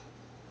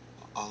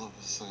 All of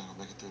us are gonna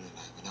make it through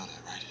tonight. We know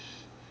that, right?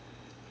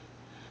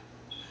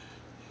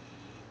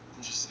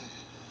 I'm just saying.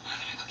 I'm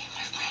gonna go get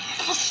my friend.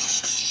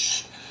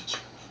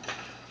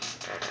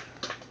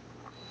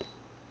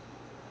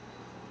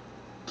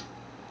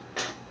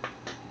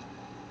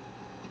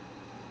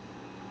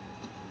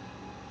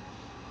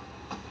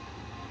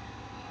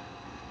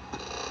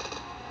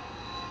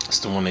 That's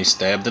the one they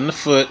stabbed in the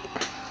foot.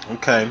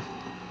 Okay.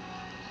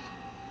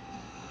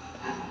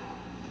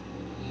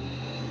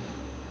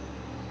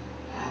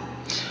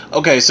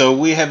 Okay, so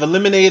we have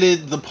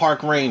eliminated the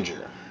Park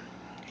Ranger.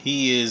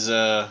 He is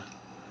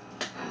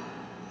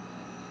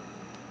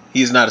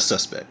he is not a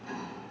suspect.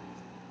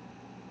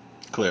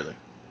 Clearly.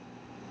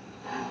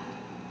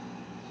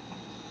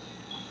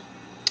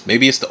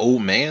 Maybe it's the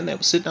old man that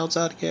was sitting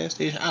outside the gas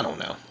station. I don't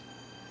know.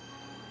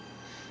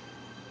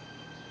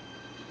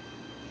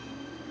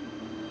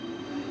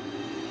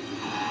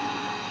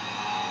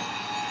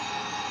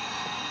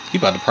 He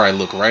about to probably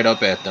look right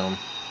up at them.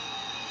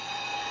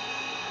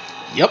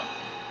 Yep.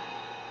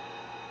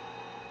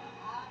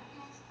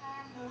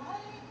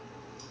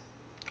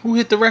 Who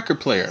hit the record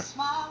player?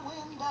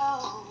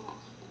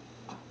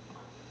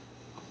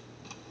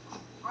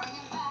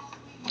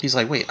 He's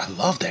like, wait, I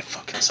love that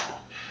fucking song.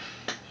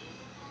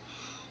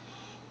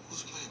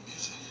 Who's playing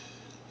music?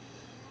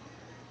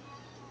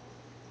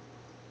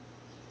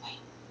 Wait.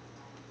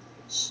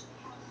 Shh.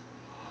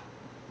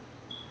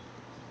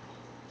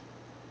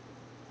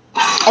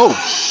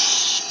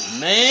 Oh,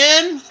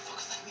 man.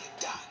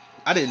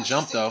 I didn't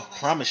jump though.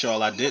 Promise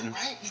y'all I didn't.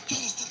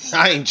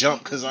 I ain't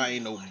jump because I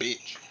ain't no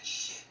bitch.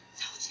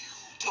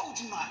 Told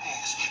you my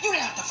ass. You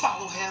didn't have to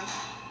follow him.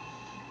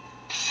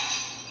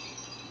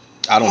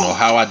 I don't know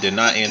how I did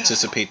not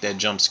anticipate that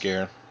jump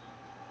scare.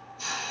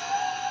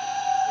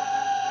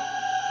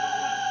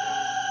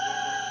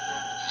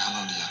 How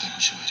long do y'all think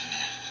we should wait in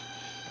here?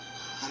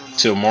 I don't know.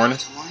 Till morning?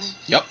 Till morning?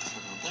 Yep.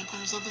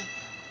 Vampire or something?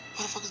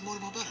 Why the fuck is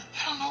morning more better?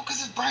 I don't know, because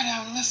it's bright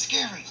out and less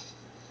scary.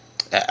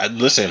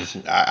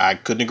 Listen, I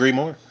couldn't agree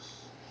more.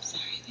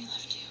 Sorry they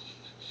left you.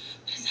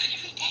 But it's not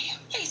every day I'm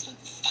faced with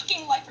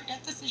fucking life or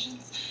death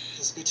decisions.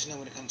 It's good to know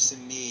when it comes to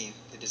me,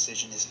 the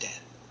decision is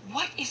death.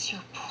 What is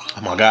your Oh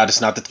problem? my god, it's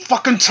not the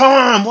fucking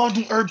time. Why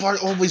do everybody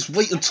always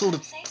wait until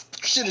the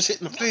shit is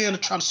hitting the fan to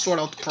try to sort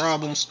out the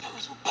problems?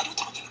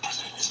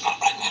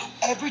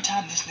 Every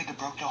time this nigga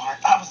broke your heart,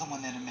 I was the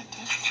one that meant it.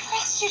 I never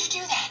asked you to do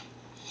that.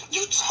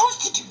 You chose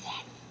to do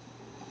that.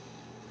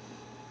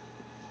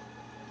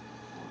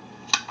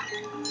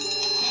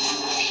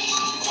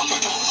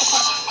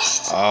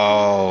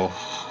 Oh.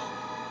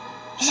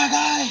 Oh my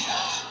god!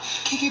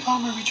 Kiki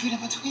Palmer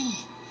retweeted my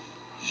tweet.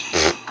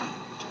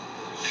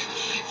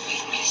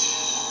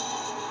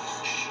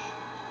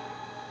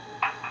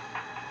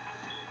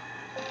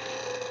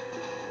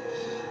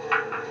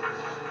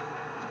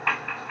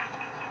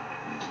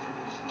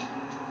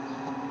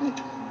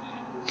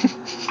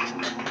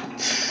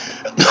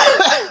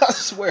 I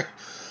swear.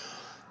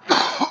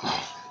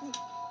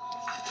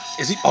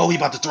 Is he? Oh, he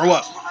about to throw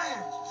up.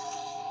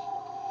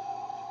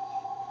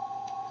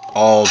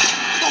 Oh,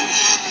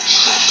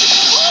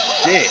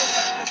 shit.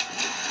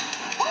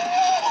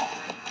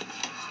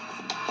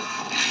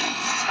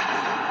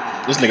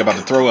 This nigga about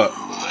to throw up.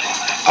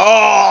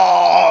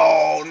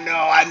 Oh, no,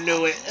 I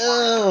knew it.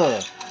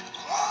 Ugh.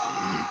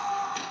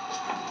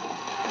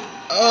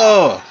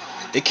 Ugh.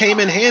 It came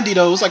in handy,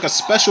 though. It was like a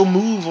special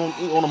move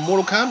on a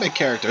Mortal Kombat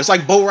character. It's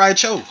like Bo Rai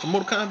Cho from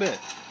Mortal Kombat.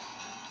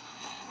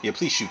 Yeah,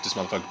 please shoot this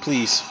motherfucker.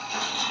 Please.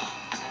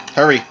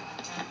 Hurry.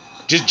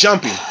 Just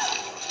jumping.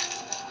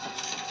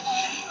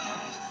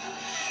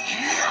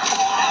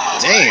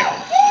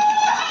 Damn.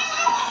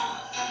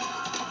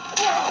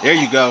 There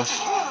you go.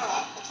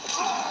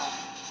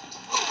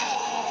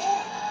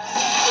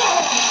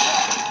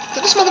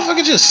 Did this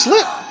motherfucker just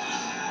slip?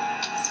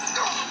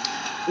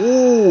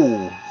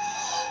 Ooh.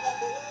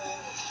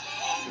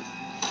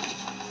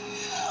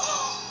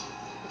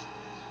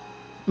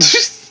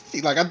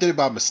 See, like I did it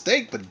by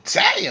mistake, but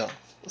damn.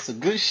 That's a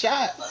good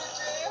shot.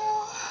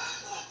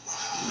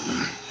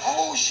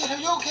 Oh shit, are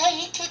you okay?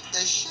 He kicked the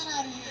shit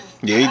out of you.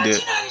 Yeah, he How'd did.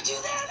 you know how to do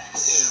that? Yeah,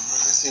 bro,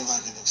 that seems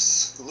like an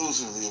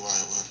exclusively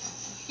white weapon.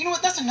 You know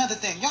what? That's another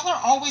thing. Y'all are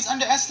always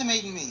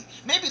underestimating me.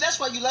 Maybe that's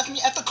why you left me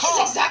at the car.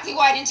 That's exactly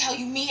why I didn't tell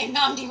you me and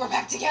Namdi were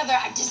back together.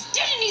 I just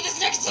didn't need this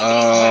negativity.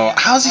 Oh,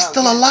 how's he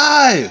still You didn't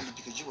tell me alive?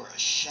 because you were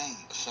ashamed.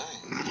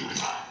 Shame.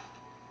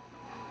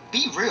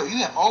 Be real. You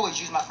have always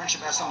used my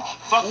friendship as some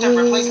fucked up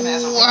replacement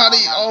as a Ooh, room how on do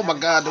you, God. oh You my never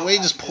god, got the out way he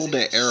about just because pulled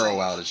it that was arrow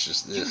safe. out, it's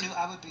just You this. knew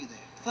I would be there.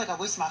 I feel like I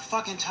wasted my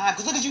fucking time.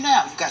 Because look at you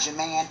now. You got your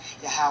man,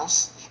 your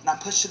house, and I'm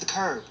pushed to the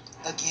curb.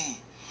 Again.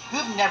 You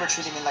have never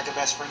treated me like a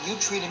best friend. You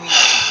treated me like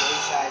a gay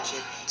side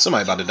chick.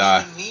 Somebody about to You die.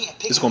 leaving me and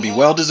It's picking gonna me be up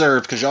well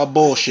deserved because y'all was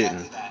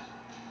bullshitting. exactly that.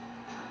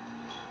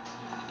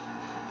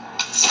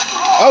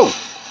 Oh!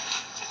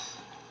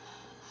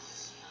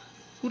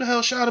 Who the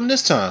hell shot him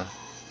this time? That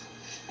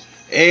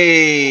was a good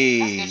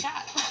Hey!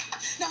 shot.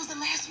 That was the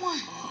last one.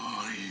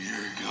 Oh,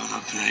 you're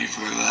gonna pay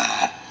for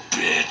that,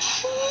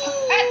 bitch.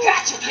 I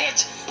got you,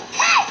 bitch.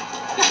 Hey!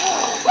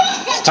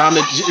 It's time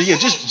to, yeah,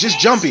 just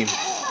jump him. This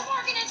is for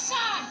Morgan and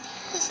Sean.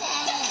 This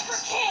This is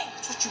for King.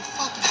 That's what you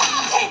fucking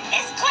Fucking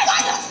it's Cliff. Why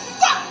the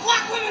fuck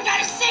black women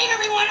gotta save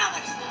everyone all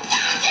the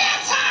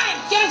goddamn time?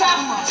 Get him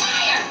down. I'm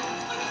tired.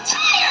 I'm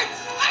tired.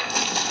 I'm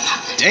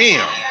fucking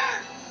Damn.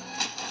 tired.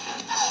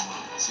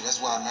 See, that's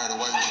why I married a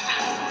white woman.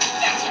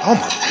 Oh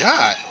my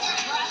god. I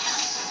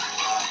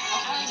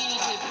don't think you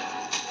need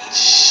to.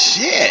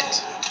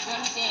 Shit. No,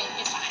 he did.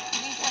 It's fine.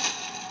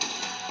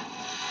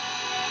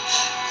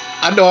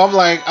 I know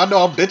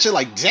I'm bitching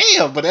like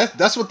damn, but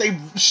that's what they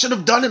should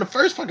have done in the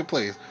first fucking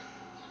place.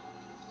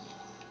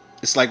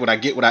 It's like when I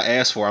get what I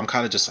asked for, I'm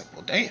kind of just like,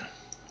 well, damn.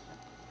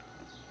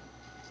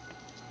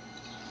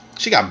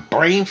 She got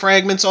brain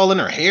fragments all in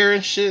her hair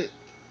and shit.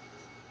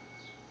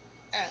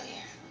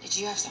 Earlier, did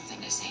you have something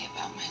to say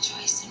about my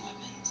choice in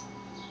weapons?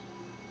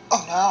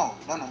 Oh no,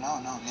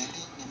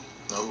 Mindy.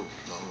 No,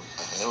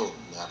 hell,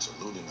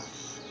 absolutely not.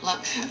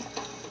 Look,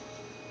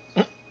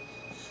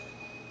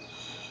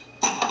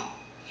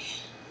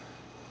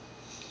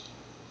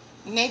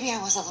 maybe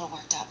I was a little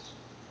worked up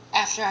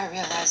after I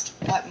realized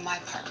what my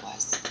part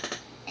was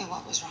and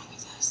what was wrong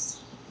with us.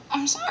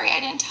 I'm sorry I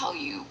didn't tell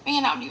you. Me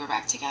and Abdi were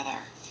back together.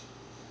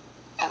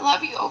 I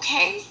love you,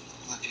 okay?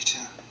 Love you too.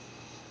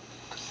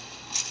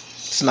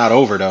 It's not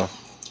over though.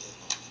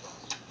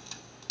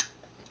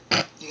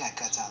 You got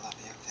cuts all over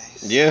your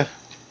face. Yeah.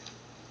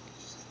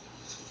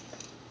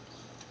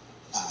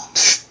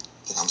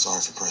 Look, I'm sorry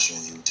for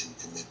pressuring you to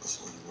commit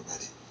before you were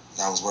ready.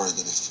 I was worried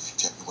that if you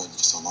kept me waiting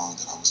for so long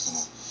that I'm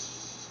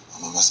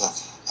gonna mess up.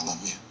 I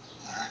love you.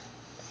 All right.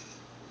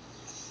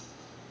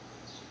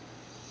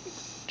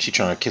 She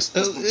trying to kiss.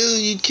 Oh,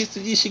 you kissed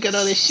her. She got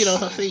all that shit on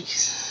her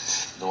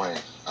face. Dwayne,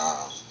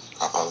 I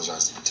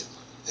apologize to you too.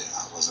 Yeah,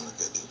 I wasn't a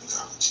good dude in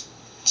college.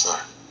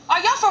 Sorry.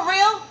 Are y'all for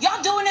real? Y'all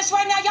doing this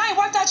right now? Y'all ain't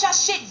worked out y'all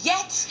shit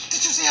yet?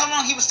 Did you see how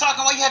long he was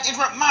talking? Why you had to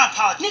interrupt my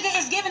apology? Nigga,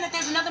 it's given that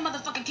there's another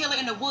motherfucking killer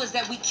in the woods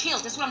that we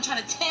killed. That's what I'm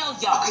trying to tell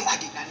y'all. Okay, I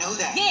did not know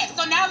that. Yeah,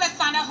 so now let's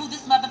find out who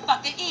this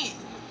motherfucker is.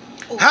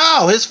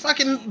 How? His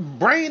fucking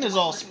brain is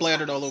all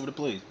splattered all over the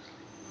place.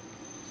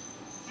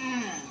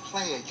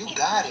 Player, you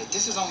got it.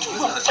 This is on you.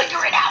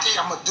 Figure it out.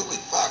 Yeah, I'm gonna do it.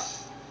 Fuck.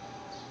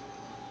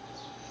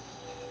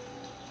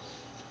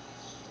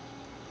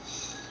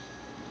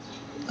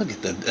 Look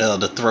at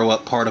the throw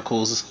up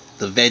particles,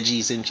 the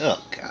veggies and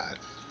oh god.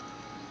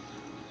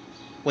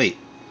 Wait,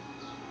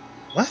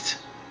 what?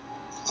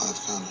 Live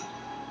Connor.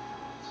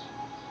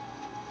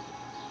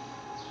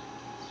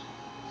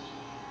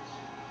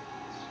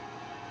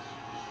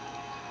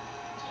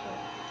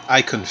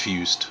 I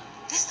confused.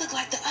 This look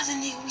like the other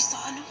nigga we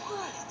saw in the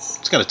woods.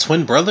 It's got a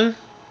twin brother.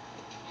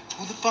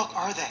 Who the fuck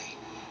are they?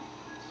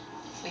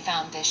 We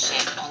found this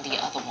shit on the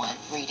other one.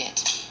 Read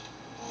it.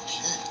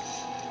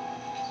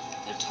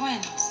 They're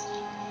twins.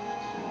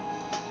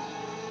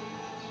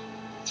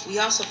 We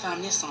also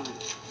found this on them.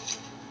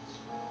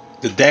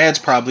 The dad's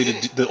probably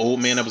the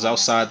old man that was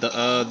outside the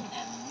Yup,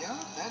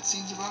 that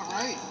seems about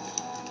right.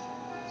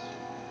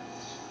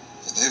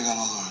 And they've got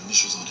all our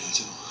initials on here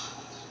too.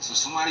 So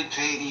somebody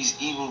paid these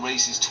evil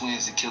racist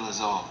twins to kill us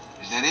all.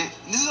 Is that it?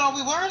 This is all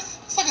we worth?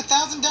 It's like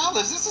 $1,000.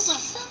 This is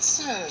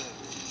offensive.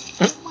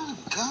 Oh my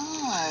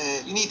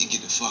god. You need to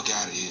get the fuck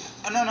out of here.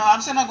 Oh, no,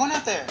 I'm saying not going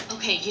out there.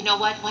 Okay, you know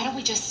what? Why don't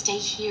we just stay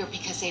here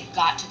because they've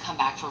got to come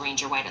back for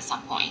Ranger White at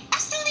some point. I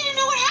still need to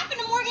know what happened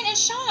to Morgan and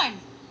Sean.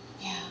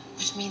 Yeah,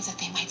 which means that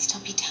they might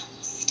still be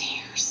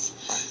downstairs.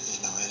 Right,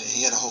 you know, and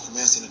he had a whole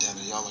command center down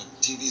there. Y'all like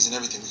TVs and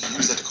everything. We can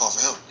use that to call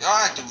for help. Y'all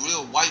acting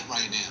real white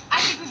right now. I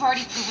think we've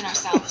already proven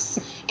ourselves.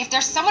 If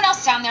there's someone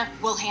else down there,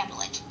 we'll handle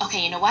it.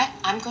 Okay, you know what?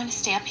 I'm going to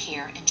stay up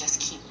here and just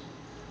keep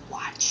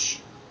watch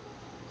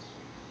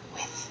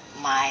with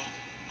my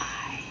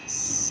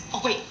eyes.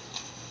 Oh, wait.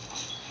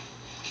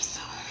 I'm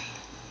sorry.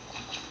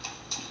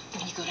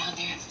 When you go down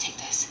there, take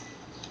this.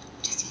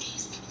 Just in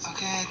case.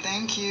 Okay,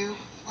 thank you.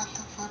 What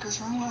the fuck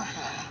is wrong with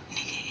her?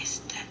 Nigga, it's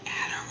the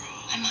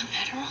Adderall. I'm on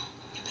Adderall.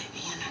 Yeah,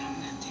 baby, you're not on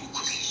nothing.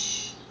 Okay.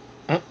 Shh.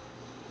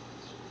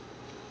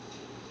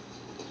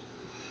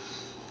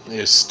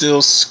 There's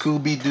still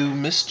Scooby-Doo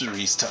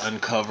mysteries to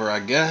uncover, I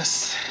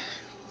guess.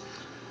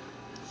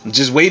 I'm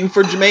just waiting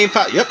for Jermaine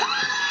Fox. Yep.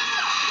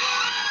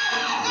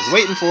 Just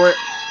waiting for it.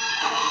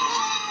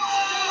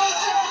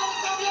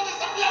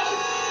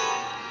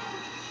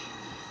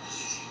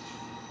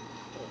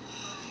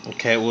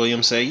 Cat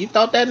Williams say, "You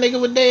thought that nigga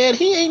was dead?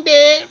 He ain't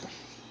dead."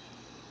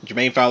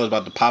 Jermaine Fowler's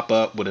about to pop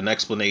up with an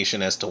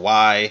explanation as to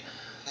why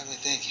Let me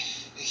think.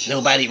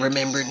 nobody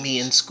remembered me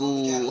in We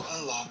school. gotta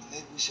unlock.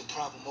 Maybe we should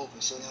prop them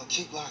open so they don't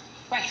keep locking.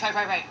 Right. Great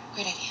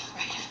idea.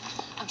 Right.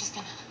 I'm just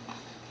gonna.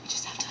 We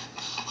just have to.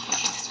 Oh, look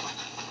at this one.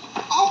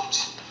 Out!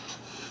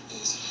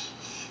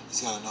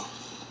 He's gotta know.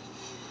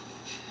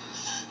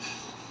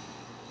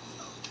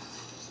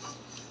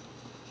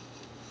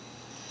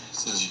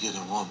 Says you're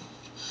getting warmer.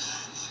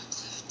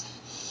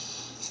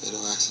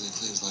 Fatal accident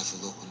claims life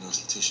of local nurse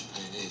Letitia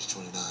Payne, age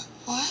 29.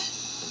 What?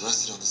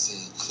 Arrested on the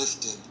scene,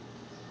 Clifton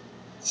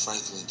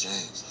Franklin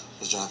James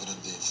was driving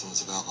under the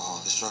influence of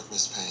alcohol. It struck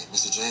Miss Payne.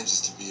 Mr. James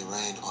is to be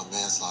arraigned on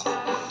manslaughter.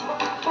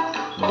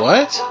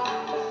 What?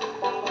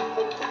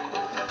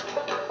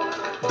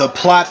 The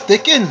plot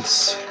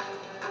thickens.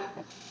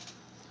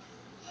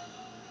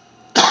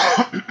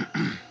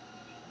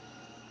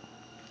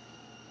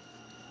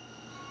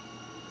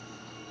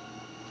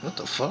 What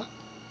the fuck?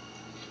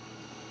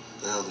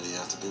 What the hell did he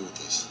have to do with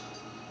this?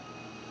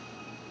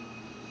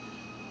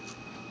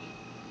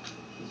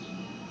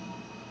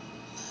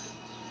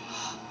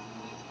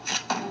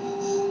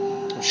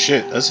 Oh,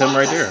 shit, that's him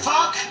right there.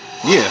 Fuck!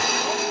 Yeah.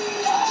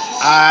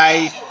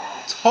 I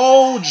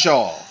told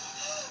y'all.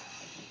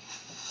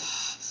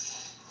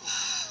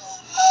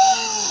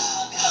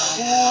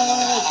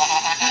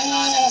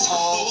 This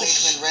whole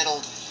place been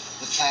riddled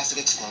with plastic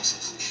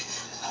explosives.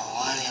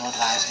 One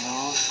ill-advised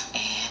move.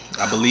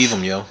 I believe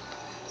him, yo.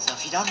 So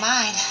if you don't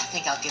mind, I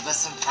think I'll give us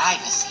some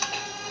privacy.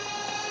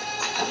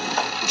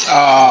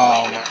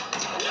 Oh, man.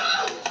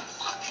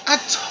 I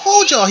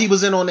told y'all he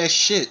was in on that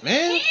shit,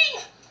 man.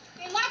 King!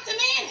 They locked him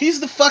in! He's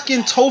the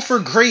fucking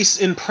Topher Grace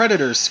in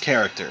Predators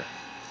character.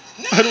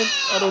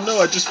 I don't know.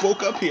 I just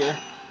woke up here.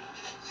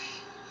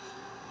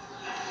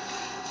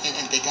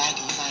 And big guy,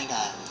 do you mind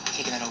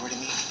kicking it over to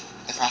me?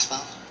 The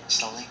crossbow?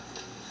 Slowly?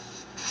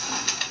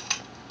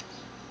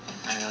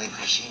 I really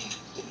appreciate it.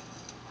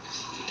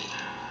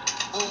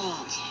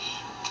 Okay.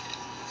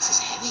 This is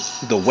heavy.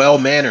 The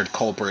well-mannered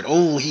culprit.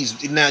 Oh,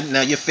 he's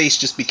now your face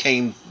just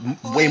became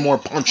way more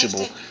punchable.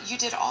 Clifton, you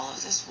did all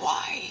of this.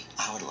 Why?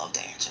 I would love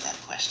to answer that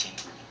question,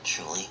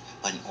 truly.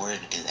 But in order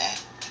to do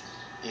that,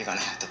 you're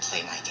gonna have to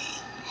play my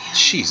game.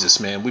 Jesus,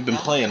 man, we've been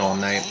No, playing you don't all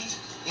wanna night. play?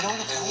 You don't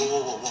want to play?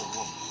 Whoa, whoa, whoa,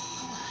 whoa,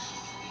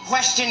 whoa.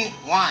 Question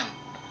 1.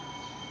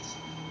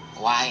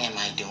 Why am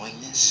I doing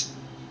this?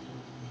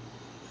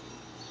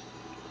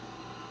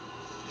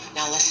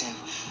 Now listen,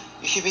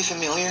 you should be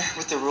familiar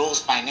with the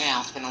rules by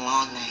now. It's been a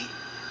long night.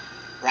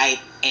 Right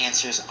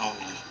answers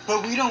only.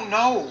 But we don't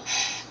know.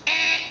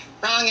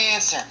 Wrong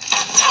answer.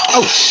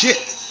 Oh shit!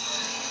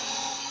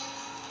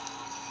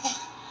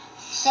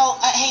 So,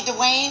 hey,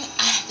 Dwayne,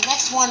 the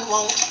next one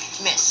won't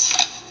miss.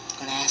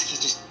 I'm gonna ask you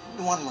just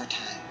one more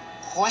time.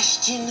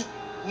 Question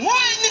 1.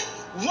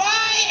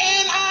 Why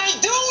am I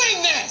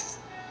doing this?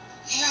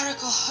 The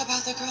article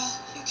about the girl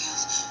you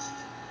killed.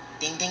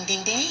 Ding, ding,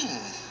 ding, ding.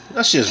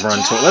 Let's just Good run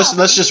to it. job,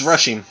 Let's just Reese.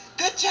 rush him.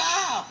 Good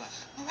job.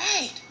 All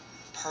right.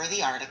 Per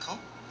the article,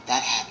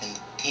 that happened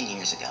 10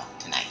 years ago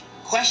tonight.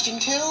 Question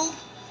 2.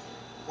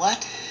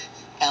 What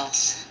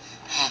else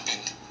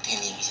happened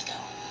 10 years ago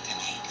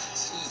tonight?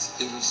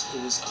 It was.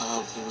 Let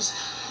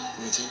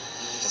me tell you.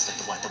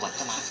 The what?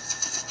 Come on.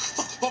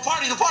 The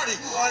party. It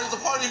was a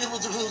party. It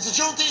was a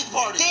Juneteenth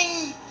party.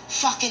 Ding.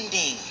 Fucking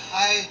ding.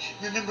 I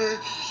remember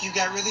you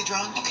got really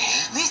drunk. Okay.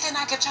 At least they're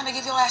not kept trying to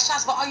give your ass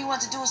shots, but all you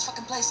wanted to do was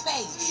fucking play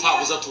spades. Pot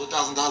was up to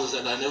 $1,000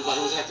 that night, and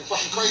everybody was acting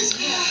fucking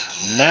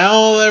crazy.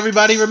 Now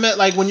everybody remember,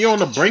 like when you're on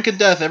the brink of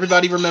death,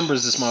 everybody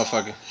remembers this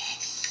motherfucker.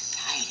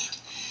 Excited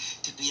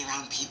to be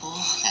around people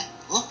that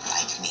look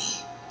like me.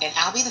 And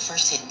I'll be the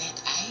first to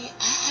admit,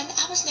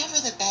 I was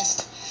never the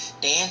best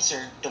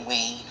dancer,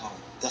 Dwayne, or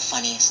the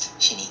funniest,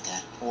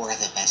 Shanika, or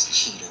the best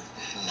cheater,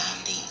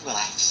 Namdi.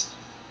 Relax.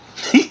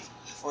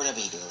 Or whatever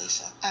you do,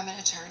 Lisa. I'm an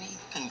attorney.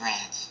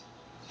 Congrats.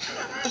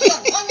 But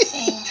one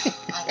thing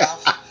I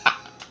love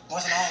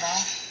more than all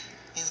that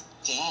is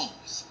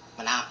games.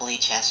 Monopoly,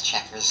 chess,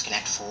 checkers,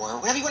 Connect 4,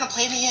 whatever you want to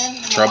play me in,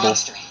 I'm Trouble. a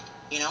monster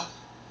at, you know?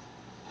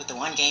 But the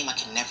one game I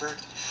can never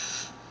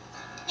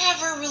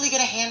really get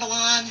a handle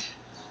on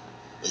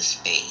was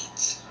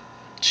spades.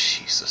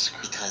 Jesus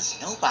Christ. Because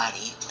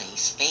nobody plays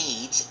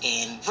spades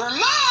in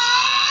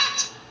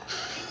Vermont!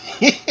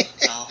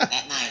 So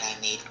that night I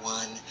made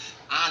one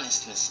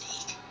honest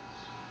mistake.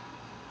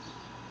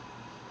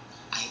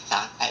 I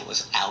thought I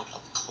was out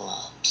of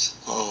clubs.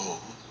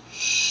 Oh,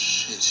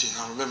 shit,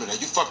 I remember that.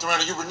 You fucked around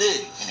and you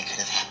reneged. And it could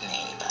have happened to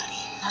anybody.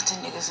 Not to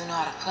niggas who know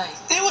how to play.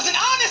 It was an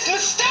honest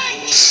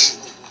mistake!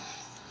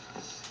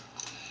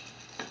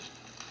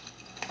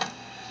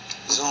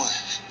 It's on.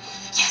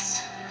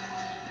 Yes.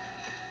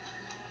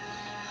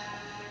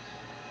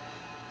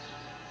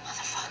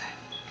 Motherfucker.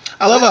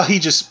 I love how he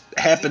just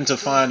happened to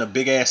find a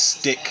big ass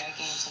stick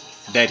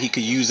that he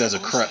could use as a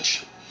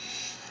crutch.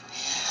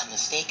 A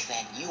mistake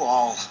that you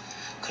all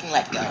couldn't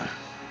let go.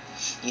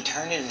 You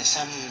turned it into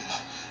some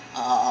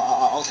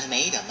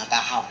ultimatum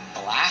about how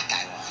black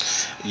I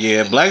was.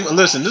 Yeah, black.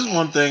 Listen, this is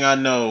one thing I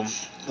know.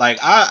 Like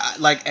I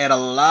like at a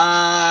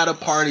lot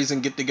of parties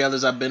and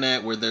get-togethers I've been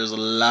at where there's a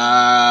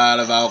lot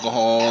of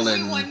alcohol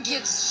Everyone and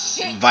gives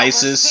shit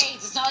vices. over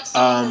spades. It's not like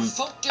someone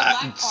revoked your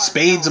black card.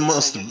 Spades No,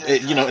 amongst Lisa,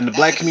 you know in the correct.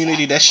 black That's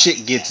community, that exactly what shit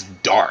he gets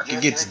said. dark. Your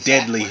It gets exact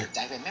deadly. words,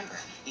 I remember.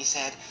 He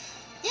said,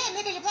 "Yeah,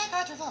 nigga, your black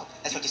card's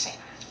revoked." That's what you said.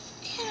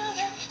 You know,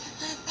 that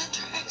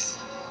tracks.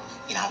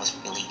 You know, I was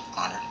really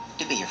honored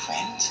to be your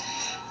friend.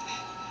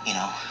 You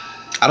know,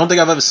 I don't think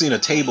I've ever seen a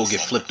you table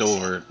get said flipped what you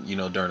said. over, you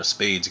know, during a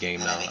spades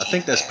game. And Now I I became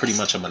think that's pretty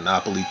much embarrassed, a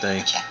monopoly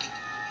thing. rejected.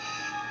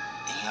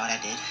 And you know what I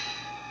did?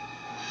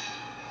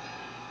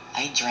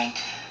 I drank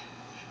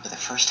for the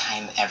first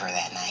time ever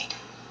that night,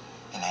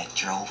 and I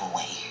drove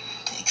away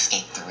to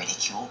escape the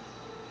ridicule.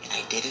 And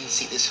I didn't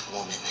see this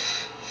woman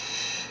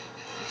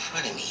in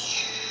front of me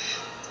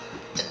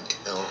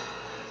until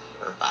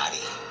her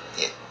body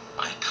hit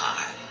my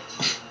car.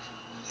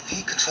 If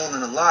he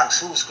controlling the locks,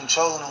 who was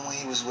controlling him when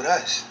he was with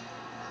us?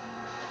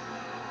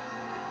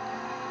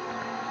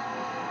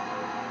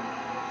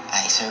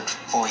 I served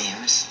 4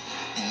 years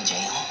in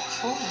jail.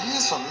 4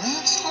 years for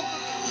manslaughter?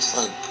 It's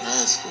like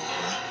grad school,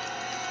 bro.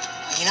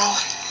 You know,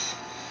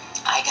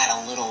 I got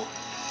a little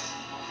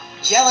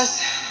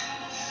jealous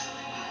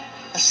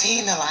of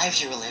seeing the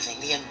lives you were living,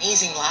 the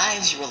amazing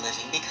lives you were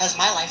living, because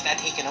my life got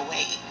taken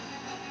away.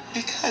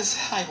 Because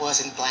I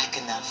wasn't black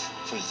enough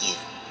for you.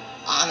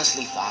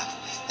 Honestly thought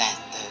that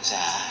those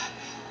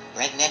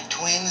redneck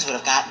twins would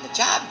have gotten the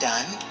job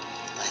done,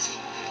 but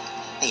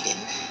they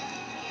didn't.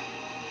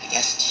 I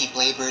guess cheap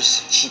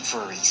labor's cheap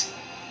for a reason.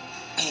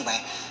 Anyway,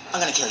 I'm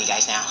gonna kill you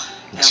guys now.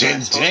 And I'm gonna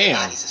dispose of your Damn.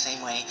 bodies the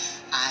same way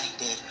I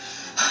did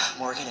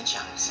Morgan and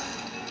Johnson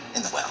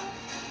in the well.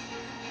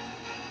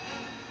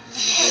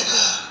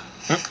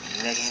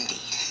 Nigga indeed.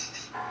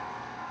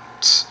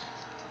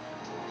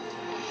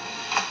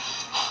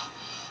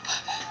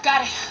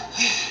 Got it.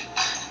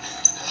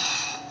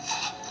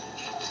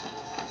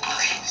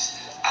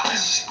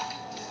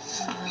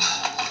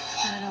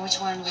 I don't know which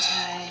one, which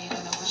I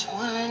don't know which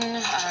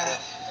one.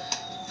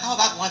 How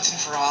about once and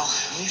for all,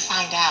 we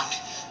find out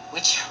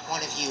which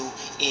one of you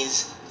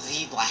is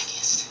the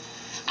blackest.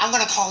 I'm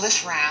gonna call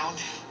this round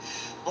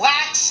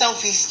Black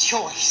Sophie's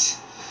Choice.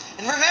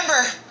 And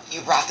remember,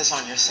 you brought this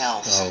on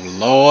yourselves. Oh,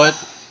 Lord.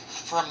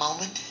 For a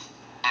moment,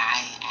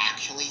 I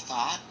actually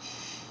thought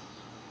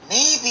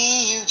maybe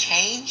you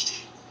changed.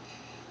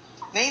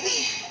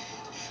 Maybe.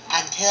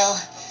 Until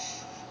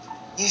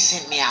you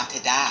sent me out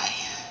to die.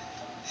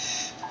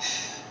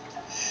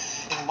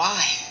 And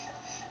why?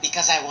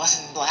 Because I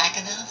wasn't black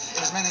enough? It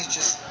was mainly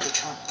just the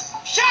Trump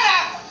thing. Shut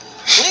up!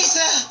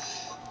 Lisa,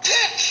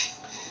 pick!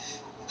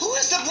 Who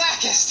is the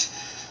blackest?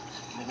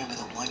 Remember,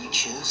 the one you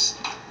choose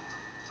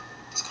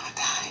is gonna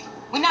die.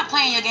 We're not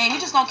playing your game.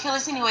 You're just gonna kill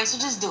us anyway, so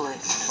just do it.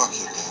 Fuck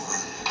your game, bro.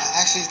 I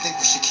actually think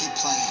we should keep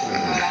playing.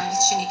 Right, I'm with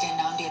Shanika and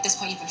Namdi. At this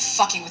point, you've been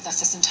fucking with us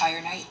this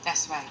entire night.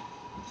 That's right.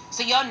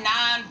 So your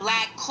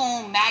non-black,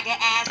 coon, MAGA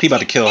ass. He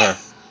about to kill her.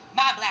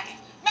 My black ass.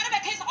 Matter of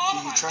fact, piss all Do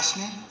of you our trust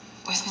me?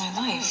 With my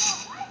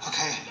life.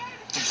 Okay,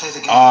 then play the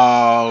game.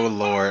 Oh,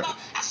 Lord.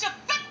 I should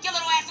flip your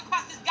little ass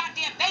across this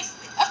goddamn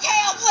basement. Okay,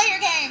 I'll play your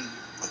game.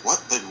 Like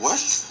what? Like what?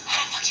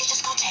 How the fuck you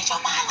just gonna change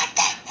your mind like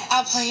that?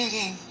 I'll play your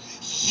game.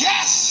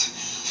 Yes!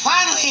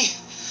 Finally,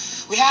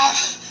 we have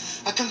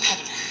a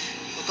competitor.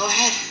 Well, go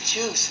ahead,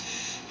 choose.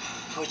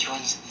 Which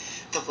one's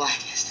the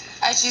blackest?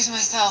 I choose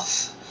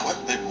myself. What?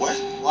 Like what?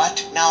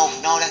 What? No,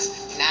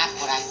 that's not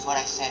what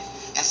I said.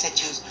 I said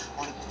choose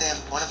one of them,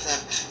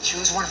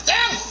 choose one of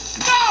them!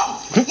 No!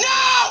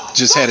 No!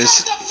 Just Those had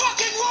his- aren't the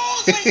fucking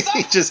rules, Lisa!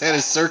 He just had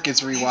his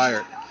circuits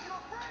rewired.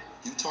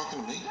 You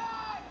talking to me?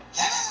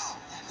 Yes.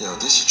 Yo,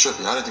 this is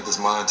trippy. I didn't think this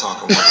mind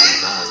talking was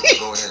guys, but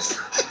go ahead.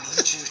 I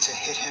need you to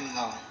hit him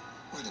low.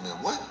 Wait a minute,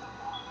 what?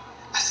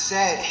 I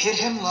said hit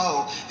him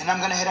low, and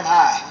I'm gonna hit him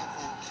high.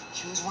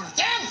 Choose one of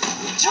them!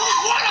 Choose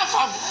one of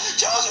them!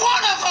 Choose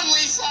one of them,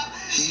 Lisa!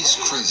 He's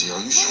crazy, are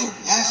you sure?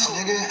 Yes,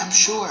 nigga, I'm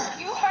sure.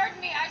 You heard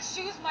me. I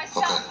choose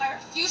myself. Okay. I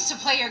refuse to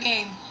play your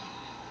game.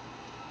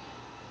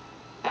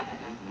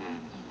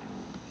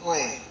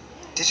 Wait,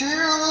 did you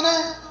hear all of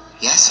that?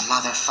 Yes,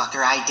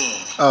 motherfucker, I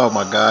did. Oh,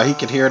 my God. He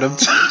can hear them.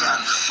 You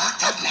done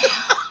fucked up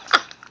now.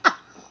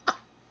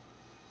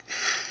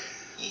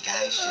 You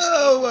guys just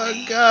Oh, gave my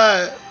away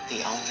God.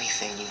 the only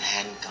thing you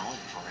hadn't going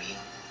for you.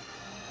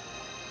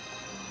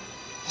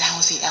 That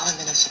was the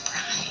element of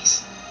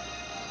surprise.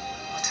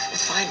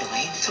 It's fine,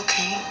 Dwayne. It's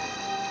okay.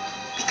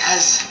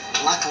 Because,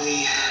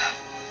 luckily,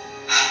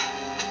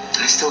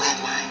 I still had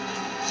mine.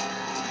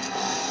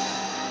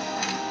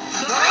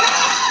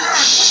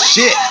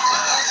 Shit.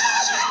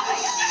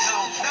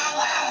 No,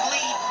 let him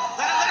bleed.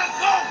 Let him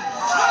go.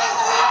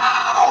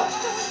 No!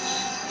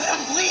 Let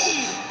him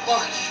bleed.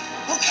 Look,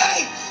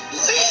 okay,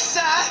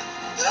 Lisa,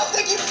 I don't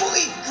think you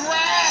fully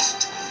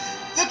grasped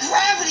the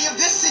gravity of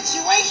this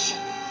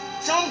situation.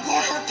 So I'm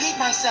going to repeat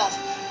myself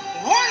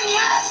one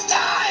last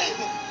time.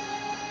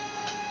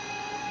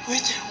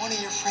 Which one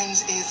of your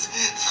friends is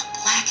the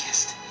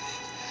blackest?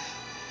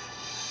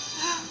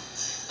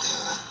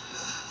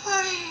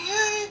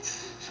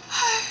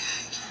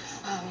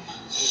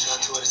 Each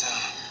got two at a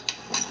time.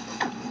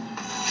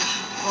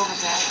 Over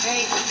there,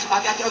 okay?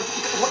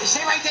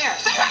 Stay right there.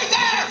 Stay right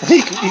there.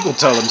 He gonna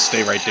tell him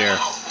stay right there.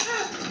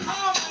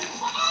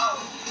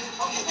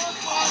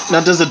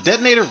 Now, does a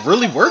detonator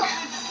really work?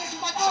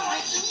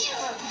 Right here.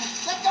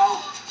 Let go.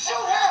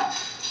 Shoot him.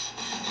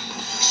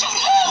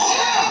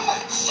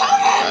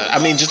 I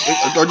mean, just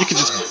or you could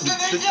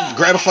just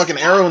grab a fucking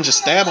arrow and just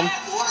stab him. Wait,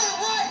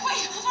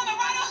 who's on the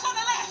right or who's on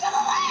the left? On the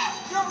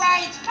left. You're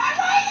right. My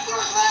right. You're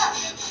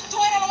left.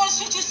 Dwayne, I don't want to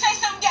shoot you. Say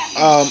something, gay.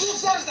 You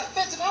said it's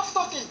defensive. I'll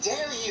fucking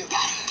dare you.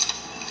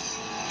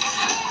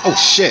 Oh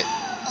shit.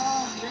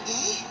 You're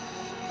gay?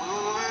 I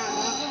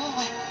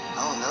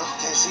don't know.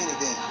 Can't see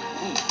anything.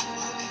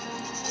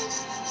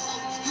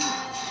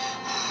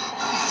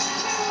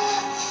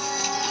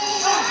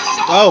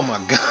 Oh my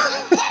God.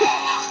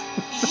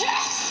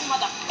 Yes,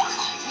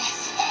 motherfucker.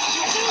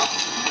 Yes.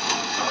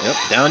 Yep,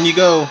 down you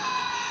go.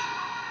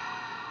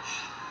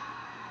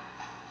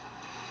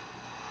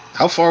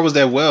 How far was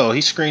that well?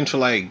 He screamed for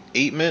like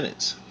 8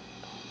 minutes.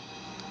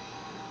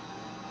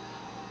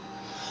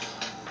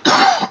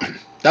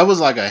 That was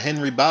like a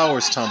Henry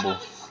Bowers tumble.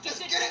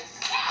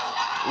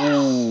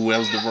 Ooh, that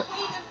was the. Wait a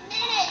minute.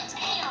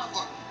 Damn.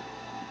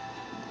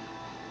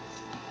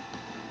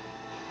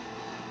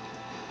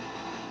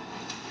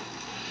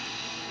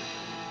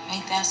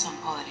 Ain't that some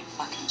poetic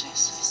fucking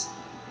justice?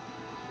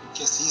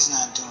 Guess he's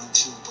not doing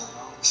too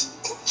well.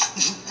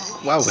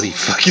 Why would he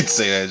fucking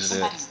say that shit?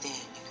 Somebody's dead.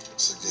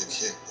 It's a good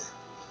kick, bro.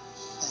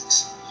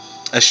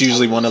 Thanks. That's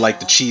usually one of like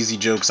the cheesy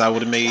jokes I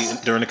would have made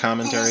during the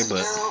commentary,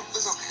 but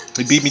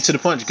he beat me to the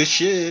punch. Good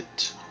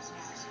shit.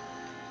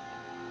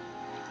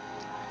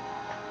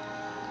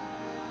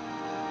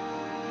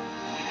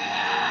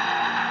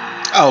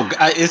 Oh,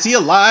 is he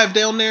alive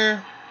down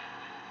there?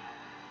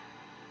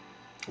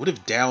 What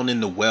if down in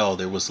the well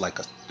there was like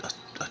a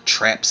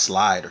trap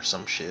slide or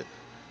some shit?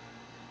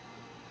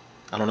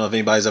 I don't know if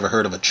anybody's ever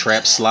heard of a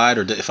trap slide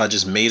or if I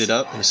just made it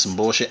up and it's some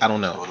bullshit. I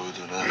don't know. What do we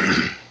do now?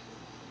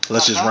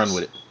 Let's just run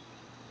with it.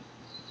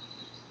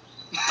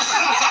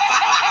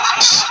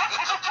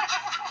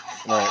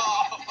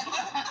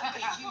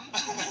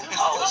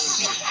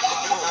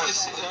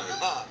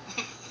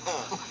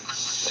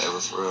 Ever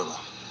for real.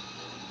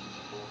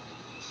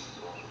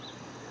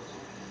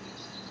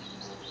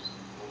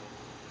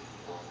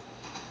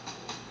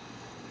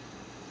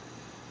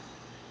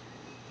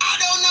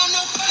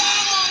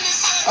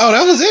 Oh,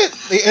 that was it.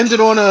 They ended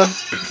on a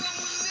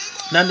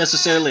not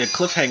necessarily a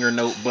cliffhanger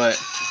note, but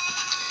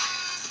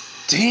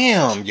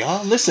damn,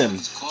 y'all. Listen,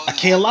 I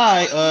can't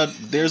lie.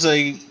 There's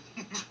a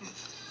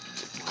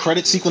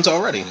credit sequence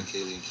already. And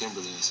Kaylee and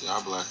Kimberly and see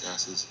our black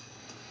asses.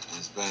 And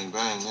it's bang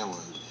bang, then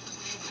what?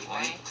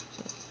 Right.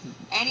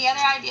 Any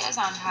other ideas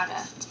on how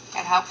to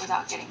get help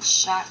without getting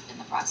shot in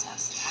the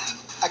process?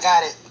 I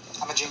got it.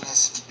 I'm a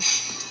genius.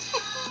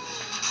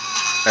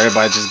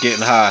 Everybody just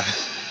getting high.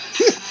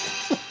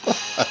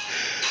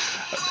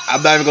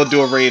 I'm not even gonna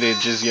do a rated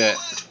just yet.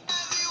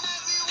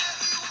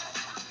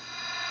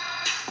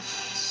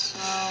 So,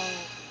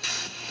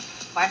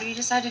 why do you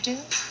decide to do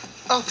this?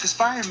 Oh, because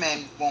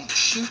firemen won't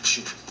shoot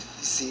you.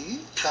 You see?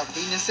 Stop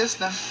beating the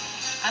system.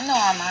 I know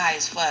I'm high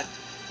as fuck,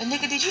 but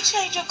nigga, did you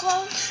change your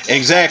clothes?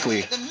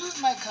 Exactly. The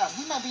news might come.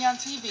 We might be on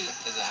TV.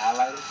 Is it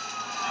highlighted?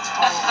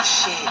 Oh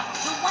shit!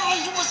 The way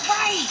you was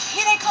right.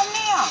 Here they come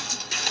now.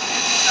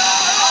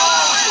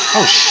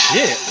 Oh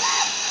shit.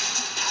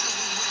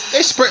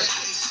 They spread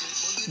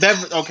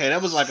that. Okay,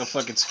 that was like a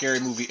fucking scary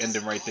movie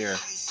ending right there.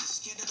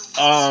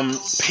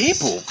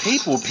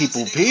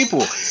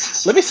 People.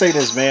 Let me say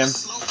this, man.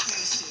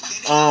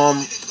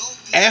 Um,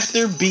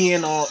 After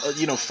being all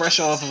fresh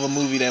off of a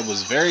movie that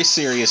was very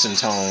serious in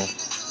tone,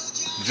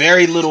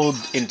 very little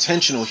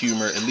intentional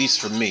humor, at least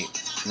for me,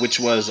 which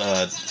was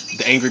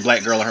the angry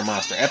black girl and her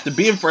monster. After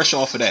being fresh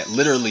off of that,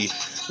 literally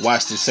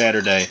watched it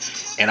Saturday,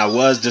 and I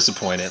was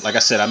disappointed. Like I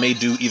said, I may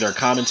do either a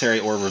commentary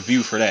or a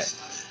review for that.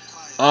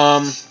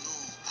 Um,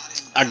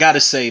 I gotta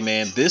say,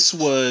 man, this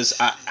was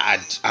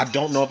I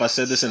don't know if I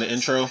said this in the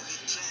intro.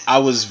 I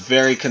was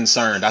very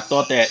concerned. I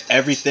thought that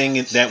everything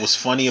that was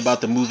funny about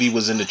the movie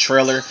was in the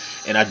trailer,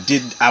 and I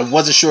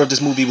wasn't sure if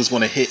this movie was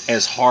going to hit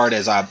as hard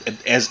as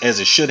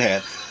it should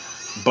have.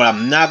 But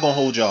I'm not gonna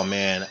hold y'all,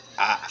 man.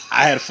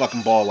 I had a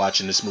fucking ball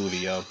watching this movie,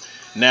 yo.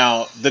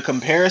 Now the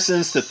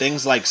comparisons to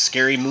things like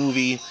Scary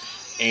Movie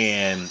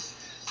and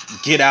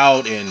Get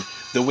Out and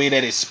the way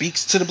that it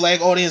speaks to the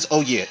black audience,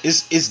 oh yeah,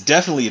 it's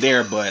definitely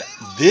there. But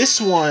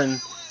this one,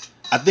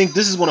 I think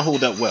this is going to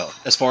hold up well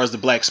as far as the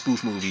black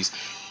spoof movies.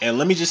 And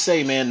let me just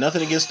say, man,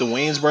 nothing against the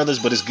Wayans brothers,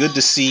 but it's good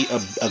to see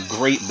a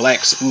great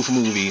black spoof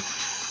movie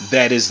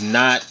that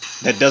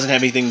doesn't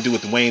have anything to do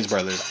with the Wayans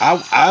brothers.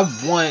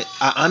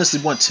 I honestly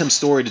want Tim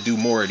Story to do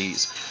more of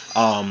these.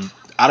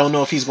 I don't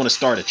know if he's going to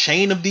start a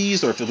chain of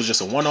these or if it was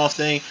just a one-off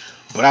thing,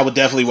 but I would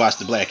definitely watch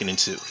the Blackening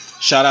too.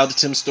 Shout out to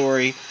Tim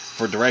Story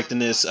for directing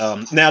this.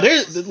 Now,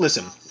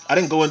 listen, I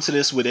didn't go into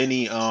this with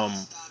any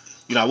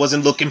I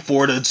wasn't looking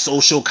for the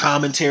social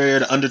commentary or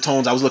the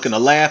undertones. I was looking to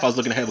laugh. I was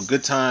looking to have a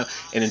good time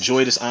and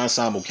enjoy this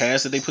ensemble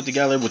cast that they put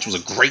together, which was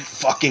a great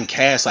fucking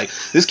cast. Like,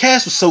 this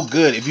cast was so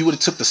good. If you would have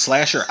took the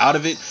slasher out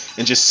of it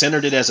and just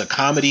centered it as a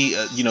comedy,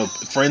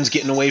 friends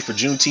getting away for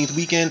Juneteenth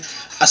weekend,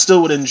 I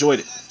still would have enjoyed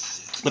it.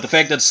 But the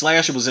fact that the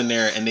slasher was in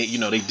there and they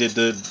did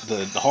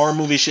the horror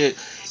movie shit,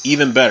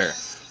 even better.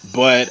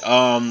 But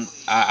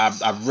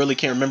I really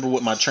can't remember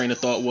what my train of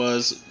thought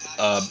was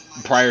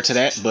prior to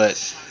that.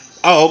 But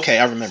oh, okay,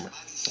 I remember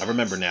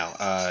now.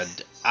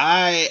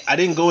 I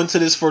didn't go into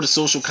this for the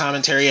social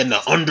commentary and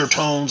the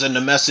undertones and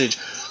the message,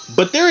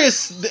 but they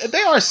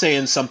are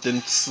saying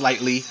something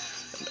slightly,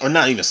 or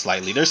not even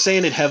slightly. They're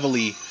saying it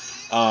heavily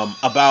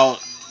about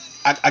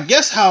I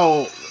guess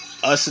how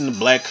us in the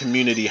black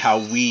community, how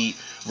we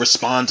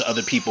respond to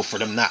other people for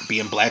them not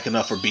being black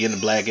enough or being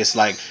black. It's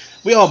like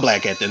we all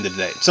black at the end of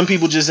the day. Some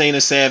people just ain't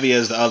as savvy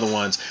as the other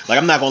ones. Like,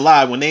 I'm not gonna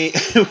lie, when they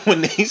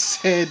when they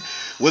said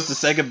what's the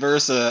second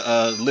verse,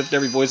 lift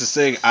every voice and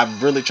sing, I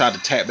really tried to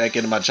tap back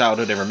into my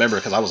childhood and remember,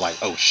 because I was like,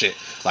 oh shit,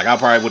 like I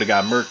probably would have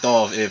got murked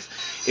off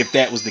if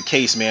that was the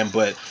case, man.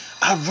 But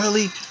I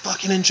really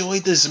fucking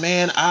enjoyed this,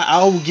 man.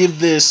 I will give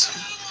this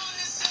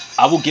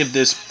I will give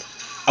this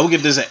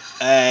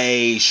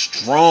a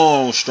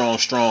strong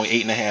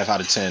 8.5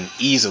 out of 10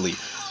 easily.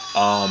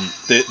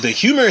 The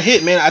humor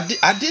hit, man.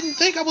 I didn't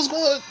think I was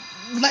going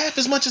to laugh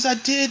as much as I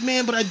did,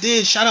 man, but I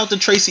did. Shout out to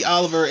Tracy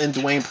Oliver and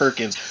Dwayne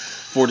Perkins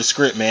for the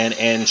script, man,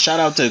 and shout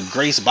out to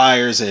Grace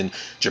Byers and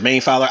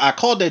Jermaine Fowler. I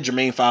called that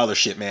Jermaine Fowler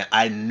shit, man.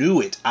 I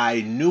knew it,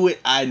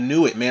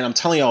 man. I'm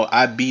telling y'all,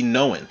 I be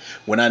knowing.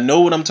 When I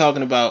know what I'm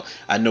talking about,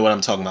 I know what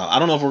I'm talking about. I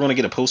don't know if we're gonna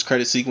get a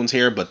post-credit sequence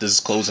here, but this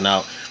is closing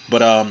out. But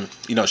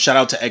shout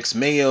out to X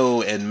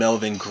Mayo and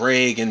Melvin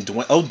Gregg and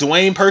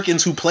Dwayne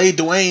Perkins, who played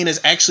Dwayne,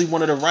 is actually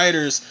one of the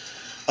writers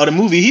of the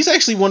movie. He's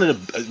actually one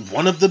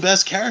of the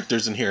best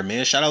characters in here,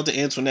 man. Shout out to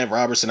Antoinette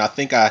Robertson. I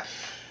think I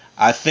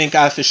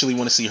officially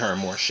want to see her in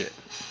more shit.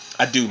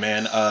 I do,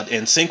 man.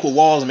 And Sync with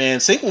Walls, man.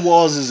 Sync with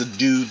Walls is a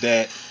dude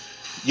that,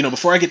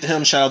 before I get to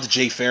him, shout out to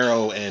Jay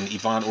Farrow and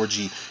Yvonne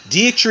Orji.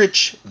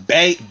 Dietrich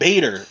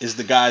Bader is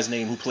the guy's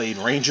name who played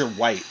Ranger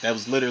White. That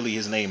was literally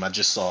his name. I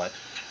just saw it.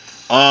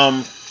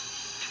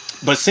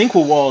 But Sync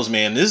with Walls,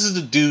 man, this is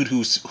the dude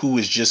who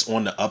is just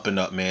on the up and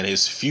up, man.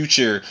 His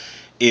future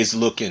is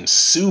looking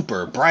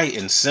super bright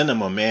in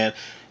cinema, man.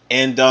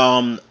 And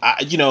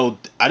I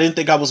didn't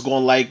think I was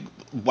going to like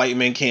White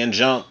Man Can't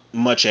Jump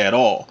much at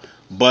all.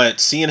 But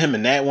seeing him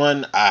in that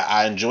one,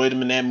 I enjoyed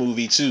him in that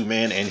movie too,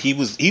 man. And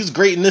he's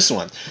great in this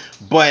one.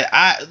 But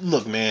I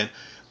look, man,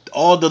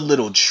 all the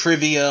little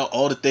trivia,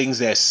 all the things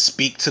that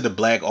speak to the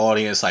black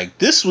audience, like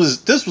this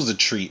was a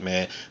treat,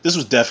 man. This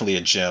was definitely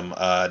a gem.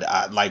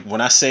 Like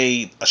when I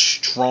say a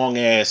strong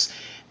ass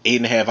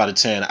 8.5 out of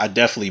 10, I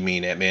definitely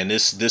mean that, man.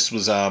 This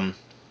was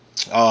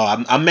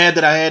Oh, I'm mad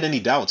that I had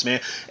any doubts, man.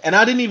 And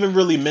I didn't even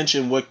really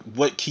mention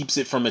what keeps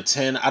it from a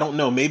 10. I don't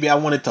know. Maybe I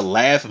wanted to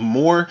laugh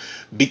more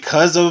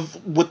because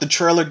of what the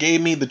trailer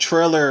gave me. The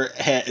trailer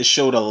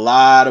showed a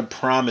lot of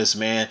promise,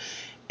 man.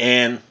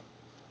 And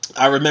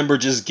I remember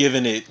just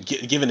giving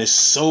it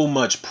so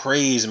much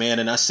praise, man.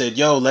 And I said,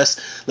 "Yo,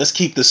 let's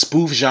keep the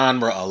spoof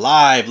genre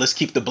alive. Let's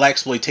keep the black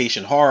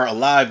exploitation horror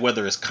alive.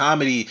 Whether it's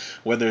comedy,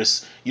 whether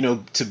it's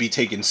to be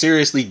taken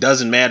seriously,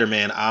 doesn't matter,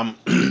 man. I'm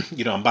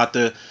I'm about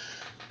to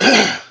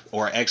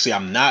or actually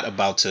I'm not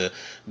about to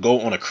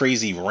go on a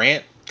crazy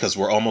rant because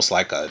we're almost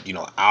like a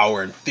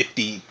hour and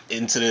 50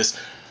 into this.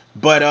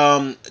 But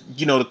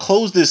to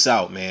close this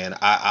out, man,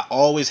 I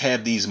always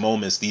have these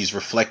moments, these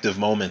reflective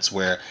moments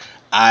where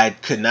I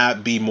could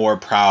not be more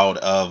proud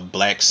of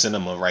black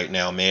cinema right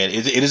now, man.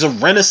 It is a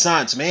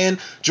renaissance, man.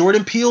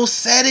 Jordan Peele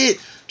said it.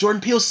 Jordan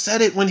Peele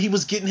said it when he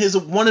was getting his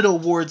one of the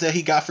awards that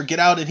he got for Get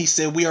Out, and he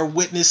said we are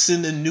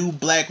witnessing the new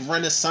black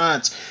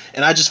renaissance.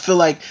 And I just feel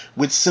like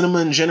with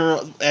cinema in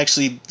general,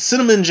 actually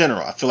cinema in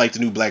general, I feel like the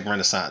new black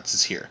renaissance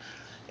is here,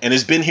 and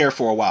it's been here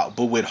for a while.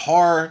 But with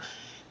horror,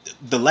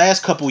 the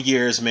last couple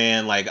years,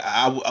 man, like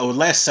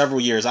last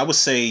several years, I would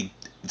say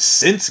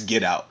since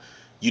Get Out,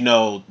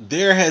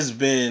 there has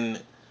been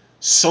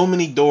so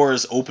many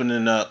doors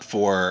opening up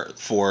for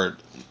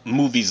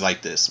movies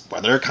like this,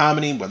 whether they're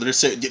comedy, whether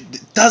it's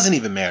it doesn't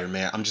even matter,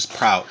 man. I'm just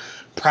proud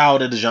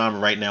of the genre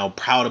right now,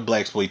 proud of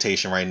black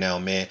exploitation right now,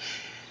 man.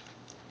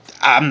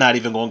 I'm not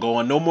even gonna go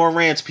on no more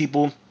rants,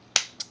 people.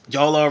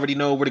 Y'all already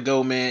know where to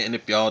go, man. And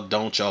if y'all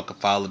don't, y'all can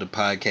follow the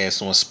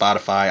podcast on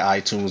Spotify,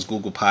 iTunes,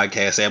 Google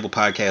Podcasts, Apple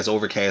Podcasts,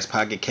 Overcast,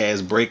 Pocket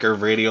Cast, Breaker,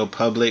 Radio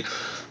Public,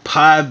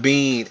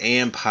 Podbean,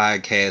 and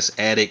Podcast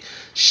Addict.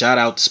 Shout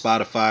out to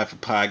Spotify for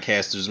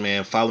podcasters,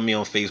 man. Follow me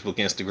on Facebook,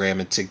 Instagram,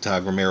 and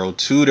TikTok, Romero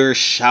Tutor.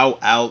 Shout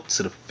out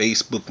to the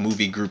Facebook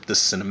movie group, The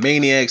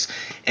Cinemaniacs.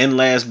 And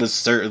last but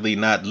certainly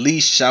not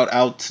least, shout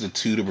out to the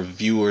Tutor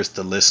reviewers,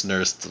 the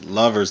listeners, the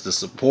lovers, the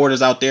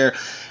supporters out there.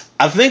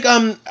 I think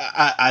I'm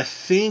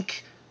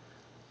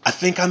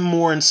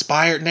more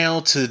inspired now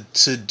to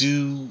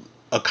do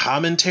a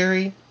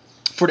commentary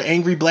for the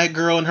angry black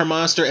girl and her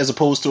monster as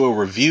opposed to a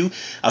review.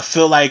 I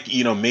feel like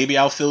maybe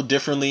I'll feel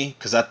differently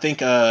because I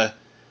think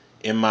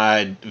in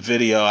my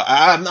video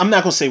I'm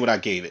not gonna say what I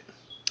gave it.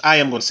 I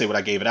am gonna say what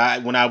I gave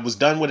it. When I was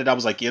done with it, I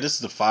was like, yeah, this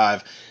is a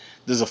 5.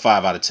 This is a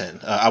 5 out of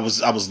 10. I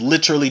was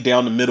literally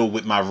down the middle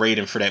with my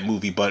rating for that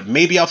movie, but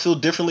maybe I'll feel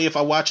differently if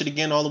I watch it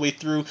again all the way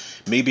through.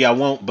 Maybe I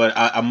won't, but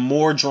I'm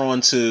more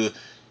drawn to,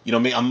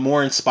 I'm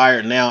more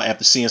inspired now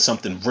after seeing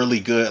something really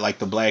good like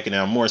The Blackening.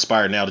 I'm more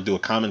inspired now to do a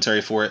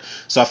commentary for it.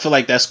 So I feel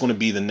like that's going to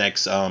be the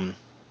next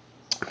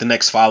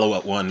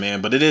follow-up one,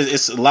 man. But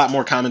it's a lot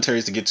more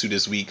commentaries to get to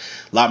this week,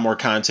 a lot more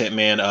content,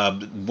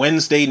 man.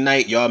 Wednesday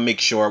night, y'all make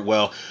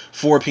sure,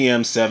 4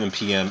 p.m., 7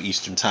 p.m.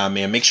 Eastern time,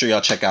 man, make sure y'all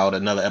check out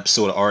another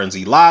episode of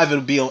RNZ Live.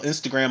 It'll be on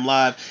Instagram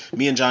Live.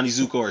 Me and Johnny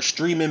Zuko are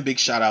streaming. Big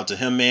shout out to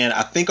him, man.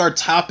 I think our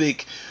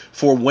topic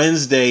for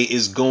Wednesday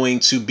is going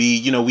to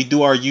be, we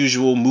do our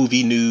usual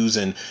movie news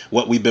and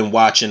what we've been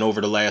watching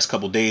over the last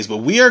couple days, but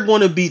we are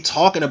going to be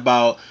talking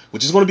about,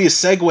 which is going to be a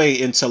segue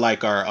into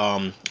like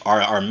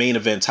our main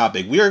event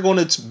topic. We are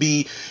going to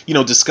be,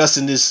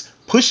 discussing this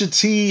Pusha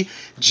T,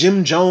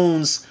 Jim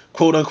Jones,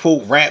 quote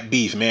unquote rap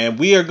beef, man.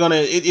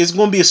 It's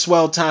gonna be a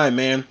swell time,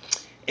 man.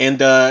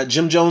 And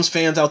Jim Jones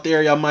fans out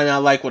there, y'all might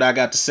not like what I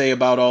got to say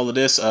about all of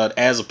this.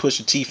 As a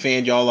Pusha T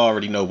fan, y'all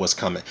already know what's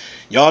coming.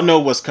 Y'all know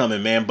what's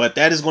coming, man. But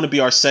that is going to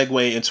be our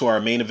segue into our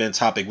main event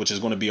topic, which is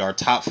going to be our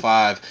top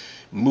 5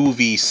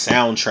 movie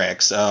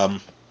soundtracks.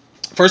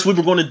 First, we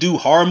were going to do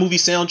horror movie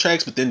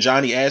soundtracks, but then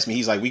Johnny asked me,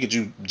 he's like, we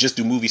could just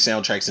do movie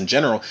soundtracks in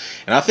general.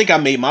 And I think I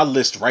made my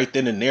list right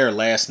then and there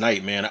last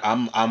night, man.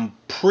 I'm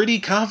pretty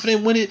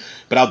confident with it,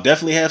 but I'll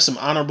definitely have some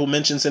honorable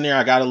mentions in there.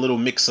 I got a little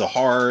mix of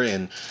horror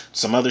and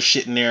some other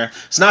shit in there.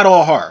 It's not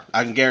all horror,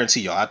 I can guarantee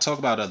y'all. I talk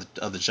about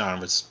other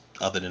genres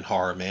other than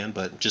horror, man,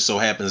 but just so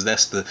happens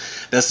that's the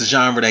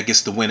genre that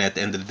gets the win at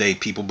the end of the day,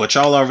 people. But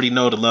y'all already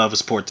know the love and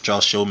support that y'all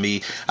show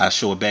me. I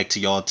show it back to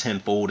y'all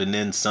tenfold and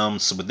then some.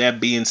 So with that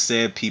being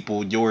said,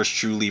 people, yours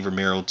truly,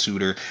 Romero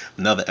Tutor.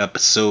 Another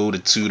episode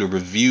of Tutor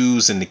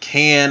Reviews in the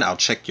can. I'll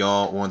check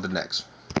y'all on the next.